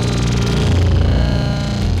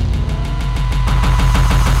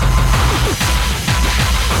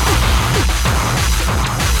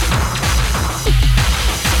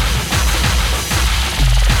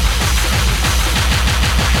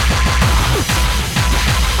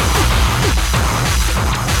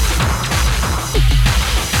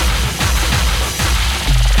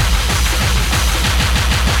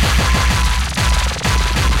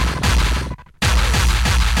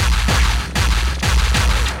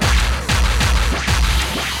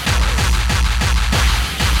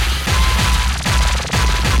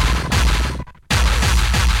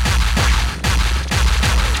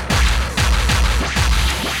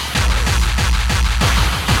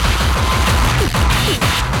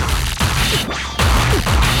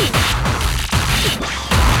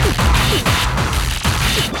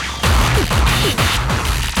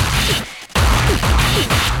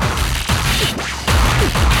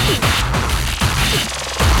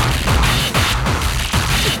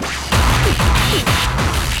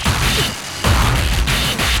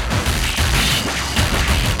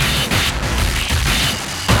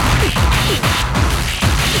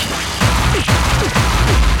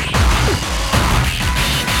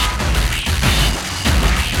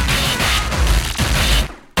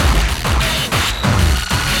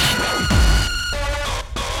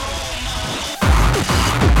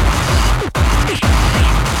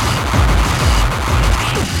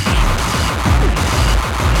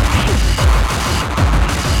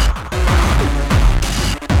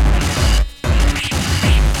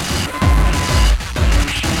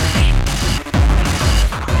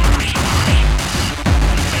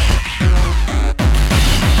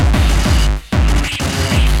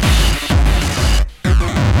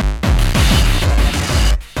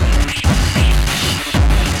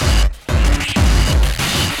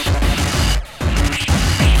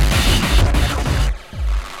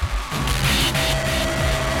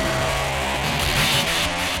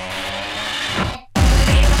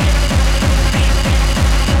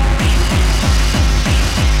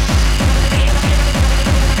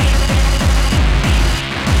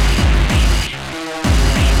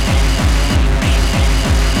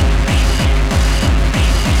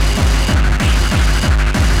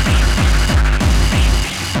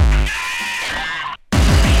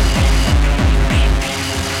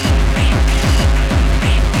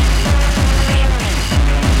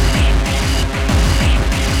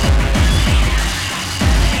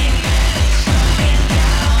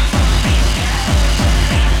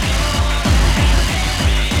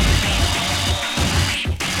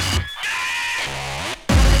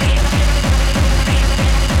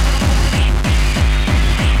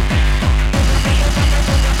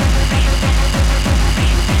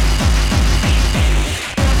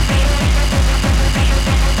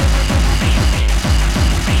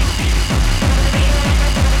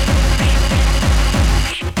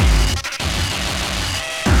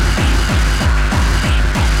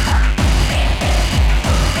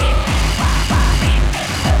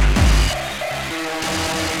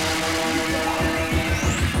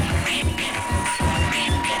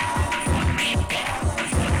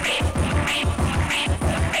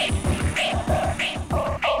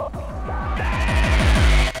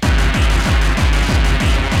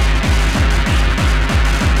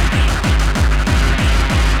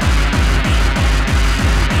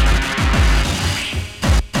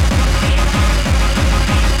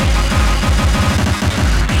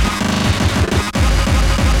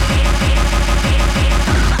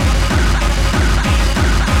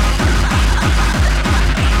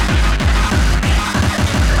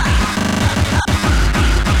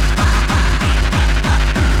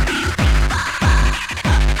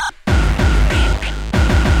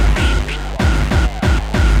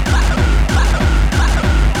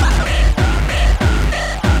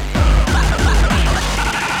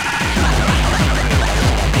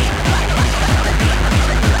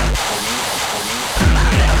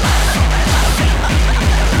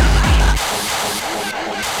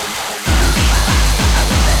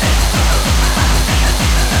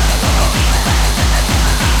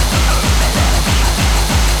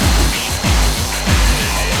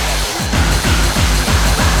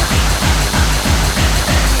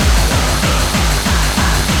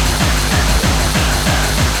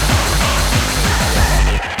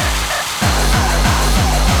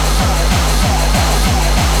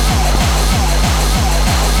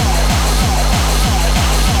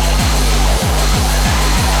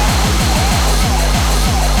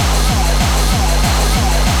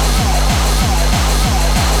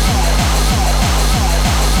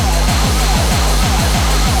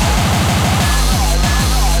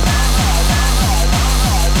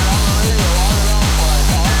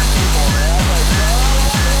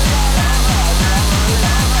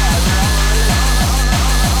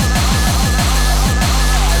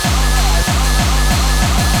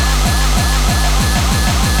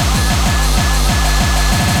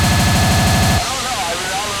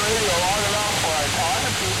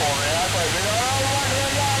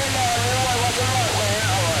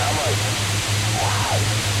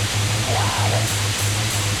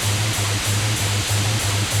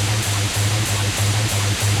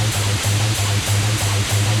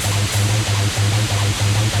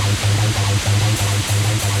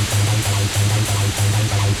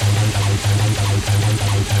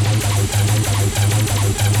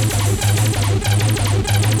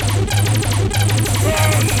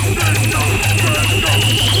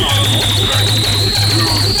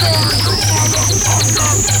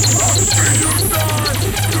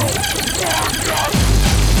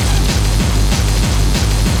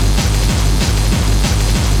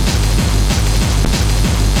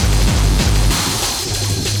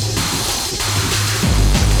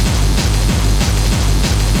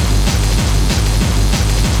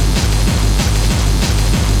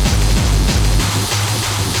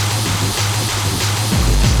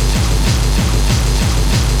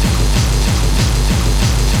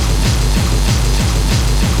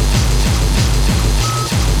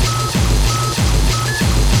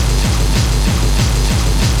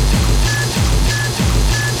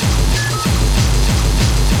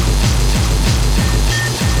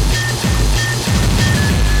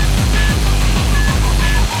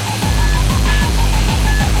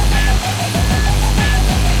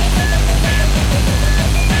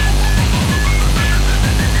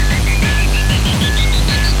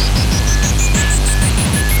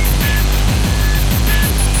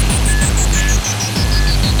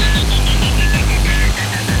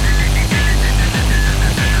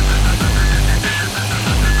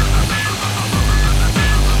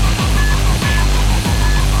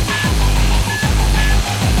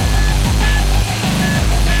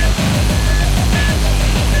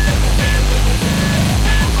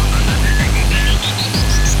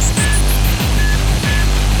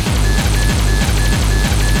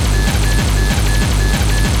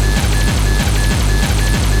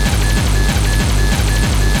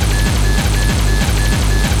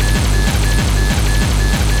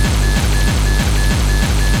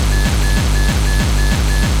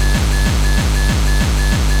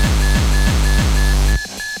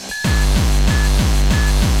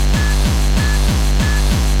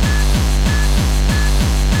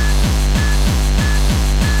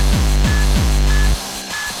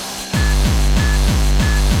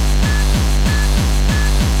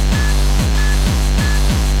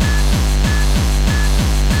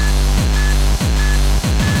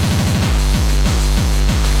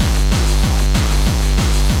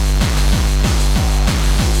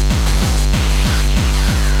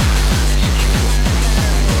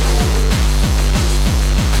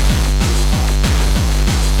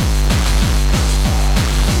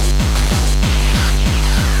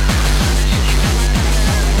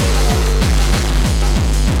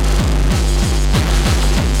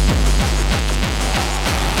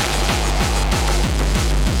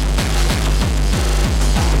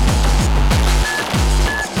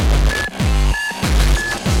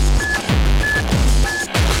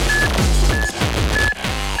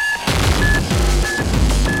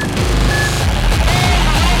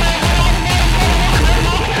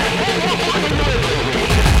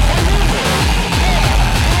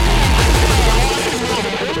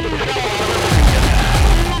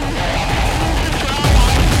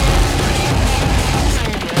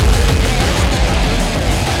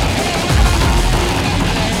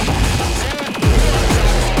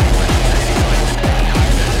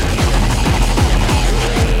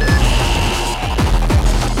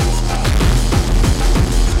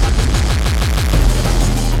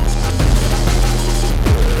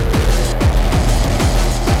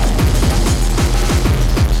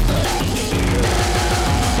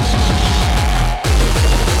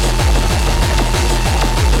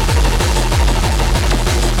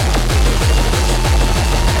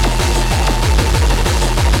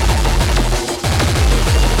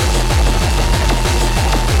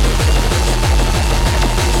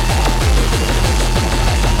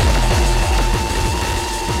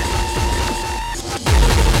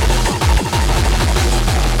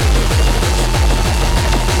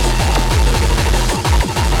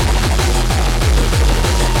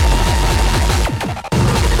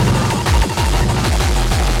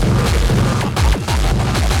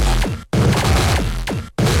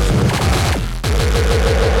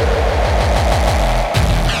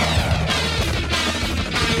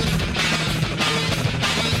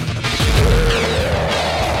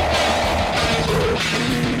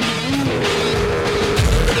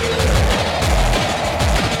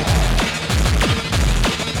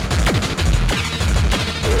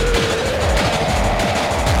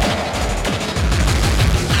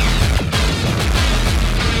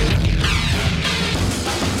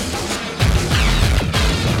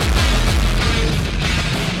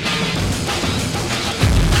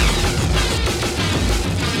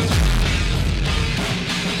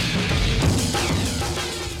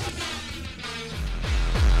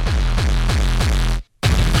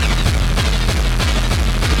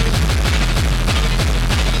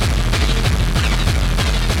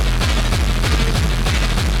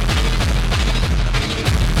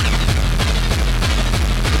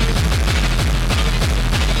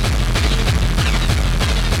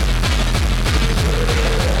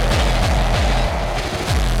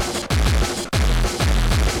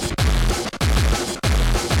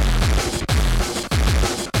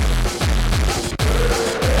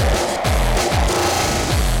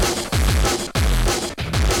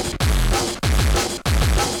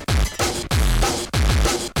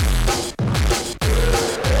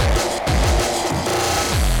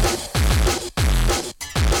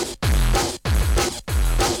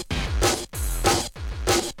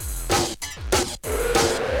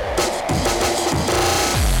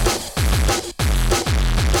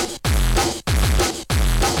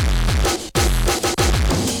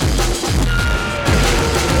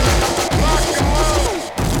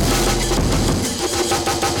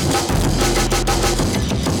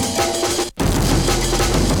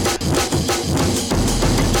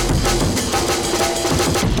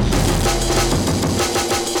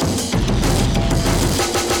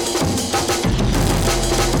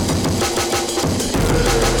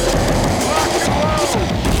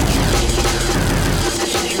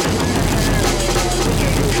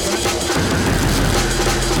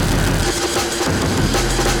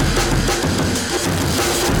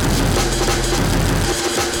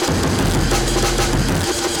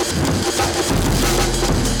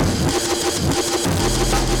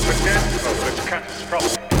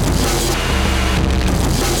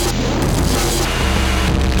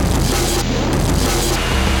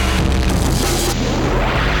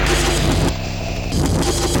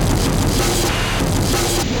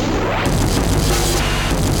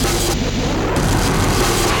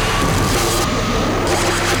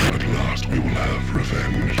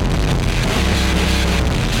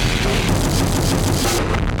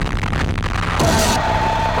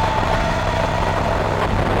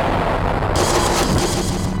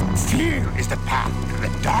 is the path to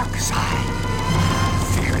the dark side.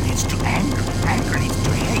 Fear leads to anger. Anger leads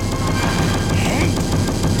to hate. Hate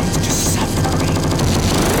leads to suffering.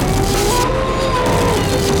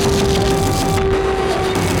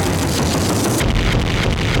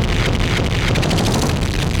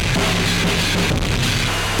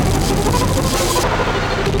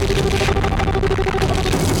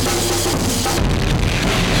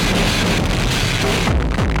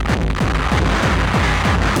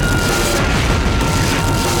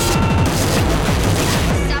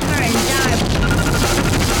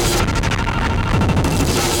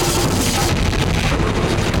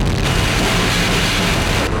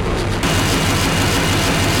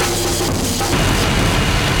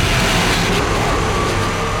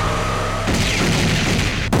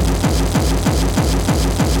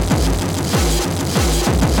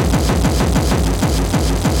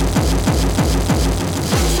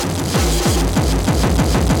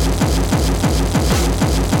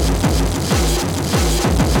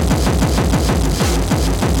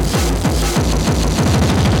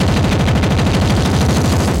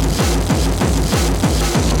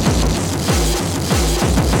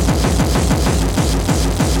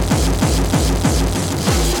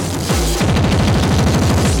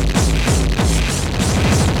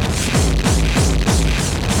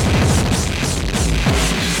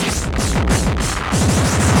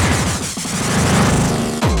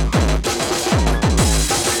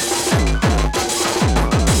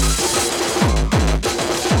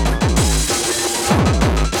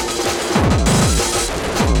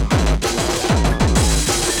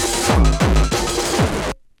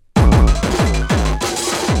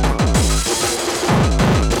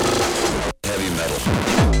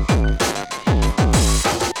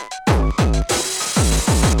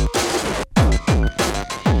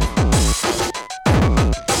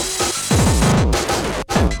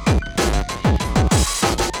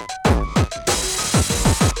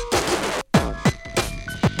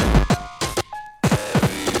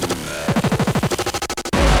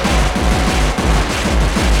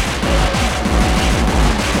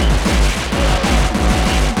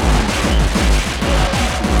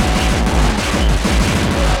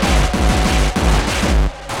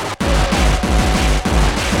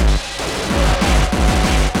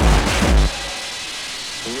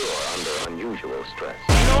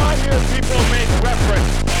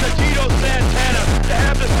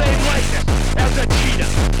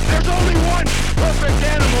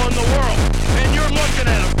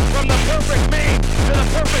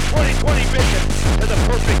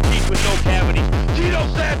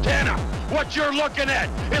 What you're looking at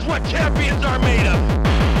is what champions are made of.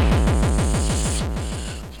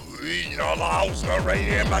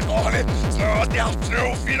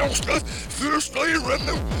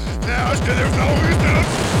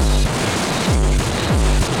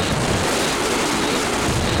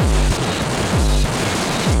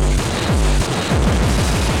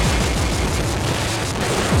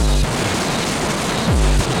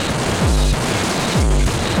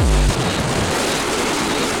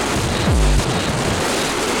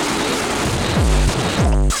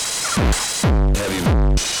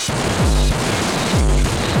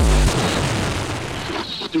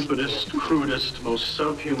 Stupidest, crudest, most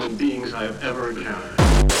subhuman beings I have ever encountered.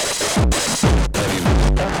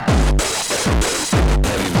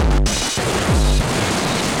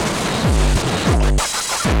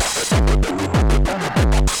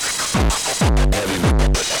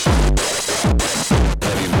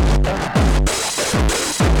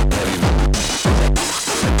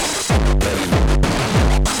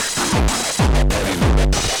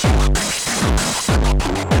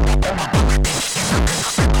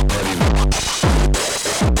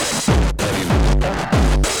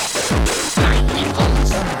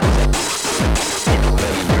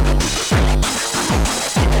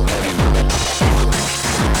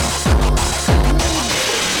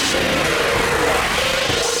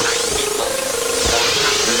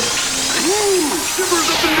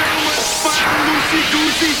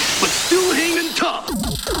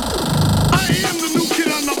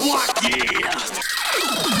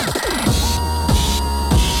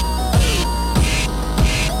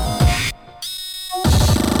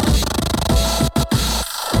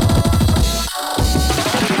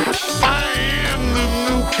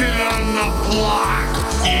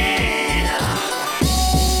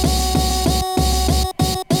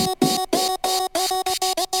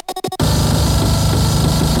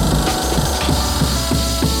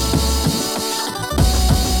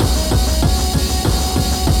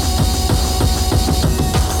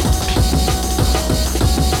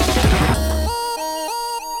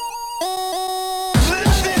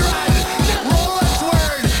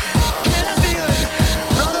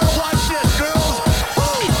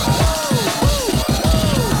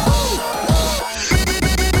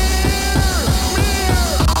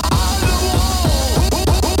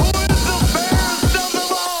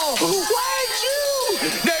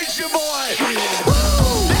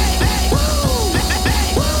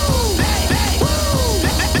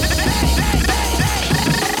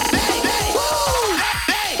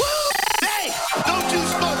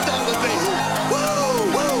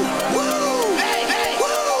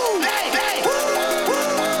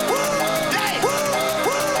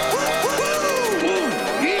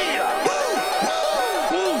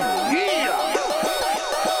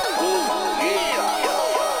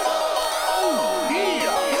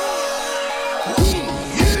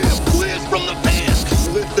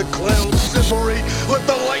 with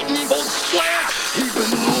the lightning bolt slant, even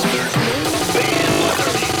though there's no band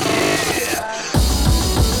underneath. Yeah.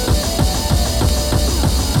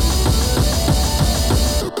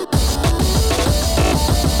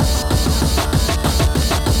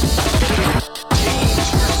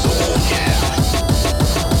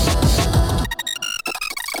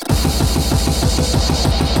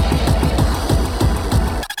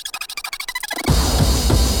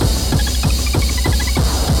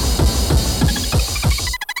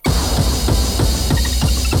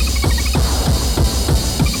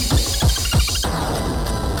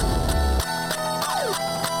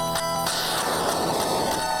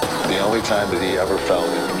 The only time that he ever felt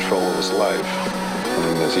in control of his life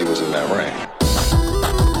was he was in that ring.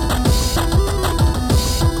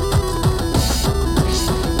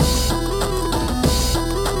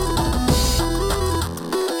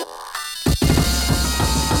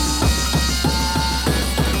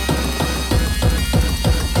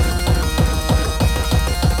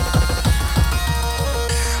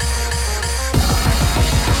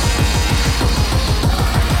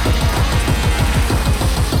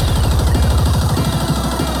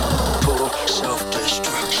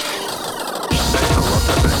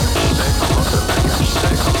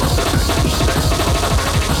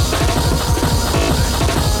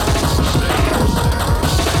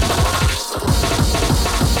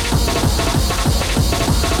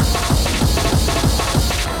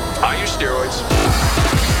 I use steroids.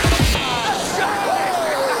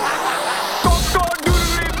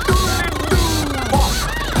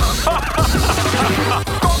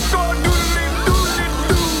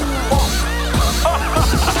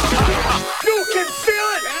 You can feel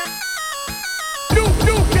it. You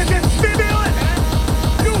can feel it.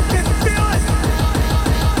 You can feel it.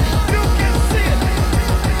 You can see it.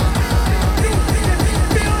 You can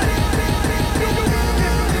feel it. You can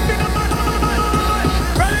feel it.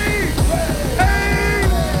 Ready? Aim!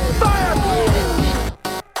 Fire!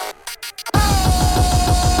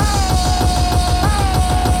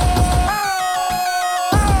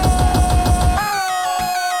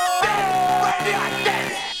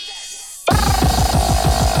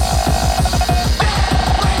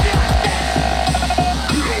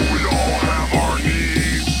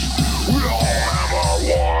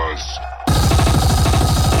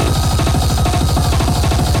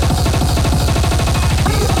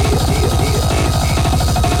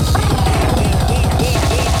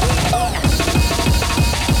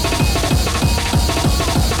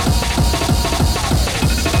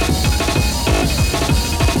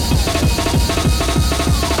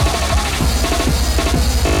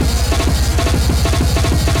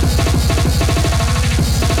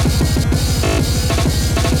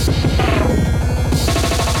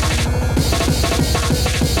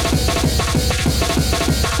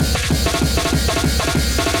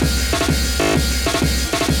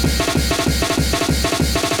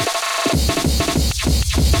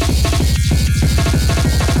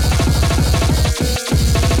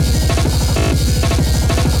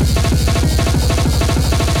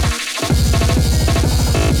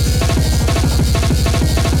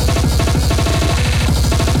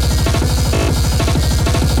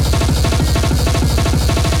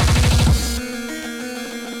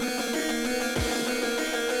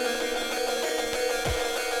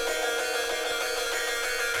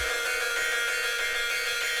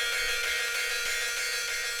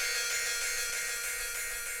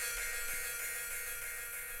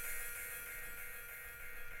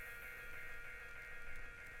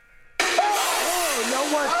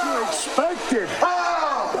 What you expected?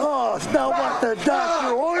 Oh, it's not what the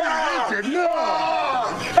doctor ordered, is it? No.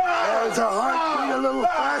 There's a heartbeat a little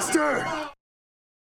faster.